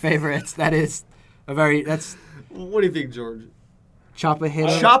one of my favorites. What do you think, George? Choppa hit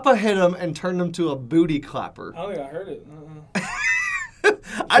him. Choppa hit him and turned him to a booty clapper. I don't think I heard it.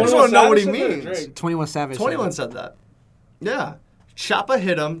 I just want to know what he means. 21 Savage. 21 said that. Yeah. Choppa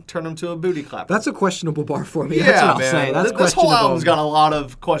hit him, turned him to a booty clapper. That's a questionable bar for me. Yeah, that's what I'll man. say. That's this whole album's got a lot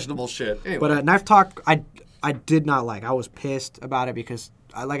of questionable shit. Anyway. But Knife Talk, I did not like. I was pissed about it because,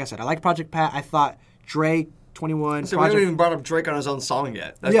 like I said, I like Project Pat. I thought Drake, 21. So we haven't even brought up Drake on his own song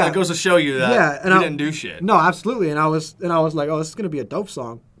yet. That, Yeah. that goes to show you that and he didn't do shit. No, absolutely. And I was like, oh, this is gonna be a dope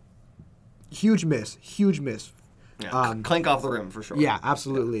song. Huge miss. Yeah, clank off the rim for sure. Yeah,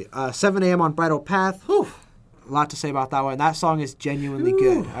 absolutely. 7 a.m. on Bridal Path. Whew. A lot to say about that one. That song is genuinely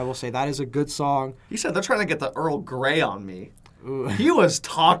good. I will say that is a good song. He said they're trying to get the Earl Grey on me. Ooh. He was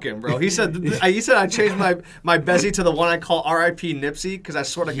talking, bro. He said I changed my Bezzy to the one I call R.I.P. Nipsey because I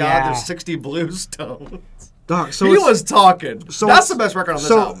swear to God there's 60 bluestones. Dog, so he was talking. So that's the best record on this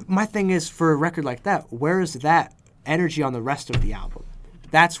album. So my thing is, for a record like that, where is that energy on the rest of the album?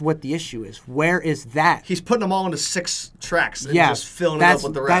 That's what the issue is. Where is that? He's putting them all into 6 tracks and just filling it up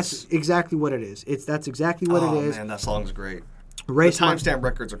with the rest. That's exactly what it is. That's exactly what it is. Oh, man, that song's great. Race the timestamp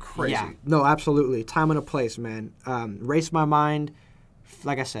records are crazy. Yeah, no, absolutely. Time and a place, man. Race My Mind,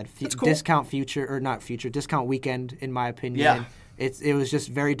 like I said, cool. Discount Weekend, in my opinion. Yeah. It was just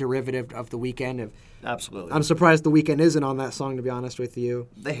very derivative of The Weeknd. Absolutely. I'm surprised The Weeknd isn't on that song, to be honest with you.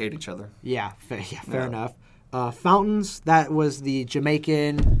 They hate each other. Yeah, fair enough. Fountains, that was the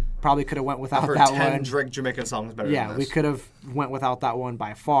Jamaican. Probably could have went without that 10 one. Drake Jamaican songs better than this. Yeah, we could have went without that one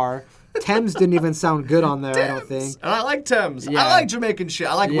by far. Thames didn't even sound good on there, I don't think. And I like Thames. Yeah. I like Jamaican shit.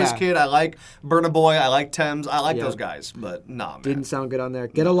 I like Wizkid. I like Burna Boy. I like Thames. I like those guys. But nah, man. Didn't sound good on there.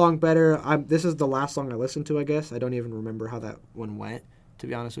 Get Along Better. This is the last song I listened to, I guess. I don't even remember how that one went, to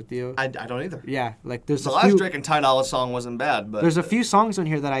be honest with you. I don't either. Yeah, like there's The a last few, Drake and Ty Dolla song wasn't bad, but there's a few songs on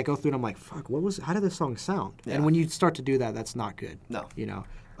here that I go through and I'm like, fuck, how did this song sound? Yeah. And when you start to do that, that's not good. No. You know,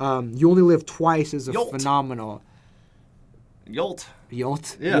 You Only Live Twice is a Yolt. phenomenal. Yolt.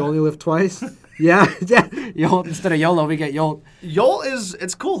 Yolt? Yeah. You Only Live Twice? yeah. Yolt. Instead of YOLO, we get Yolt. Yolt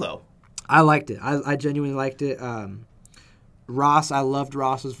it's cool though. I liked it. I genuinely liked it. Ross, I loved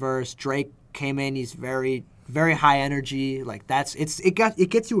Ross's verse. Drake came in. He's very, very high energy. Like it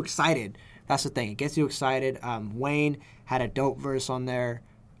gets you excited. That's the thing. It gets you excited. Wayne had a dope verse on there.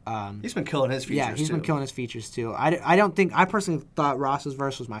 He's been killing his features. Yeah, he's been killing his features too. I personally thought Ross's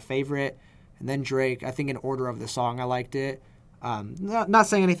verse was my favorite, and then Drake. I think in order of the song, I liked it. Not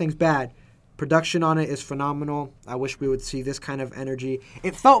saying anything's bad. Production on it is phenomenal. I wish we would see this kind of energy.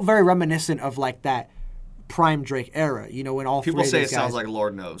 It felt very reminiscent of like that prime Drake era, when all people three say of it these guys, sounds like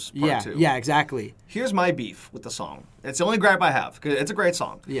Lord Knows Part 2. Yeah, exactly. Here's my beef with the song. It's the only gripe I have because it's a great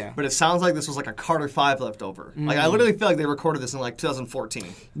song. Yeah. But it sounds like this was like a Carter 5 leftover. Like I literally feel like they recorded this in like 2014.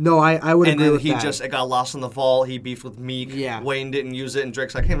 No, I would agree with that. And then it got lost in the vault. He beefed with Meek. Yeah. Wayne didn't use it, and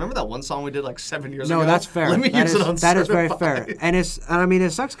Drake's like, hey, remember that one song we did like 7 years ago? No, that's fair. Let me use it on That is very Certified. fair. And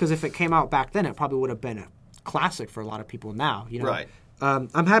it sucks because if it came out back then, it probably would have been a classic for a lot of people now. Right. I'm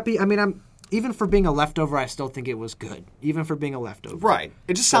happy. Even for being a leftover, I still think it was good. Even for being a leftover. Right.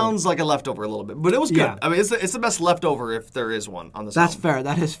 It just sounds like a leftover a little bit, but it was good. Yeah. It's the best leftover if there is one on the song. That's fair.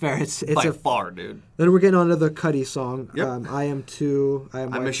 That is fair. It's by far, dude. Then we're getting on to the Cudi song. Yep. I Am Too. I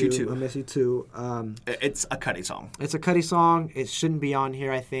Miss You Too. I Miss You Too. It's a Cudi song. It's a Cudi song. It shouldn't be on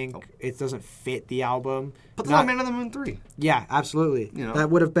here, I think. Oh. It doesn't fit the album. But the Man on the Moon 3. Yeah, absolutely. That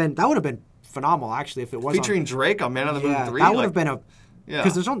would have been phenomenal, actually, if it was Featuring Drake on Man on the Moon 3. That would have been a... Yeah.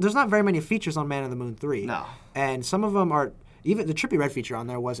 Because there's not very many features on Man on the Moon 3. No. And some of them are... Even the Trippie Redd feature on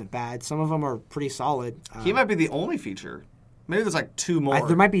there wasn't bad. Some of them are pretty solid. He might be the only feature. Maybe there's like 2 more.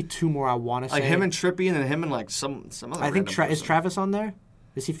 There might be 2 more, I want to say. Like him and Trippie, and then him and like some other. I think is person. Travis on there?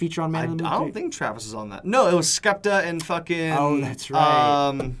 Does he feature on Man on the Moon 3? I don't think Travis is on that. No, it was Skepta and fucking. Oh, that's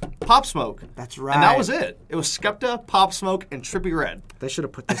right. Pop Smoke. That's right. And that was it. It was Skepta, Pop Smoke, and Trippie Redd. They should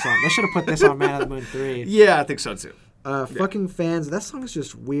have put this on. They should have put this on Man on the Moon 3. Yeah, I think so too. Fucking Fans. That song is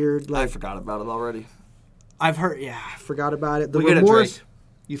just weird. I forgot about it already. I've heard. Yeah, I forgot about it. The we get Remorse. it, Drake.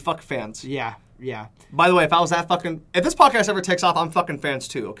 You fuck fans. Yeah. By the way, if this podcast ever takes off, I'm fucking fans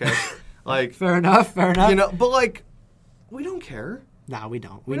too. Okay. Like. Fair enough. But like, we don't care. Nah, we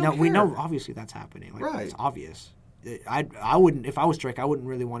don't. We know. Obviously, that's happening. Like, right. It's obvious. I wouldn't. If I was Drake, I wouldn't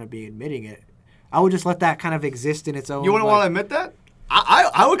really want to be admitting it. I would just let that kind of exist in its own. You wouldn't want to admit that?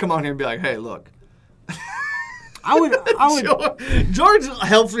 I would come on here and be like, hey, look. I would. George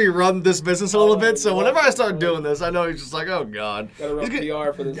helps me run this business a little bit, so whenever I start doing this, I know he's just like, oh god. Gotta run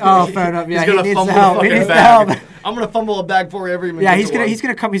PR for this. Oh, fair enough. Yeah, he's gonna he needs fumble help. the He fucking needs bag. help. I'm gonna fumble a bag for you every minute. Yeah, he's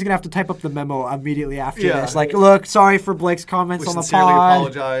gonna have to type up the memo immediately after Yeah. this. Like, look, sorry for Blake's comments We on the sincerely pod.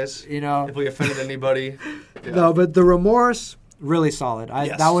 apologize. If we offended anybody. Yeah. No, but the Remorse, really solid.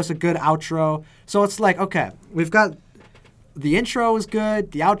 Yes. That was a good outro. So it's like, okay, we've got the intro is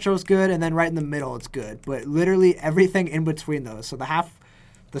good, the outro is good, and then right in the middle it's good. But literally everything in between those. So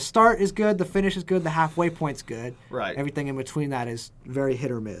the start is good, the finish is good, the halfway point's good. Right. Everything in between that is very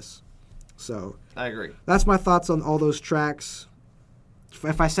hit or miss. So I agree. that's my thoughts on all those tracks.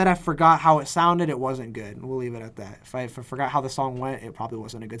 if I said I forgot how it sounded, it wasn't good. We'll leave it at that. If I forgot how the song went, it probably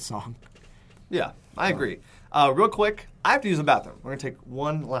wasn't a good song. Yeah, I agree. Real quick, I have to use the bathroom. We're going to take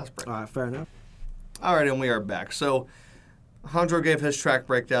one last break. All right, fair enough. All right, and we are back. So Alejandro gave his track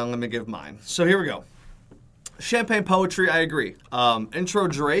breakdown. Let me give mine. So here we go. Champagne Poetry, I agree. Intro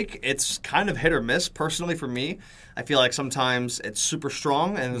Drake, it's kind of hit or miss, personally, for me. I feel like sometimes it's super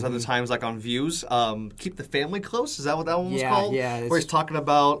strong, and there's other times, like on Views. Keep the Family Close, is that what that one was called? Yeah. Where he's talking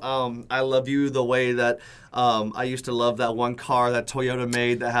about, I love you the way that I used to love that one car that Toyota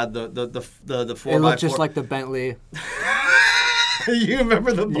made that had the 4x4. It looked just like the Bentley. You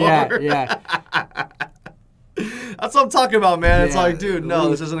remember the bar? Yeah. That's what I'm talking about, man. It's Yeah. like, dude, no,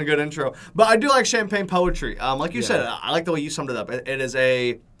 this isn't a good intro. But I do like Champagne Poetry. Like you said, I like the way you summed it up. It's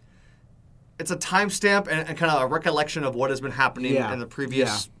a timestamp and kind of a recollection of what has been happening in the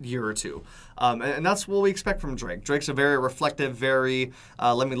previous year or two. And that's what we expect from Drake. Drake's a very reflective, very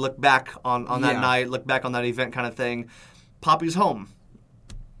let me look back on that night, look back on that event kind of thing. Poppy's home.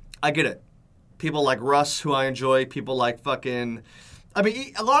 I get it. People like Russ, who I enjoy. People like fucking... I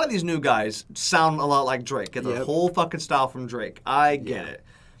mean, a lot of these new guys sound a lot like Drake. Get the whole fucking style from Drake. I get it.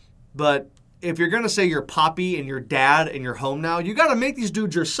 But if you're going to say you're Poppy and your dad and you're home now, you got to make these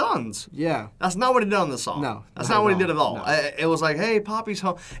dudes your sons. Yeah. That's not what he did on the song. No. That's not what he did at all. No. It was like, hey, Poppy's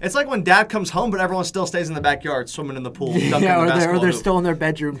home. It's like when dad comes home, but everyone still stays in the backyard swimming in the pool. Dunking the or basketball they're hoop. still in their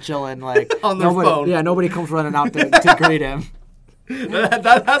bedroom chilling. Like On their phone. Yeah, nobody comes running out to greet him. That's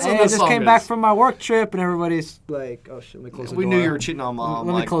what Hey, I this just song came is. back from my work trip, and everybody's like, "Oh shit, let me close the door." We knew you were cheating on mom.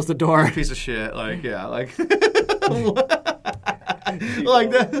 Let me like, close the door. Piece of shit. Like, yeah. Like, like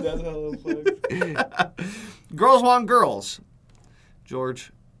that. That's how it looks. Girls want girls.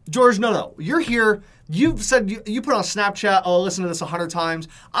 George, no. You're here. You've said you put on Snapchat, oh, listen to this 100 times.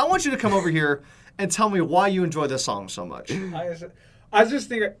 I want you to come over here and tell me why you enjoy this song so much. I just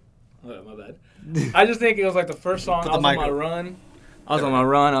think... Oh, my bad. I just think it was like the first song. I was on my run. I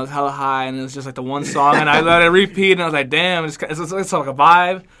was hella high, and it was just like the one song, and I let it repeat, and I was like, damn, it's like a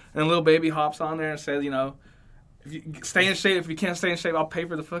vibe. And Lil Baby hops on there and says, you know, if you stay in shape, if you can't stay in shape, I'll pay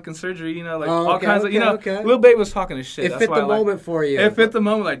for the fucking surgery, you know, like all kinds of, you know. Okay. Lil Baby was talking his shit. It That's fit why the moment for you. It fit the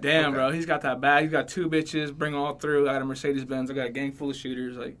moment, like, damn, bro, he's got that bag. He's got 2 bitches, bring all through. I got a Mercedes-Benz. I got a gang full of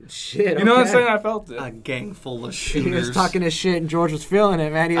shooters. Like, Shit, you know what I'm saying? I felt it. A gang full of He shooters. was talking his shit, and George was feeling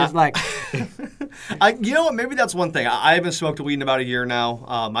it, man. He was like, You know what? Maybe that's one thing. I haven't smoked weed in about a year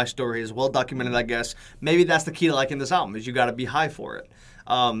now. My story is well documented, I guess. Maybe that's the key to liking this album is you got to be high for it.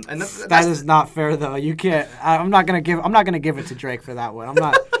 And "That is not fair, though. You can't. I'm not gonna give it to Drake for that one. I'm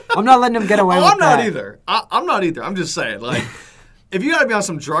not letting him get away with that." I'm not either. I'm not either. I'm just saying, like, if you got to be on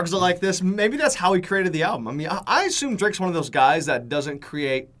some drugs like this, maybe that's how he created the album. I mean, I assume Drake's one of those guys that doesn't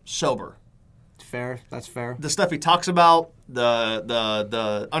create sober. Fair. That's fair. The stuff he talks about,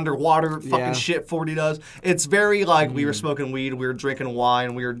 the underwater fucking shit Ford does, it's very like we were smoking weed, we were drinking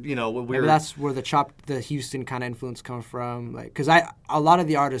wine, we were, you know, we Maybe were. that's where the Houston kind of influence comes from. Like, because a lot of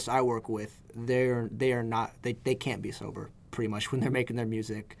the artists I work with, they are not, they can't be sober pretty much when they're making their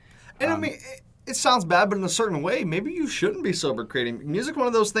music. And I mean, it sounds bad, but in a certain way, maybe you shouldn't be sober creating music. One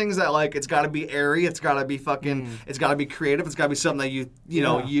of those things that like it's got to be airy, it's got to be fucking, it's got to be creative, it's got to be something that you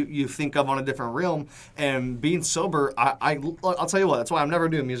know you think of on a different realm. And being sober, I'll tell you what, that's why I'm never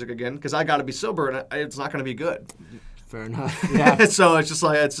doing music again because I got to be sober and it's not going to be good. Fair enough. Yeah. So it's just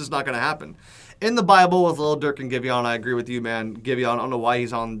not going to happen. In the Bible with Lil Durk and Giveon, I agree with you, man. Giveon, I don't know why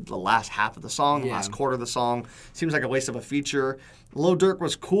he's on the last half of the song, the last quarter of the song. Seems like a waste of a feature. Lil Durk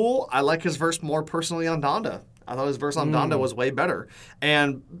was cool. I like his verse more personally on Donda. I thought his verse on Donda was way better.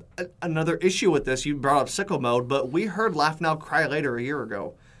 And another issue with this, you brought up Sicko Mode, but we heard Laugh Now, Cry Later a year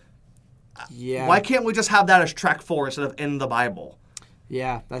ago. Yeah. Why can't we just have that as track 4 instead of in the Bible?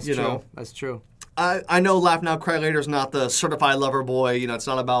 Yeah, that's You true. know? That's true. I know Laugh Now, Cry Later is not the certified lover boy. You know, it's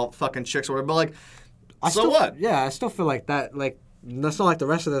not about fucking chicks or whatever. But like, what? Yeah, I still feel like that. Like, that's not like the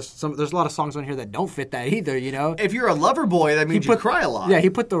rest of this. There's a lot of songs on here that don't fit that either. You know. If you're a lover boy, that means you cry a lot. Yeah, he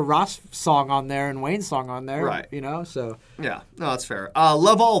put the Ross song on there and Wayne's song on there. Right. You know, so. Yeah, no, that's fair.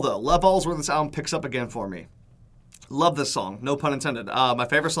 Love All, though. Love All is where this album picks up again for me. Love this song, no pun intended. My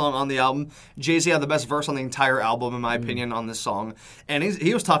favorite song on the album. Jay-Z had the best verse on the entire album, in my opinion, on this song. And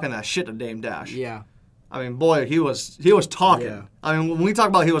he was talking that shit to Dame Dash. Yeah. I mean, boy, he was talking. Yeah. I mean, when we talk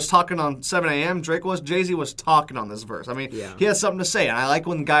about he was talking on 7 a.m., Jay-Z was talking on this verse. I mean, he has something to say, and I like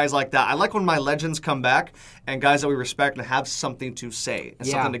when guys like that, I like when my legends come back and guys that we respect and have something to say and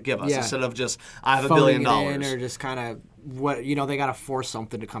something to give us instead of just, I have $1 billion. Or just kind of, they got to force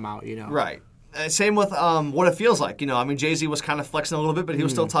something to come out, you know. Right. Same with What It Feels Like. I mean, Jay-Z was kind of flexing a little bit, but he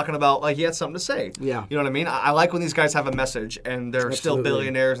was still talking about, like, he had something to say. Yeah. You know what I mean? I like when these guys have a message, and they're still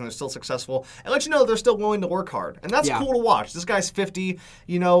billionaires, and they're still successful, and let you know they're still willing to work hard. And that's cool to watch. This guy's 50,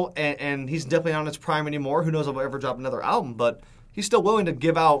 and he's definitely not in his prime anymore. Who knows if he'll ever drop another album, but he's still willing to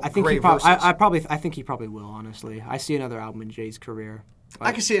give out great verses. I think he probably will, honestly. I see another album in Jay's career.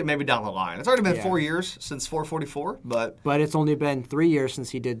 I can see it maybe down the line. It's already been 4 years since 444, but it's only been 3 years since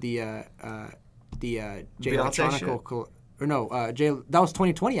he did the Jay Electronica, that was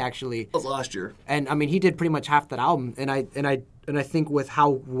 2020 actually. That was last year. And I mean, he did pretty much half that album. And I think with how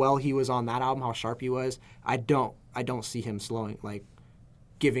well he was on that album, how sharp he was, I don't see him slowing, like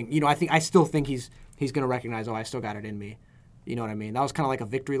giving. I still think he's gonna recognize, I still got it in me. You know what I mean? That was kind of like a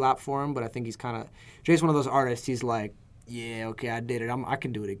victory lap for him. But I think Jay's one of those artists. He's like, yeah, okay, I did it. I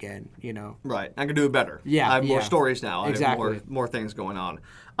can do it again, Right. I can do it better. Yeah. I have more stories now. Exactly. I have more things going on.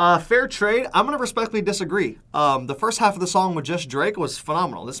 Fair Trade, I'm going to respectfully disagree. The first half of the song with just Drake was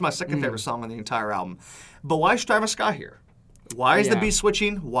phenomenal. This is my second favorite song on the entire album. But why is Travis Scott here? Why is the beat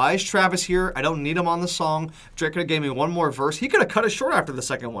switching? Why is Travis here? I don't need him on the song. Drake could have gave me one more verse. He could have cut it short after the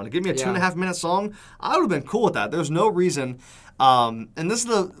second one. Give me a 2.5 minute song. I would have been cool with that. There's no reason. And this is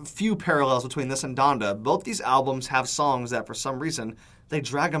the few parallels between this and Donda. Both these albums have songs that for some reason they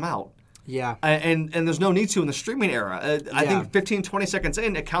drag them out. Yeah. And there's no need to in the streaming era. I think 15, 20 seconds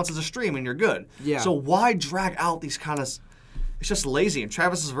in, it counts as a stream and you're good. Yeah. So why drag out these kind of... It's just lazy. And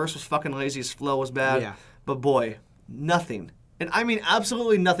Travis's verse was fucking lazy. His flow was bad. Yeah. But boy, nothing. And I mean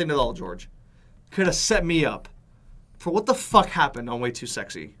absolutely nothing at all, George, could have set me up for what the fuck happened on Way Too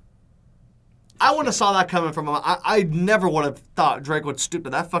Sexy. I wouldn't have saw that coming from him. I never would have thought Drake would stoop to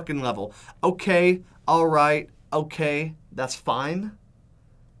that fucking level. Okay, all right, okay, that's fine.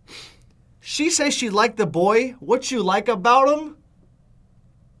 She says she liked the boy. What you like about him?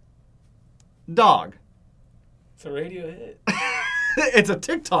 Dog. It's a radio hit. It's a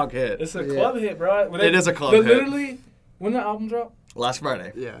TikTok hit. It's a club hit, bro. It is a club hit. Literally, when the album dropped? Last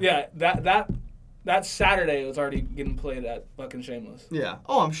Friday. Yeah, that Saturday was already getting played at fucking Shameless. Yeah.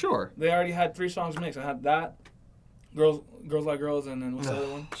 Oh, I'm sure. They already had 3 songs mixed. I had that, Girls Like Girls, and then what's the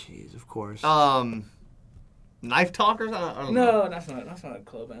other one? Jeez, of course. Knife Talkers? I don't know. No, that's not a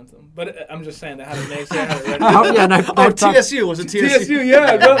club anthem. But I'm just saying they had it mixed. They had it ready. TSU. Was it TSU? TSU,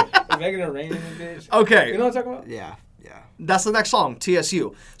 yeah. Go. Making it rain in the bitch. Okay. You know what I'm talking about? Yeah. That's the next song,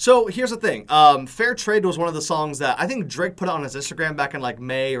 TSU. So here's the thing. Fair Trade was one of the songs that I think Drake put on his Instagram back in like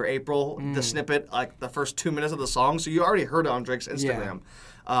May or April, the snippet, like the first 2 minutes of the song. So you already heard it on Drake's Instagram.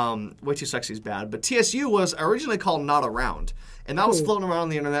 Way Too Sexy is bad. But TSU was originally called Not Around. And that was floating around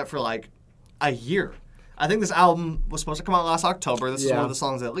the internet for like a year. I think this album was supposed to come out last October. This is one of the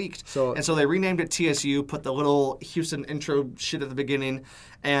songs that leaked. So they renamed it TSU, put the little Houston intro shit at the beginning.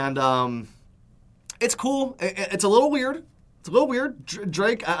 And it's cool. It's a little weird.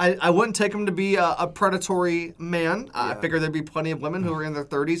 Drake, I wouldn't take him to be a predatory man. I figure there'd be plenty of women who are in their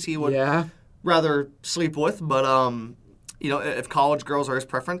 30s he would rather sleep with. But, if college girls are his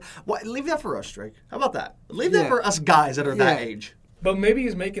preference, leave that for us, Drake. How about that? Leave that for us guys that are that age. But maybe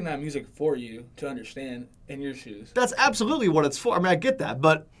he's making that music for you to understand in your shoes. That's absolutely what it's for. I mean, I get that.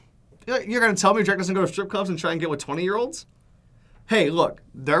 But you're going to tell me Drake doesn't go to strip clubs and try and get with 20-year-olds? Hey, look,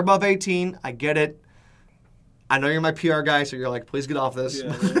 they're above 18. I get it. I know you're my PR guy, so you're like, please get off this.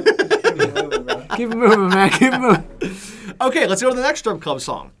 Yeah, keep it moving, bro. Keep it moving, man. Keep it moving. Okay, let's go to the next strip club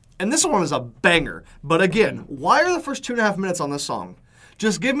song. And this one is a banger. But again, why are the first 2.5 minutes on this song?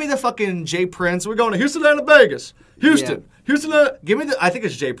 Just give me the fucking Jay Prince. We're going to Houston and Vegas. Houston. Give me I think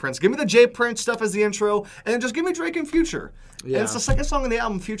it's Jay Prince. Give me the Jay Prince stuff as the intro, and then just give me Drake and Future. Yeah. And it's the second song on the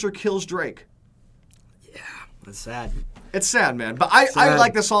album, Future kills Drake. Yeah, that's sad. It's sad, man. But I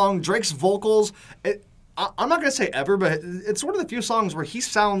like the song. Drake's vocals, I'm not going to say ever, but it's one of the few songs where he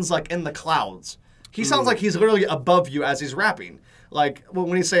sounds like in the clouds. He sounds like he's literally above you as he's rapping. Like,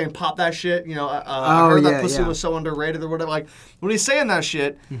 when he's saying, pop that shit, I heard that pussy was so underrated or whatever. Like, when he's saying that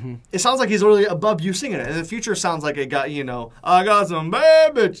shit, it sounds like he's literally above you singing it. And the Future sounds like it got, I got some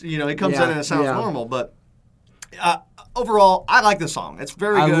bad bitch. He comes in and it sounds normal. But overall, I like this song. It's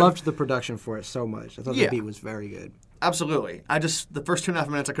very good. I loved the production for it so much. I thought the beat was very good. Absolutely. The first 2.5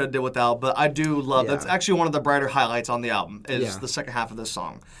 minutes I could have did without, but I do love that's actually one of the brighter highlights on the album is the second half of this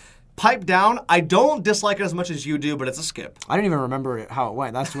song. Pipe Down, I don't dislike it as much as you do, but it's a skip. I didn't even remember how it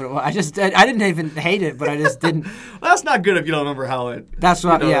went. That's what it was. I didn't even hate it, but I just didn't. Well, that's not good if you don't remember how it. That's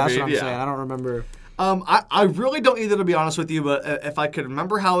what. That's what I'm saying. I don't remember. I really don't either, to be honest with you. But if I could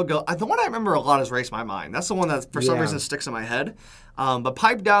remember how it goes, the one I remember a lot is Race My Mind. That's the one that for some reason sticks in my head. But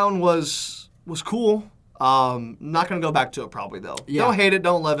Pipe Down was cool. Not gonna go back to it probably though. Yeah. Don't hate it,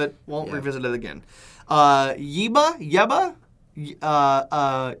 don't love it, won't revisit it again. Yeba.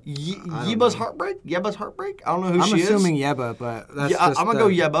 Yeba's Heartbreak? Yeba's Heartbreak? I don't know who she is. I'm assuming Yeba, but that's just... I'm going to go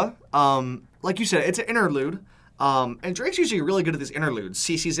Yeba. Like you said, it's an interlude. And Drake's usually really good at these interludes.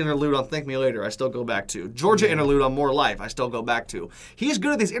 CeCe's interlude on Thank Me Later, I still go back to. Georgia interlude on More Life, I still go back to. He's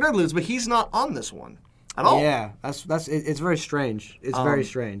good at these interludes, but he's not on this one at all. Yeah, it's very strange. It's very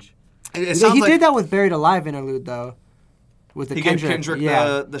strange. He did that with Buried Alive interlude, though. With the he Kendrick, gave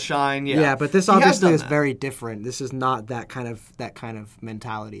Kendrick the shine, Yeah, but this obviously is very different. This is not that kind of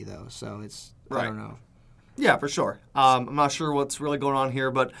mentality, though. So it's I don't know. Yeah, for sure. I'm not sure what's really going on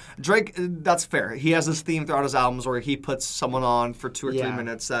here, but Drake, that's fair. He has this theme throughout his albums where he puts someone on for 2 or 3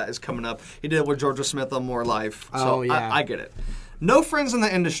 minutes that is coming up. He did it with Georgia Smith on More Life. So I get it. No friends in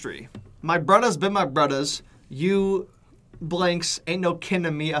the industry. My brothers been my brothers. You blanks ain't no kin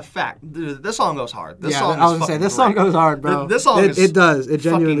to me a fact. Dude, this song goes hard. This song goes hard, bro. This song it does. It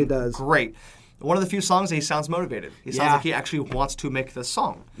genuinely does. Great. One of the few songs that he sounds motivated. He sounds like he actually wants to make this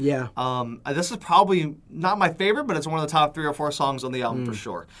song. Yeah. This is probably not my favorite, but it's one of the top 3 or 4 songs on the album for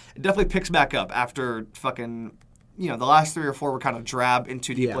sure. It definitely picks back up after fucking, the last 3 or 4 were kind of drab. In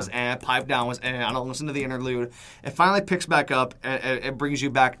Too Deep was Pipe Down was I don't listen to the interlude. It finally picks back up and it brings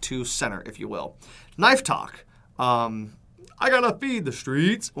you back to center, if you will. Knife Talk. I gotta feed the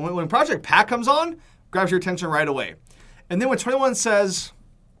streets. When Project Pat comes on, grabs your attention right away. And then when 21 says...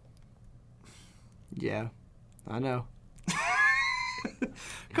 Yeah, I know.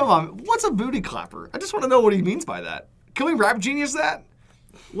 Come on, what's a booty clapper? I just want to know what he means by that. Can we rap genius that?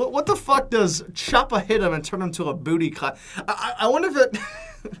 What the fuck does Choppa hit him and turn him to a booty clap? I wonder if it...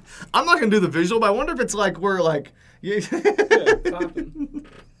 I'm not going to do the visual, but I wonder if it's like we're like...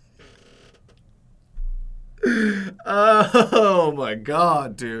 Oh my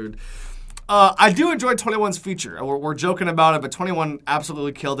god, dude. I do enjoy 21's feature. We're joking about it, but 21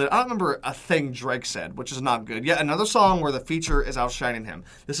 absolutely killed it. I don't remember a thing Drake said, which is not good. Yet another song where the feature is outshining him.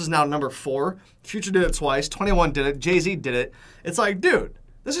 This is now number 4. Future did it twice. 21 did it. Jay-Z did it. It's like, dude,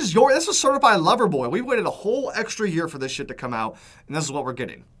 this is Certified Lover Boy. We waited a whole extra year for this shit to come out, and this is what we're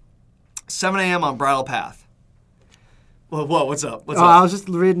getting. 7 a.m. on Bridal Path. Whoa, what's up? What's up? I was just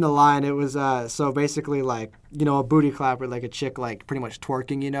reading the line. It was so basically like, a booty clapper, like a chick like pretty much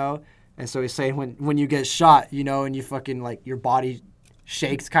twerking, And so he's saying when you get shot, and you fucking like your body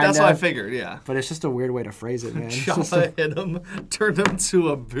shakes kind of. That's what I figured, yeah. But it's just a weird way to phrase it, man. Choppa hit him, turned him to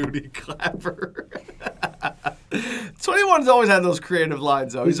a booty clapper. 21's always had those creative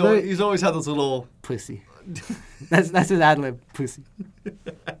lines, though. He's always had those little... Pussy. That's his ad-lib, pussy.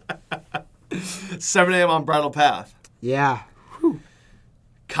 7 a.m. on Bridal Path. Yeah. Whew.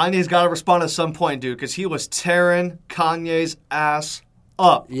 Kanye's got to respond at some point, dude, because he was tearing Kanye's ass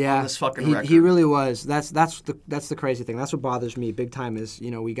up on this fucking record. He really was. That's the crazy thing. That's what bothers me big time is,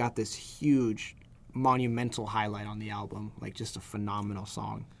 we got this huge, monumental highlight on the album. Like, just a phenomenal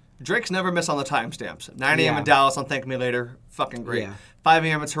song. Drake's never missed on the timestamps. 9 a.m. in Dallas on Thank Me Later. Fucking great. Yeah. 5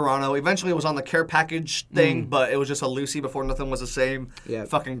 a.m. in Toronto. Eventually it was on the care package thing, but it was just a Lucy before nothing was the same. Yeah.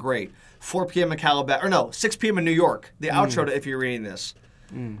 Fucking great. 4 p.m. in Calabasas. Or no, 6 p.m. in New York. The outro to If You're Reading This.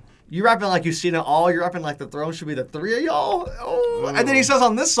 You rapping like you've seen it all. You're rapping like the throne should be the 3 of y'all. Oh. And then he says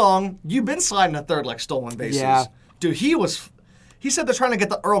on this song, you've been sliding a third like stolen bases. Yeah. Dude, he said they're trying to get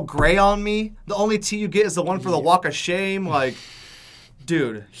the Earl Grey on me. The only tea you get is the one for the walk of shame. Like...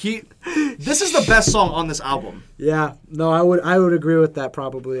 Dude, this is the best song on this album. Yeah, no, I would agree with that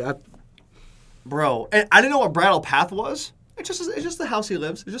probably. Bro, and I didn't know what Bridal Path was. It's just the house he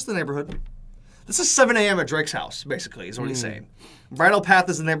lives. It's just the neighborhood. This is 7 a.m. at Drake's house, basically, is what he's saying. Bridal Path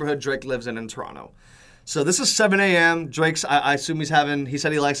is the neighborhood Drake lives in Toronto. So this is 7 a.m. Drake's, I assume he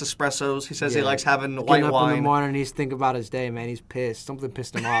said he likes espressos. He says he likes having white wine. Getting up in the morning, he's thinking about his day, man. He's pissed. Something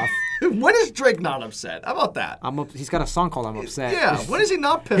pissed him off. When is Drake not upset? How about that? He's got a song called I'm Upset. Yeah, when is he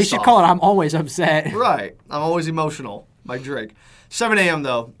not pissed off? He should call it I'm Always Upset. Right. I'm Always Emotional by Drake. 7 a.m.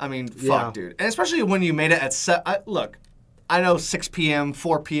 though, I mean, fuck, dude. And especially when you made it at 7. Look, I know 6 p.m.,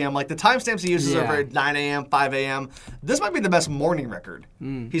 4 p.m. Like the timestamps he uses are very 9 a.m., 5 a.m. This might be the best morning record.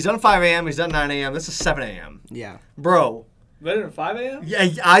 He's done 5 a.m., he's done 9 a.m. This is 7 a.m. Yeah. Bro. Better than 5 a.m.? Yeah,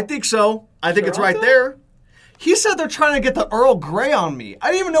 I think so. I think it's right there. He said they're trying to get the Earl Grey on me.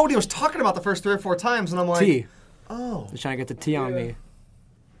 I didn't even know what he was talking about the first 3 or 4 times, and I'm like... Tea. Oh. They're trying to get the tea on me.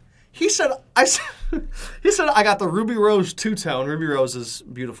 He said, I got the Ruby Rose two-tone. Ruby Rose is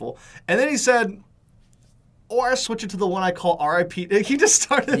beautiful. And then he said... Or I switch it to the one I call R.I.P. He just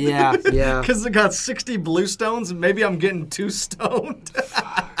started. Yeah. Because it got 60 blue stones, and maybe I'm getting too stoned.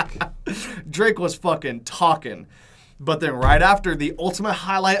 Drake was fucking talking. But then right after the ultimate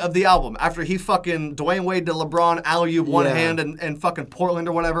highlight of the album, after he fucking Dwayne Wade to LeBron, alley-oop, one hand, and fucking Portland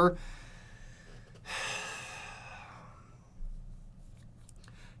or whatever.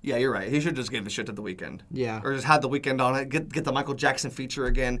 Yeah, you're right. He should just give the shit to The Weeknd. Yeah. Or just had The Weeknd on it. Get the Michael Jackson feature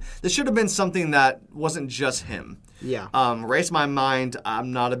again. This should have been something that wasn't just him. Yeah. Race My Mind,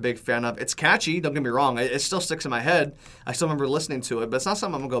 I'm not a big fan of. It's catchy, don't get me wrong. It still sticks in my head. I still remember listening to it, but it's not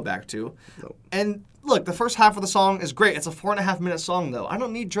something I'm going to go back to. Nope. And look, the first half of the song is great. It's a 4.5-minute song, though. I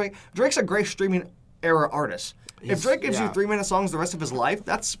don't need Drake. Drake's a great streaming era artist. If Drake gives you 3-minute songs the rest of his life,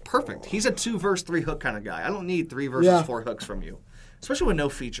 that's perfect. He's a 2-verse, 3-hook kind of guy. I don't need 3 verses, 4 hooks from you. Especially with no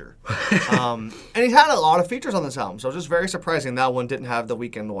feature. And he's had a lot of features on this album, so it's just very surprising that one didn't have the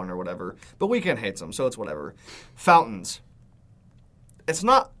Weeknd one or whatever. But Weeknd hates him, so it's whatever. Fountains. It's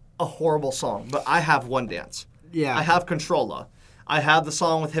not a horrible song, but I have One Dance. Yeah. I have Controlla. I have the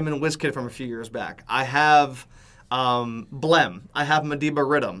song with him and WizKid from a few years back. I have Blem. I have Madiba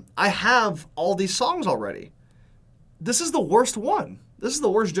Rhythm. I have all these songs already. This is the worst one. This is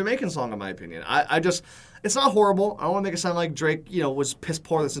the worst Jamaican song, in my opinion. It's not horrible. I don't want to make it sound like Drake, was piss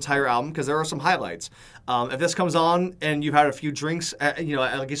poor this entire album, because there are some highlights. If this comes on and you've had a few drinks, like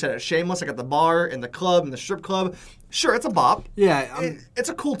you said, at Shameless, like at the bar, in the club, in the strip club, sure, it's a bop. Yeah. It's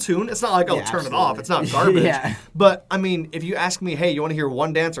a cool tune. It's not like, turn absolutely. it off. It's not garbage. Yeah. But, I mean, if you ask me, hey, you want to hear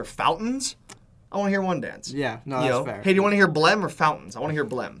One Dance or Fountains? I want to hear One Dance. Yeah, no, that's fair. Hey, do you want to hear Blem or Fountains? I want to hear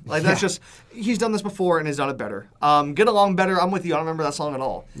Blem. Like, that's just, he's done this before and he's done it better. Get Along Better, I'm with you. I don't remember that song at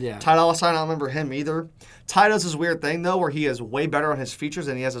all. Yeah. Ty Dolla $ign, I don't remember him either. Ty does this weird thing, though, where he is way better on his features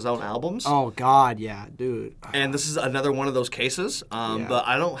than he has his own albums. Oh, God, yeah, dude. And this is another one of those cases, but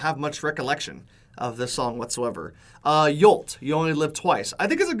I don't have much recollection of this song whatsoever. Yolt, You Only Live Twice. I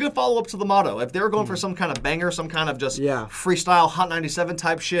think it's a good follow-up to the motto. If they were going for some kind of banger, some kind of just freestyle Hot 97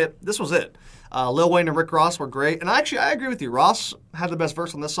 type shit, this was it. Lil Wayne and Rick Ross were great. And I agree with you. Ross had the best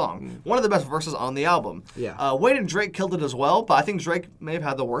verse on this song. One of the best verses on the album. Yeah. Wayne and Drake killed it as well, but I think Drake may have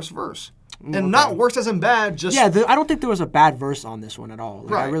had the worst verse. And not worse as in bad, just... Yeah, I don't think there was a bad verse on this one at all.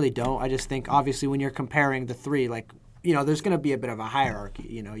 Right. I really don't. I just think, obviously, when you're comparing the three, there's going to be a bit of a hierarchy.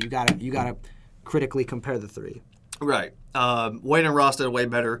 You gotta critically compare the three. Right. Wayne and Ross did way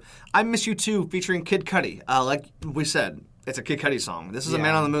better. I Miss You Too featuring Kid Cudi. Like we said, it's a Kid Cudi song. This is a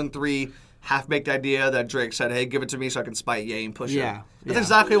Man on the Moon 3 half-baked idea that Drake said, hey, give it to me so I can spite Ye and push it. That's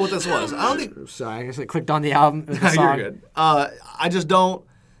exactly what this was. I don't think... Sorry, I guess I clicked on the album. The song. You're good. I just don't...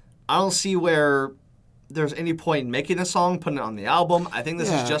 I don't see where there's any point in making a song, putting it on the album. I think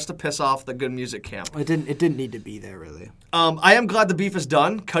this is just to piss off the good music camp. It didn't need to be there, really. I am glad the beef is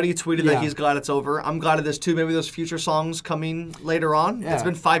done. Cudi tweeted that he's glad it's over. I'm glad of this, too. Maybe there's future songs coming later on. Yeah. It's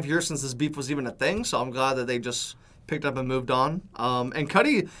been 5 years since this beef was even a thing, so I'm glad that they just picked up and moved on. And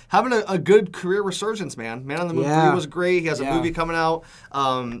Cudi having a good career resurgence, man. Man on the Moon 3 was great. He has a movie coming out.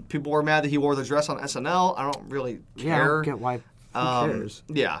 People were mad that he wore the dress on SNL. I don't really care. Yeah, I don't get why. Who cares?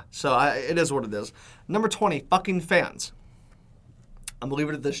 Yeah, so it is what it is. Number 20, Fucking Fans. I'm going to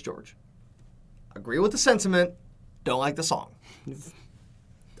leave it at this, George. Agree with the sentiment. Don't like the song.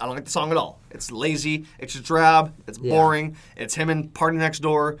 I don't like the song at all. It's lazy. It's drab. It's boring. It's him and Party Next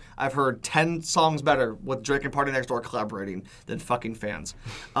Door. I've heard 10 songs better with Drake and Party Next Door collaborating than Fucking Fans.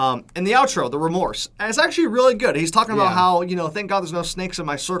 And the outro, The Remorse. And it's actually really good. He's talking about how, thank God there's no snakes in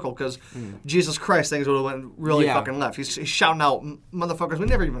my circle because Jesus Christ, things would have went really fucking left. He's shouting out motherfuckers we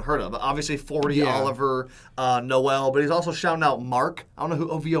never even heard of. Obviously 40, Oliver, Noel, but he's also shouting out Mark. I don't know who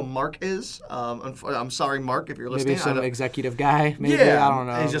OVO Mark is. I'm sorry, Mark, if you're listening. Maybe some executive guy. Maybe, I don't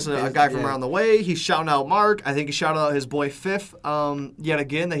know. He's just a guy from around the way. He's shouting out Mark. I think he shouted out his boy Fifth yet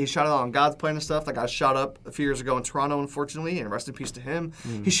again, that he shouted out on God's Plan and stuff. That got shot up a few years ago in Toronto, unfortunately, and rest in peace to him.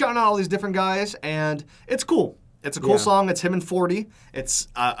 He's shouting out all these different guys, and it's cool. It's a cool song. It's him and 40. It's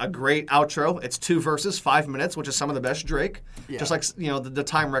a great outro. It's 2 verses, 5 minutes, which is some of the best Drake. Yeah. Just like the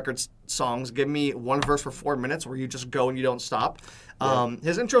Time Records songs. Give me 1 verse for 4 minutes where you just go and you don't stop.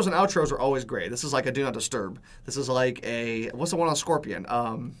 His intros and outros are always great. This is like a Do Not Disturb. This is like what's the one on Scorpion?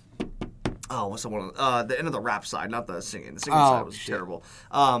 What's the one on the end of the rap side, not the singing. The singing side was terrible.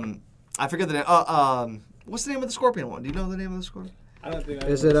 I forget the name. What's the name of the Scorpion one? Do you know the name of the Scorpion? I don't think.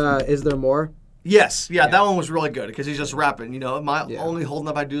 Is There More? Yes, that one was really good because he's just rapping. Only holding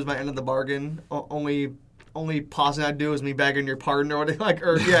up I do is my end of the bargain. Only pausing I do is me begging your pardon or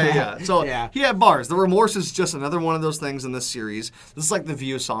whatever. So he had bars. The Remorse is just another one of those things in this series. This is like the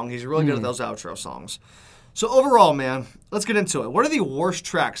View song. He's really good at those outro songs. So overall, man, let's get into it. What are the worst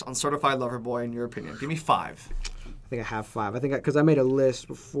tracks on Certified Lover Boy in your opinion? Give me 5. I think I have 5. I think because I made a list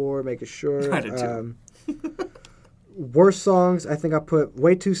before, making sure. I did too. Worst songs, I think I put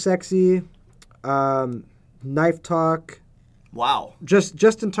Way Too Sexy, Knife Talk. Wow.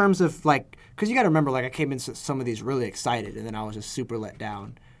 Just in terms of, like, because you got to remember, like, I came into some of these really excited, and then I was just super let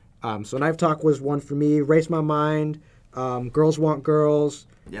down. So Knife Talk was one for me. Race My Mind, Girls Want Girls.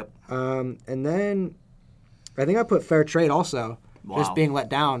 Yep. And then I think I put Fair Trade also. Wow. Just being let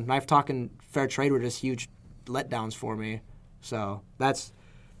down. Knife Talk and Fair Trade were just huge letdowns for me. So that's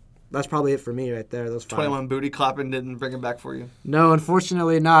probably it for me right there. Those 5. 21 Booty Clapping didn't bring it back for you? No,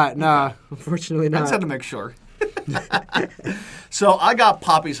 unfortunately not. No, unfortunately not. I just had to make sure. So I got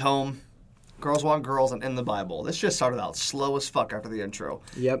Poppy's Home, Girls Want Girls, and In the Bible. This just started out slow as fuck after the intro.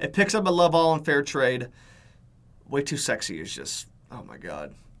 Yep. It picks up at Love All and Fair Trade. Way Too Sexy is just, oh my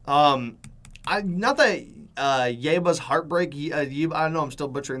god. Not that Yeba's Heartbreak, I don't know, I'm still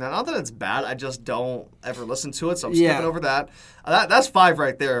butchering that. Not that it's bad, I just don't ever listen to it, so I'm skipping over that. That's 5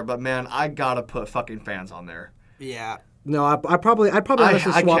 right there, but man, I gotta put fucking Fans on there. Yeah. No, I'd probably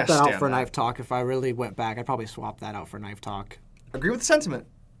honestly swap that out for that. Knife Talk. If I really went back, I'd probably swap that out for Knife Talk. Agree with the sentiment.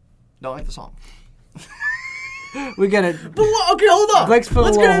 Don't like the song. We get it. But okay, hold on. Blake's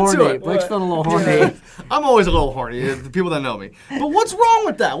feeling a little horny. It. Blake's feeling a little horny. I'm always a little horny, the people that know me. But what's wrong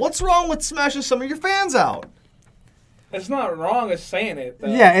with that? What's wrong with smashing some of your fans out? It's not wrong as saying it.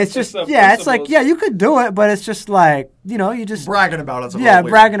 Yeah, it's just, it's like, yeah, you could do it, but it's just like, you know, you just... Bragging about it's a Yeah, little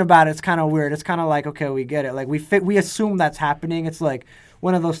weird. bragging about it's kind of weird. It's kind of like, okay, we get it. Like, we assume that's happening. It's like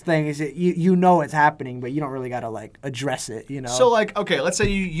one of those things, you know it's happening, but you don't really got to, like, address it, you know? So, like, okay, let's say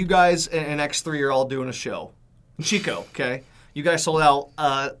you guys and X3 are all doing a show. Chico, okay? You guys sold out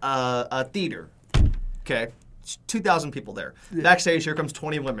a theater, okay? It's 2,000 people there. Yeah. Backstage, here comes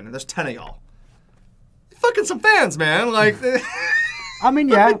 20 women, and there's 10 of y'all. Fucking some fans, man. Like, I mean,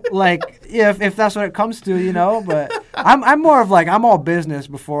 yeah, like if that's what it comes to, you know. But I'm more of like I'm all business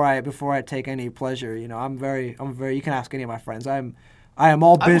before I take any pleasure. You know, I'm very. You can ask any of my friends. I am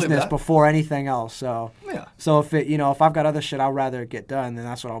all business before anything else. So yeah. So if if I've got other shit I'd rather get done, then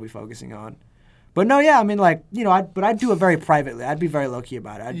that's what I'll be focusing on. But no, yeah, I mean, like, you know, I'd do it very privately. I'd be very low-key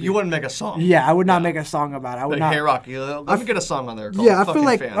about it. You wouldn't make a song. Yeah, I would not make a song about it. I would not. Hey, Rocky, let me get a song on there called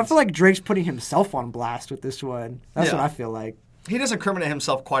I Fans. feel like Drake's putting himself on blast with this one. That's what I feel like. He does incriminate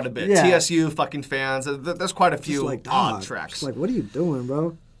himself quite a bit. Yeah. TSU, fucking Fans. There's quite a few odd tracks. Just like, what are you doing,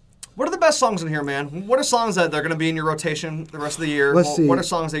 bro? What are the best songs in here, man? What are songs that they're going to be in your rotation the rest of the year? Let's see. What are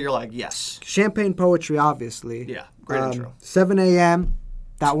songs that you're like, yes? Champagne Poetry, obviously. Yeah, great intro. 7 a.m.,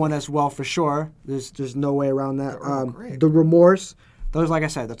 that one as well for sure. There's no way around that. Great. The Remorse. Those, like I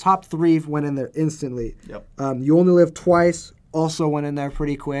said, the top 3 went in there instantly. Yep. You Only Live Twice also went in there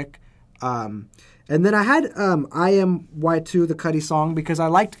pretty quick. And then I had I Am Y2, the Cudi song, because I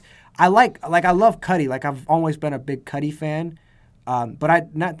love Cudi. Like, I've always been a big Cudi fan.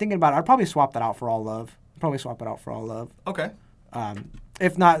 But not thinking about it, I'd probably swap that out for All Love. Probably swap it out for All Love. Okay.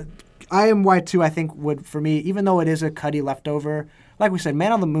 If not, I Am Y2, I think, would, for me, even though it is a Cudi leftover, like we said,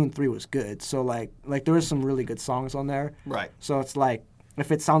 Man on the Moon 3 was good. So, like there was some really good songs on there. Right. So it's like,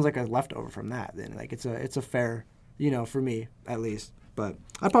 if it sounds like a leftover from that, then, like, it's a fair, for me, at least. But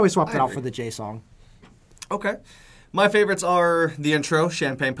I'd probably swap that out for the J song. Okay. My favorites are the intro,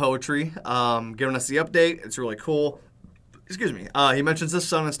 Champagne Poetry, giving us the update. It's really cool. Excuse me. He mentions his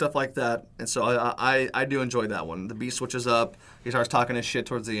son and stuff like that, and so I do enjoy that one. The beat switches up. He starts talking his shit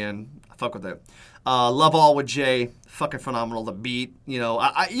towards the end. I fuck with it. Love All with Jay, fucking phenomenal. The beat,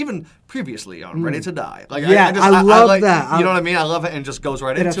 I even previously on Ready to Die. Like, yeah, I love that. You know what I mean? I love it and just goes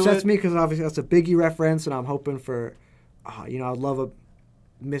right into it. It upsets me because obviously that's a Biggie reference, and I'm hoping for, I'd love a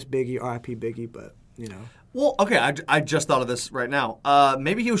Miss Biggie, R.I.P. Biggie, but Well, okay, I just thought of this right now.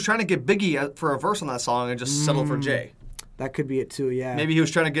 Maybe he was trying to get Biggie for a verse on that song and just settle for Jay. That could be it too, yeah. Maybe he was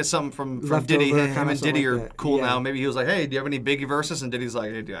trying to get something from Diddy. Him and Diddy are cool now. Maybe he was like, hey, do you have any Biggie verses? And Diddy's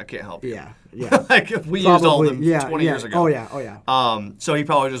like, hey, dude, I can't help you. Yeah. Like, we used all of them 20 years ago. Oh, yeah. So he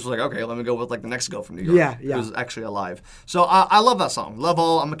probably just was like, okay, let me go with, like, the next girl from New York. Yeah. Who's actually alive. So I love that song. Love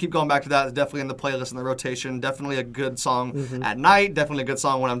All. I'm going to keep going back to that. It's definitely in the playlist in the rotation. Definitely a good song at night. Definitely a good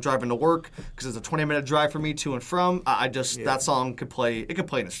song when I'm driving to work because it's a 20-minute drive for me to and from. That song could play. It could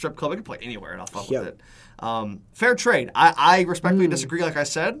play in a strip club. It could play anywhere, and I'll fuck with it. Fair Trade. I respectfully disagree, like I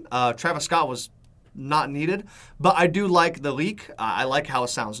said. Travis Scott was not needed, but I do like the leak. I like how it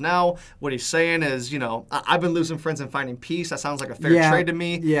sounds now. What he's saying is, I've been losing friends and finding peace. That sounds like a fair trade to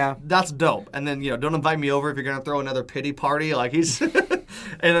me. Yeah. That's dope. And then, don't invite me over if you're going to throw another pity party. Like, he's...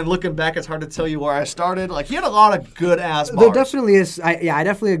 And then looking back, it's hard to tell you where I started. Like, he had a lot of good-ass bars. There definitely is. I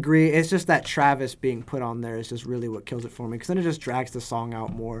definitely agree. It's just that Travis being put on there is just really what kills it for me because then it just drags the song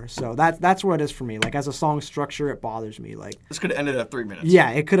out more. So that's where it is for me. Like, as a song structure, it bothers me. Like, this could have ended at 3 minutes. Yeah,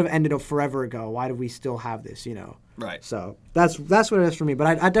 it could have ended up forever ago. Why do we still have this, Right. So that's what it is for me.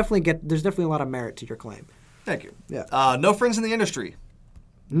 But I definitely get – there's definitely a lot of merit to your claim. Thank you. Yeah. No Friends in the Industry.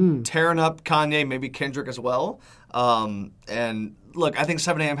 Tearing up Kanye, maybe Kendrick as well. And look, I think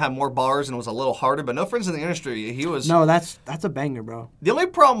 7 a.m. had more bars and was a little harder, but No Friends in the Industry, he was... No, that's a banger, bro. The only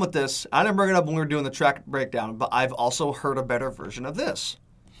problem with this, I didn't bring it up when we were doing the track breakdown, but I've also heard a better version of this.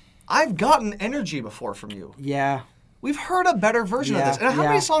 I've gotten Energy before from you. Yeah. We've heard a better version of this. And how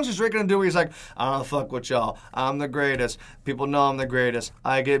many songs is Drake going to do where he's like, I don't fuck with y'all. I'm the greatest. People know I'm the greatest.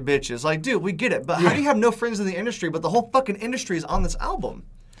 I get bitches. Like, dude, we get it. But how do you have No Friends in the Industry, but the whole fucking industry is on this album?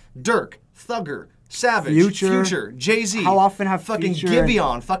 Dirk, Thugger, Savage, Future, Jay-Z. How often have fucking Future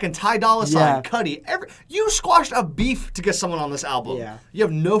Giveon, fucking Ty Dolla $ign, Cudi. You squashed a beef to get someone on this album. Yeah. You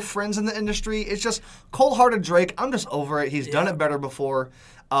have no friends in the industry. It's just cold-hearted Drake. I'm just over it. He's done it better before.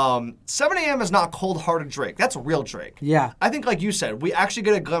 7 a.m. is not cold-hearted Drake. That's real Drake. Yeah. I think, like you said, we actually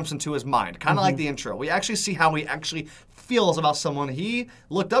get a glimpse into his mind, kind of like the intro. We actually see how he actually feels about someone he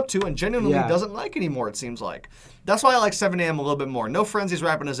looked up to and genuinely doesn't like anymore, it seems like. That's why I like 7 a.m. a little bit more. No Friends, he's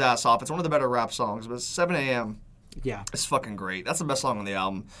rapping his ass off. It's one of the better rap songs, but 7 a.m. Yeah. It's fucking great. That's the best song on the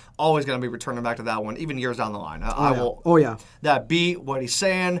album. Always going to be returning back to that one, even years down the line. I will. Oh, yeah. That beat, what he's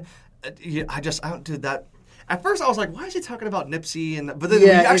saying, I don't do that. At first, I was like, why is he talking about Nipsey? But then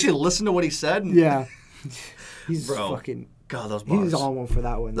you actually listen to what he said. Yeah. He's fucking... God, those bars. He's on one for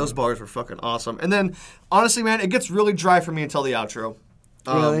that one. Those bars were fucking awesome. And then, honestly, man, it gets really dry for me until the outro.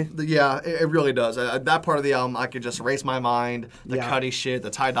 Really? Yeah, it really does. That part of the album, I could just erase my mind. The Cudi shit,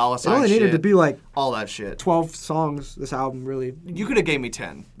 the Ty Dolla $ign shit. It only needed to be like all that shit. 12 songs. This album really. You could have gave me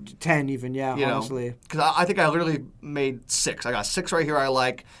 10. 10 even, yeah. You honestly. Because I think I literally made 6. I got 6 right here. I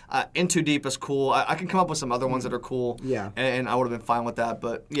like. In Too Deep is cool. I can come up with some other ones that are cool. Yeah. And I would have been fine with that.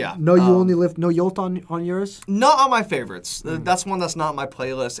 But yeah. No, you only live. No Yolt on yours. Not on my favorites. That's one that's not on my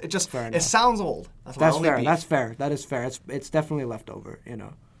playlist. It just it sounds old. That's fair. Beef. That's fair. That is fair. It's definitely leftover. You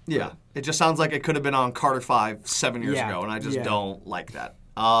know. Yeah, it just sounds like it could have been on Carter 5 7 years ago, and I just don't like that.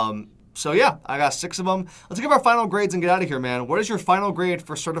 So yeah, I got 6 of them. Let's give our final grades and get out of here, man. What is your final grade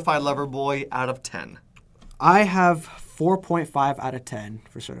for Certified Lover Boy out of 10? I have 4.5 out of 10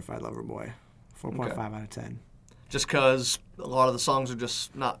 for Certified Lover Boy. 4.5 out of 10. Just because a lot of the songs are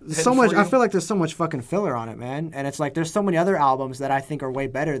just not so much. I feel like there's so much fucking filler on it, man. And it's like there's so many other albums that I think are way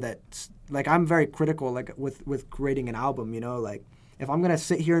better. That like I'm very critical, like with creating an album. You know, like. If I'm gonna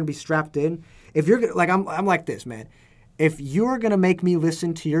sit here and be strapped in, if you're like I'm like this, man. If you're gonna make me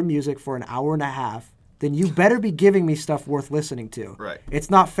listen to your music for an hour and a half, then you better be giving me stuff worth listening to. Right. It's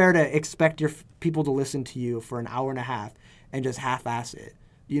not fair to expect your people to listen to you for an hour and a half and just half-ass it.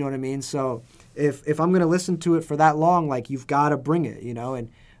 You know what I mean? So if I'm gonna listen to it for that long, like you've got to bring it, you know. And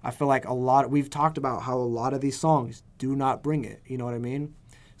I feel like we've talked about how a lot of these songs do not bring it. You know what I mean?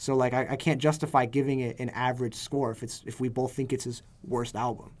 So like I can't justify giving it an average score if we both think it's his worst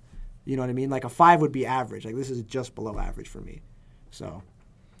album. You know what I mean? Like a 5 would be average. Like this is just below average for me. So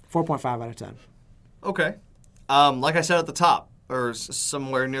 4.5 out of 10. Okay. Like I said at the top, or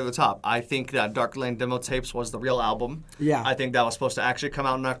somewhere near the top, I think that Dark Lane Demo Tapes was the real album. Yeah. I think that was supposed to actually come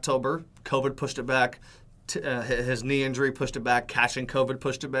out in October. COVID pushed it back. His knee injury pushed it back. Catching COVID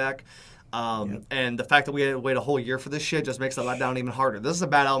pushed it back. And the fact that we had to wait a whole year for this shit just makes the letdown even harder. This is a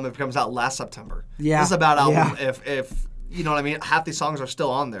bad album if it comes out last September. Yeah. This is a bad album if you know what I mean, half these songs are still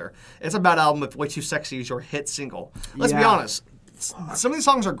on there. It's a bad album if Way Too Sexy is your hit single. Let's be honest. Some of these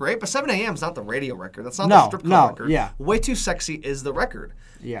songs are great, but 7 a.m. is not the radio record. That's not the strip club record. Yeah. Way Too Sexy is the record.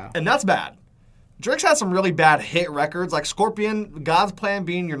 Yeah. And that's bad. Drake's had some really bad hit records, like Scorpion, God's Plan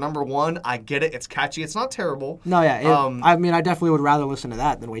being your number 1. I get it. It's catchy. It's not terrible. No, yeah. I mean, I definitely would rather listen to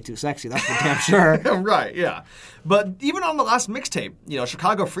that than Way Too Sexy. That's for damn sure. Right, yeah. But even on the last mixtape, you know,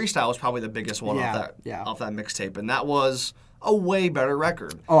 Chicago Freestyle was probably the biggest one off that mixtape. And that was a way better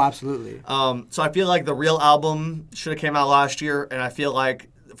record. Oh, absolutely. So I feel like the real album should have came out last year. And I feel like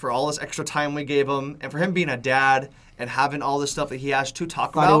for all this extra time we gave him, and for him being a dad and having all this stuff that he has to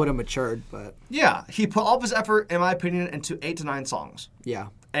talk about. Thought he would have matured, but... Yeah, he put all of his effort, in my opinion, into 8 to 9 songs. Yeah.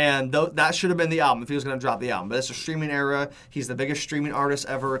 And that should have been the album if he was going to drop the album. But it's a streaming era. He's the biggest streaming artist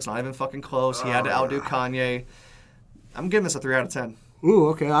ever. It's not even fucking close. He had to outdo Kanye. I'm giving this a 3 out of 10. Ooh,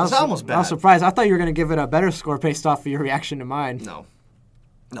 okay. It's almost bad. I was surprised. I thought you were going to give it a better score based off of your reaction to mine.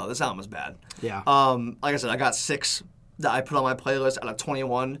 No, this album is bad. Yeah. Like I said, I got 6 that I put on my playlist out of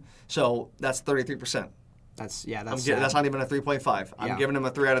 21. So that's 33%. That's not even a 3.5. I'm giving him a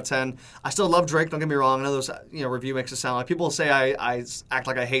 3 out of 10. I still love Drake. Don't get me wrong. I know those review makes it sound like people say I act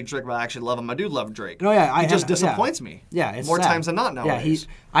like I hate Drake, but I actually love him. I do love Drake. No, yeah, he just disappoints me. Yeah, it's more sad. times than not nowadays.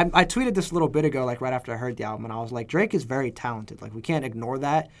 Yeah, I tweeted this a little bit ago, like right after I heard the album, and I was like, Drake is very talented. Like we can't ignore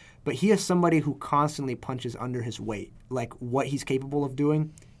that. But he is somebody who constantly punches under his weight. Like what he's capable of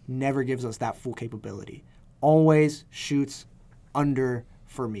doing never gives us that full capability. always shoots under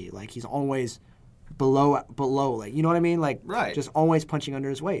for me. Like, he's always below, like, you know what I mean? Like, just always punching under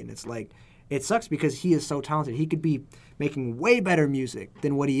his weight. And it's like, it sucks because he is so talented. He could be making way better music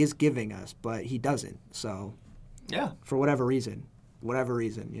than what he is giving us, but he doesn't. So, yeah, for whatever reason,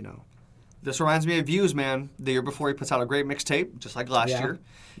 you know. This reminds me of Views, man. The year before, he puts out a great mixtape, just like last year.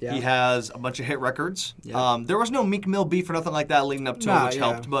 Yeah. He has a bunch of hit records. Yeah. There was no Meek Mill beef or nothing like that leading up to it, which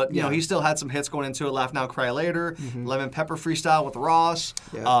helped. But, you know, he still had some hits going into it. Laugh Now, Cry Later. Lemon Pepper Freestyle with Ross.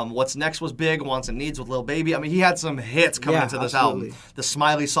 Yeah. What's Next was big. Wants and Needs with Lil Baby. I mean, he had some hits coming into this album. The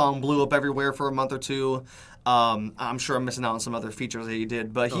Smiley song blew up everywhere for a month or two. I'm sure I'm missing out on some other features that he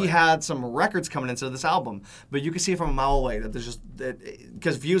did, but he had some records coming into this album. But you can see from a mile away that there's just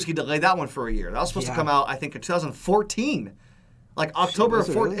because Views, he delayed that one for a year. That was supposed to come out, I think, in 2014, like October of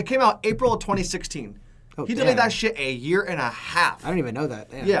 14. It came out April of 2016. He delayed that shit a year and a half. I didn't even know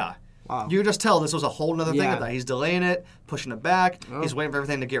that. Damn. Yeah. Wow. You just tell this was a whole other thing of that. He's delaying it, pushing it back. He's waiting for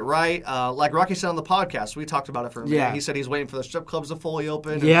everything to get right. Like Rocky said on the podcast, we talked about it for a minute. Yeah. He said he's waiting for the strip clubs to fully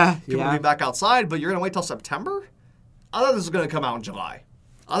open. And people to be back outside, but you're going to wait till September? I thought this was going to come out in July.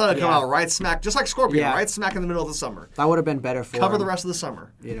 I thought it'd come out right smack, just like Scorpion, right smack in the middle of the summer. That would have been better for Cover him. the rest of the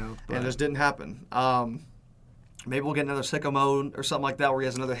summer. You know, and it just didn't happen. Maybe we'll get another Sicko Mode or something like that where he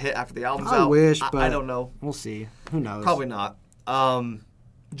has another hit after the album's out. I wish, but I don't know. We'll see. Who knows? Probably not.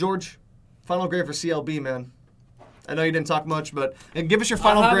 George, final grade for CLB, man. I know you didn't talk much, but give us your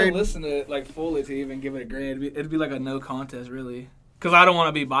final grade. I haven't listened to it like fully to even give it a grade. It'd be like a no contest, really. Because I don't want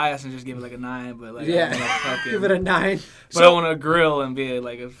to be biased and just give it like a 9, but like give it a 9. But I want to grill and be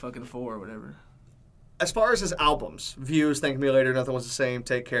like a fucking 4 or whatever. As far as his albums, Views, Thank Me Later, Nothing Was the Same,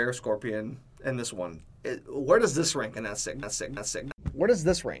 Take Care, Scorpion, and this one, where does this rank in that sick? Where does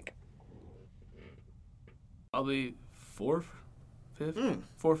this rank? Probably 4th, 5th,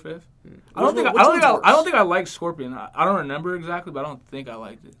 4th, 5th. I don't think I like Scorpion. I don't remember exactly, but I don't think I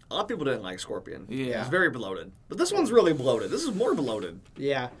liked it. A lot of people didn't like Scorpion. Yeah, it's very bloated. But this one's really bloated. This is more bloated.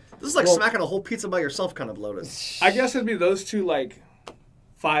 Yeah, this is like smacking a whole pizza by yourself, kind of bloated. I guess it'd be those two, like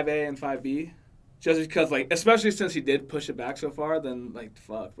 5A and 5B, just because, like, especially since he did push it back so far. Then, like,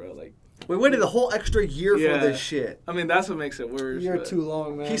 fuck, bro, like. We waited a whole extra year for this shit. I mean, that's what makes it worse. You're too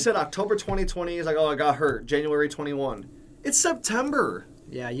long, man. He said October 2020. He's like, oh, I got hurt. January 21. It's September.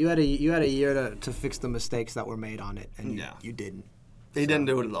 Yeah, you had a year to fix the mistakes that were made on it, and you didn't. He didn't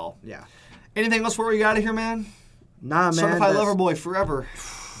do it at all. Yeah. Anything else before we get out of here, man? Nah, man. Certified Lover Boy forever.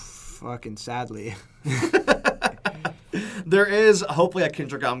 Fucking sadly. There is hopefully a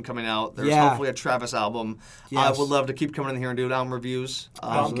Kendrick album coming out. There's hopefully a Travis album. Yes. I would love to keep coming in here and doing album reviews.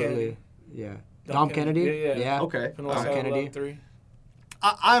 Absolutely. Yeah. Dom Kennedy? Yeah. Okay. Dom Kennedy.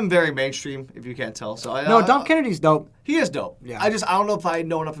 I'm very mainstream, if you can't tell. So Dom Kennedy's dope. He is dope. Yeah. I don't know if I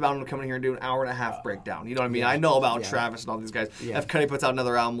know enough about him to come in here and do an hour and a half breakdown. You know what I mean? I know about Travis and all these guys. Yeah. If Cuddy puts out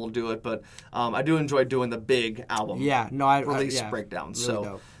another album, we'll do it. But I do enjoy doing the big album release breakdowns.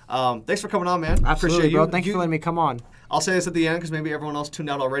 Really so thanks for coming on, man. Absolutely, appreciate you. Bro. Thank you for letting me come on. I'll say this at the end because maybe everyone else tuned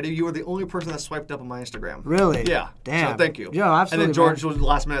out already. You were the only person that swiped up on my Instagram. Really? Yeah. Damn. So thank you. Yeah, absolutely. And then George was the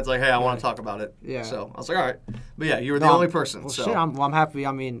last minute like, hey, I want to talk about it. Yeah. So I was like, all right. But yeah, you were the only person. Well, so. Shit, I'm happy.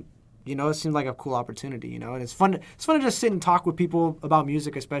 I mean, you know, it seemed like a cool opportunity, you know, and it's fun to just sit and talk with people about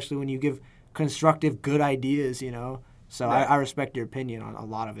music, especially when you give constructive, good ideas, you know. So I respect your opinion on a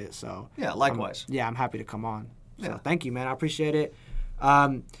lot of it. So yeah, likewise. I'm happy to come on. So thank you, man. I appreciate it.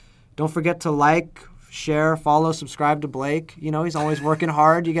 Don't forget to like, share, follow, subscribe to Blake. You know, he's always working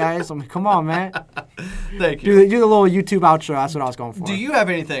hard, you guys. I mean, come on, man. Thank you. Do the little YouTube outro. That's what I was going for. Do you have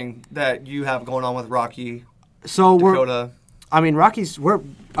anything that you have going on with Rocky, so Dakota?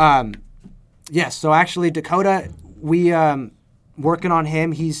 Yes. So actually, Dakota, we working on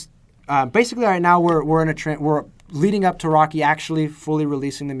him. He's basically right now we're in a we're leading up to Rocky actually fully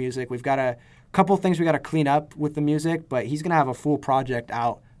releasing the music. We've got a couple things we got to clean up with the music, but he's gonna have a full project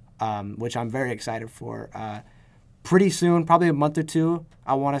out, which I'm very excited for. Pretty soon, probably a month or two,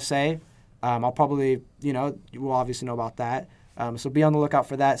 I want to say. I'll probably, we'll obviously know about that. So be on the lookout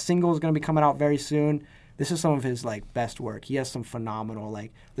for that. Single is going to be coming out very soon. This is some of his best work. He has some phenomenal,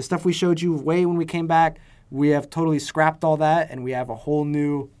 the stuff we showed you way when we came back. We have totally scrapped all that, and we have a whole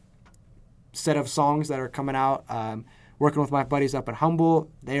new set of songs that are coming out. Working with my buddies up at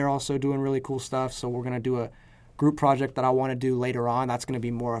Humble, they are also doing really cool stuff. So we're going to do a group project that I want to do later on. That's going to be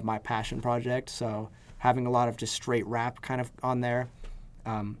more of my passion project. So having a lot of just straight rap kind of on there.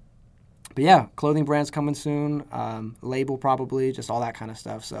 But yeah, clothing brand's coming soon. Label probably, just all that kind of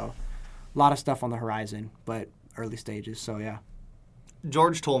stuff. So a lot of stuff on the horizon, but early stages. So yeah.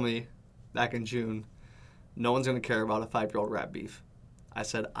 George told me back in June, no one's going to care about a 5-year-old rap beef. I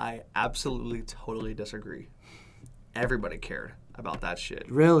said, I absolutely, totally disagree. Everybody cared about that shit.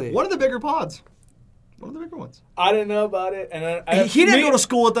 Really? One of the bigger pods. One of the bigger ones. I didn't know about it, and he didn't go to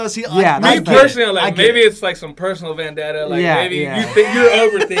school with us. Me personally, like maybe it's like some personal vendetta. Like maybe you think you're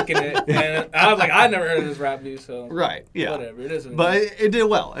overthinking it. And I was like, I never heard of this rap dude, so right, yeah, whatever. It isn't. But it did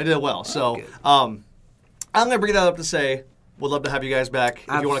well. It did well. So I'm gonna bring that up to say, we'd love to have you guys back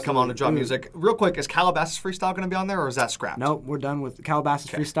if you want to come on and drop music. Real quick, is Calabasas Freestyle going to be on there, or is that scrapped? Nope, we're done with Calabasas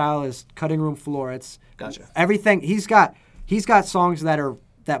Freestyle. Is cutting room floor. It's gotcha. Everything he's got songs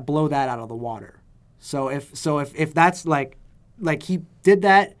that blow that out of the water. So if that's like he did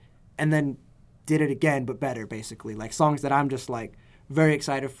that and then did it again but better, basically, like songs that I'm just like very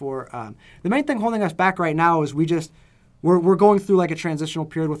excited for. The main thing holding us back right now is we're going through like a transitional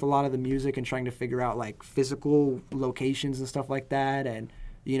period with a lot of the music and trying to figure out like physical locations and stuff like that, and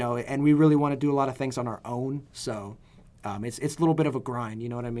and we really want to do a lot of things on our own. So it's a little bit of a grind, you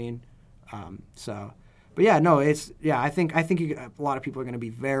know what I mean? But yeah, no, I think a lot of people are going to be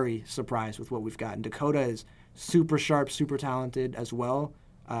very surprised with what we've got. And Dakota is super sharp, super talented as well.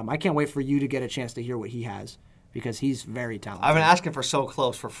 I can't wait for you to get a chance to hear what he has, because he's very talented. I've been asking for So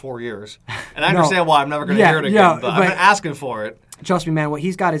Close for 4 years, and I understand why I'm never going to hear it again, but I've been asking for it. Trust me, man, what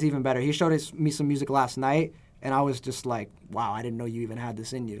he's got is even better. He showed me some music last night, and I was just like, wow, I didn't know you even had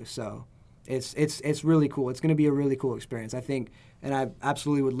this in you. So it's really cool. It's going to be a really cool experience, I think, and I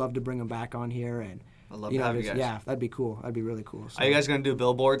absolutely would love to bring him back on here. And I'd love to have you guys. Yeah, that'd be cool. That'd be really cool. So. Are you guys gonna do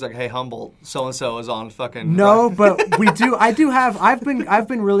billboards like, "Hey, Humboldt, so and so is on fucking"? No, but we do. I do have. I've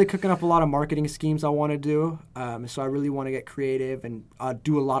been really cooking up a lot of marketing schemes I want to do. So I really want to get creative and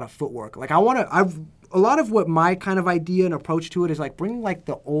do a lot of footwork. Like a lot of what my kind of idea and approach to it is like bringing like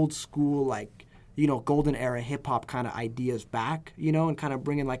the old school like golden era hip hop kind of ideas back, and kind of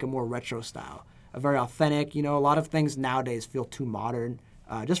bringing like a more retro style, a very authentic. A lot of things nowadays feel too modern,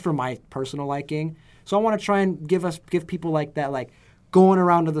 just for my personal liking. So I want to try and give people like that, like going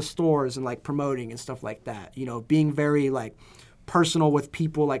around to the stores and like promoting and stuff like that. Being very like personal with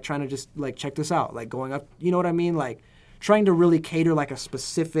people, like trying to just like check this out, like going up. You know what I mean? Like trying to really cater like a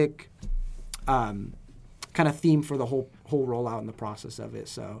specific kind of theme for the whole rollout and the process of it.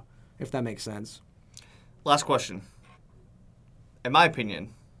 So if that makes sense. Last question. In my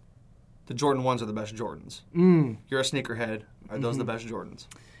opinion, the Jordan 1s are the best Jordans. You're a sneakerhead. Are those the best Jordans?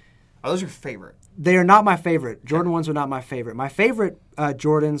 Are those your favorite? They are not my favorite. Jordan 1s are not my favorite. My favorite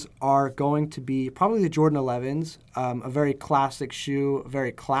Jordans are going to be probably the Jordan 11s, a very classic shoe, a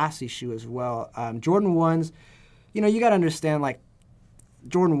very classy shoe as well. Jordan 1s, you got to understand, like,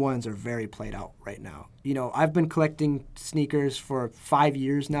 Jordan 1s are very played out right now. I've been collecting sneakers for 5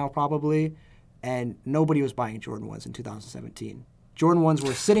 years now probably, and nobody was buying Jordan 1s in 2017. Jordan 1s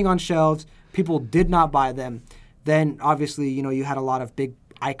were sitting on shelves. People did not buy them. Then, obviously, you had a lot of big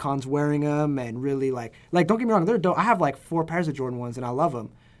icons wearing them, and really like don't get me wrong, they're dope. I have like 4 pairs of Jordan 1s and I love them,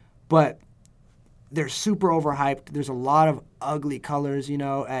 but they're super overhyped. There's a lot of ugly colors,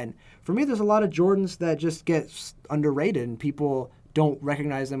 and for me there's a lot of Jordans that just get underrated and people don't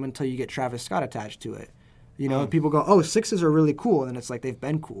recognize them until you get Travis Scott attached to it. People go, oh, 6s are really cool, and then it's like they've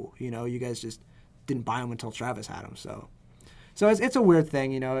been cool. You guys just didn't buy them until Travis had them. So it's a weird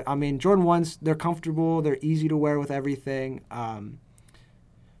thing. I mean, Jordan 1s, they're comfortable, they're easy to wear with everything.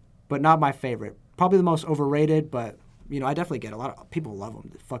 But not my favorite. Probably the most overrated, but, I definitely get a lot of people love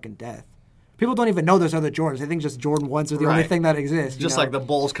them to fucking death. People don't even know there's other Jordans. They think just Jordan 1s are the only thing that exists. Just like the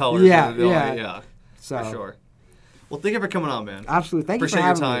Bulls colors. Yeah. So. For sure. Well, thank you for coming on, man. Absolutely. Thank you for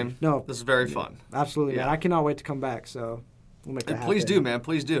having having me. me. No, this is very fun. Absolutely, man. I cannot wait to come back, so we'll make that happen. Please do, man.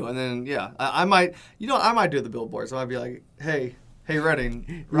 Please do. And then, I might, I might do the billboards. I might be like, hey,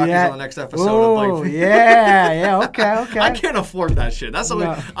 Redding, Rocky's on the next episode. Oh, yeah, okay. I can't afford that shit. That's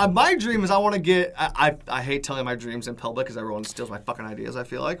something. My dream is I want to get. I hate telling my dreams in public because everyone steals my fucking ideas. I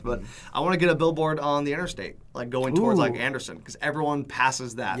feel like, but I want to get a billboard on the interstate, like going towards like Anderson, because everyone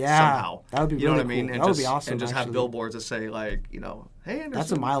passes that somehow. That would be. You know really what I mean? Cool. And that would be awesome. And just have billboards that say like, hey, Anderson.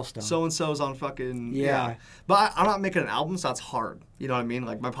 That's a milestone. So and so's on fucking But I'm not making an album, so that's hard. You know what I mean?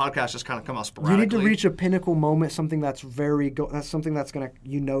 Like my podcast just kind of come out sporadically. You need to reach a pinnacle moment, something that's that's something that's gonna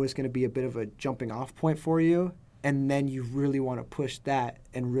is gonna be a bit of a jumping off point for you, and then you really want to push that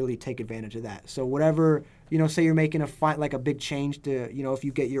and really take advantage of that. So whatever say you're making a big change to if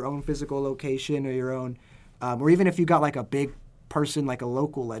you get your own physical location or your own, or even if you got like a big person like a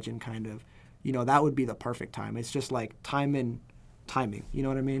local legend kind of, that would be the perfect time. It's just like timing. You know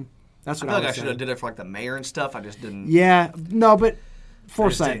what I mean? That's what I feel like I should have did it for like the mayor and stuff. I just didn't. Yeah, no, but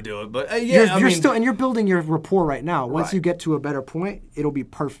foresight. I just didn't do it, but you're building your rapport right now. Once you get to a better point, it'll be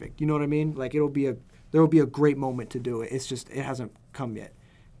perfect. You know what I mean? Like there will be a great moment to do it. It's just it hasn't come yet.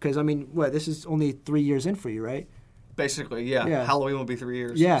 Because, I mean, this is only 3 years in for you, right? Basically, yeah. Halloween will be 3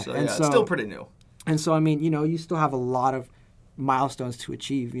 years. Yeah. So, and it's still pretty new. And so, I mean, you still have a lot of milestones to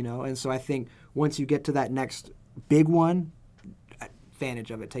achieve, And so I think once you get to that next big one,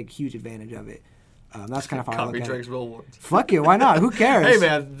 advantage of it. Take huge advantage of it. That's kind of how I look at Drake's it. real ones. Fuck it, why not? Who cares? Hey,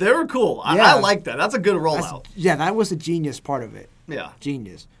 man, they were cool. I like that. That's a good rollout. That was a genius part of it. Yeah.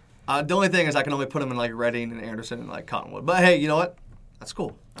 Genius. The only thing is I can only put them in, like, Reading and Anderson and, like, Cottonwood. But, hey, you know what? That's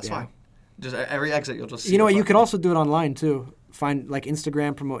cool. That's fine. Just every exit you'll just see. You know what? You could also do it online, too. Find, like,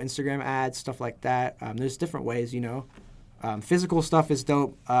 Instagram, promote Instagram ads, stuff like that. There's different ways, Physical stuff is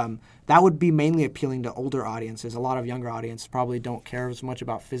dope. That would be mainly appealing to older audiences. A lot of younger audience probably don't care as much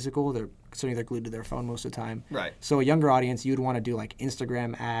about physical. They're glued to their phone most of the time. Right. So a younger audience, you'd want to do like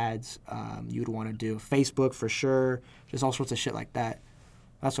Instagram ads. You'd want to do Facebook for sure. Just all sorts of shit like that.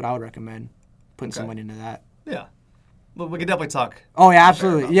 That's what I would recommend. Putting someone into that. Yeah. Well, we can definitely talk. Oh, yeah,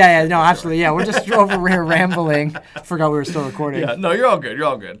 absolutely. Yeah, no, absolutely. Sure. Yeah, we're just over here rambling. Forgot we were still recording. Yeah, no, you're all good. You're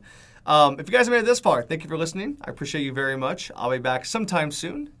all good. If you guys made it this far, thank you for listening. I appreciate you very much. I'll be back sometime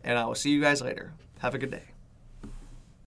soon, and I will see you guys later. Have a good day.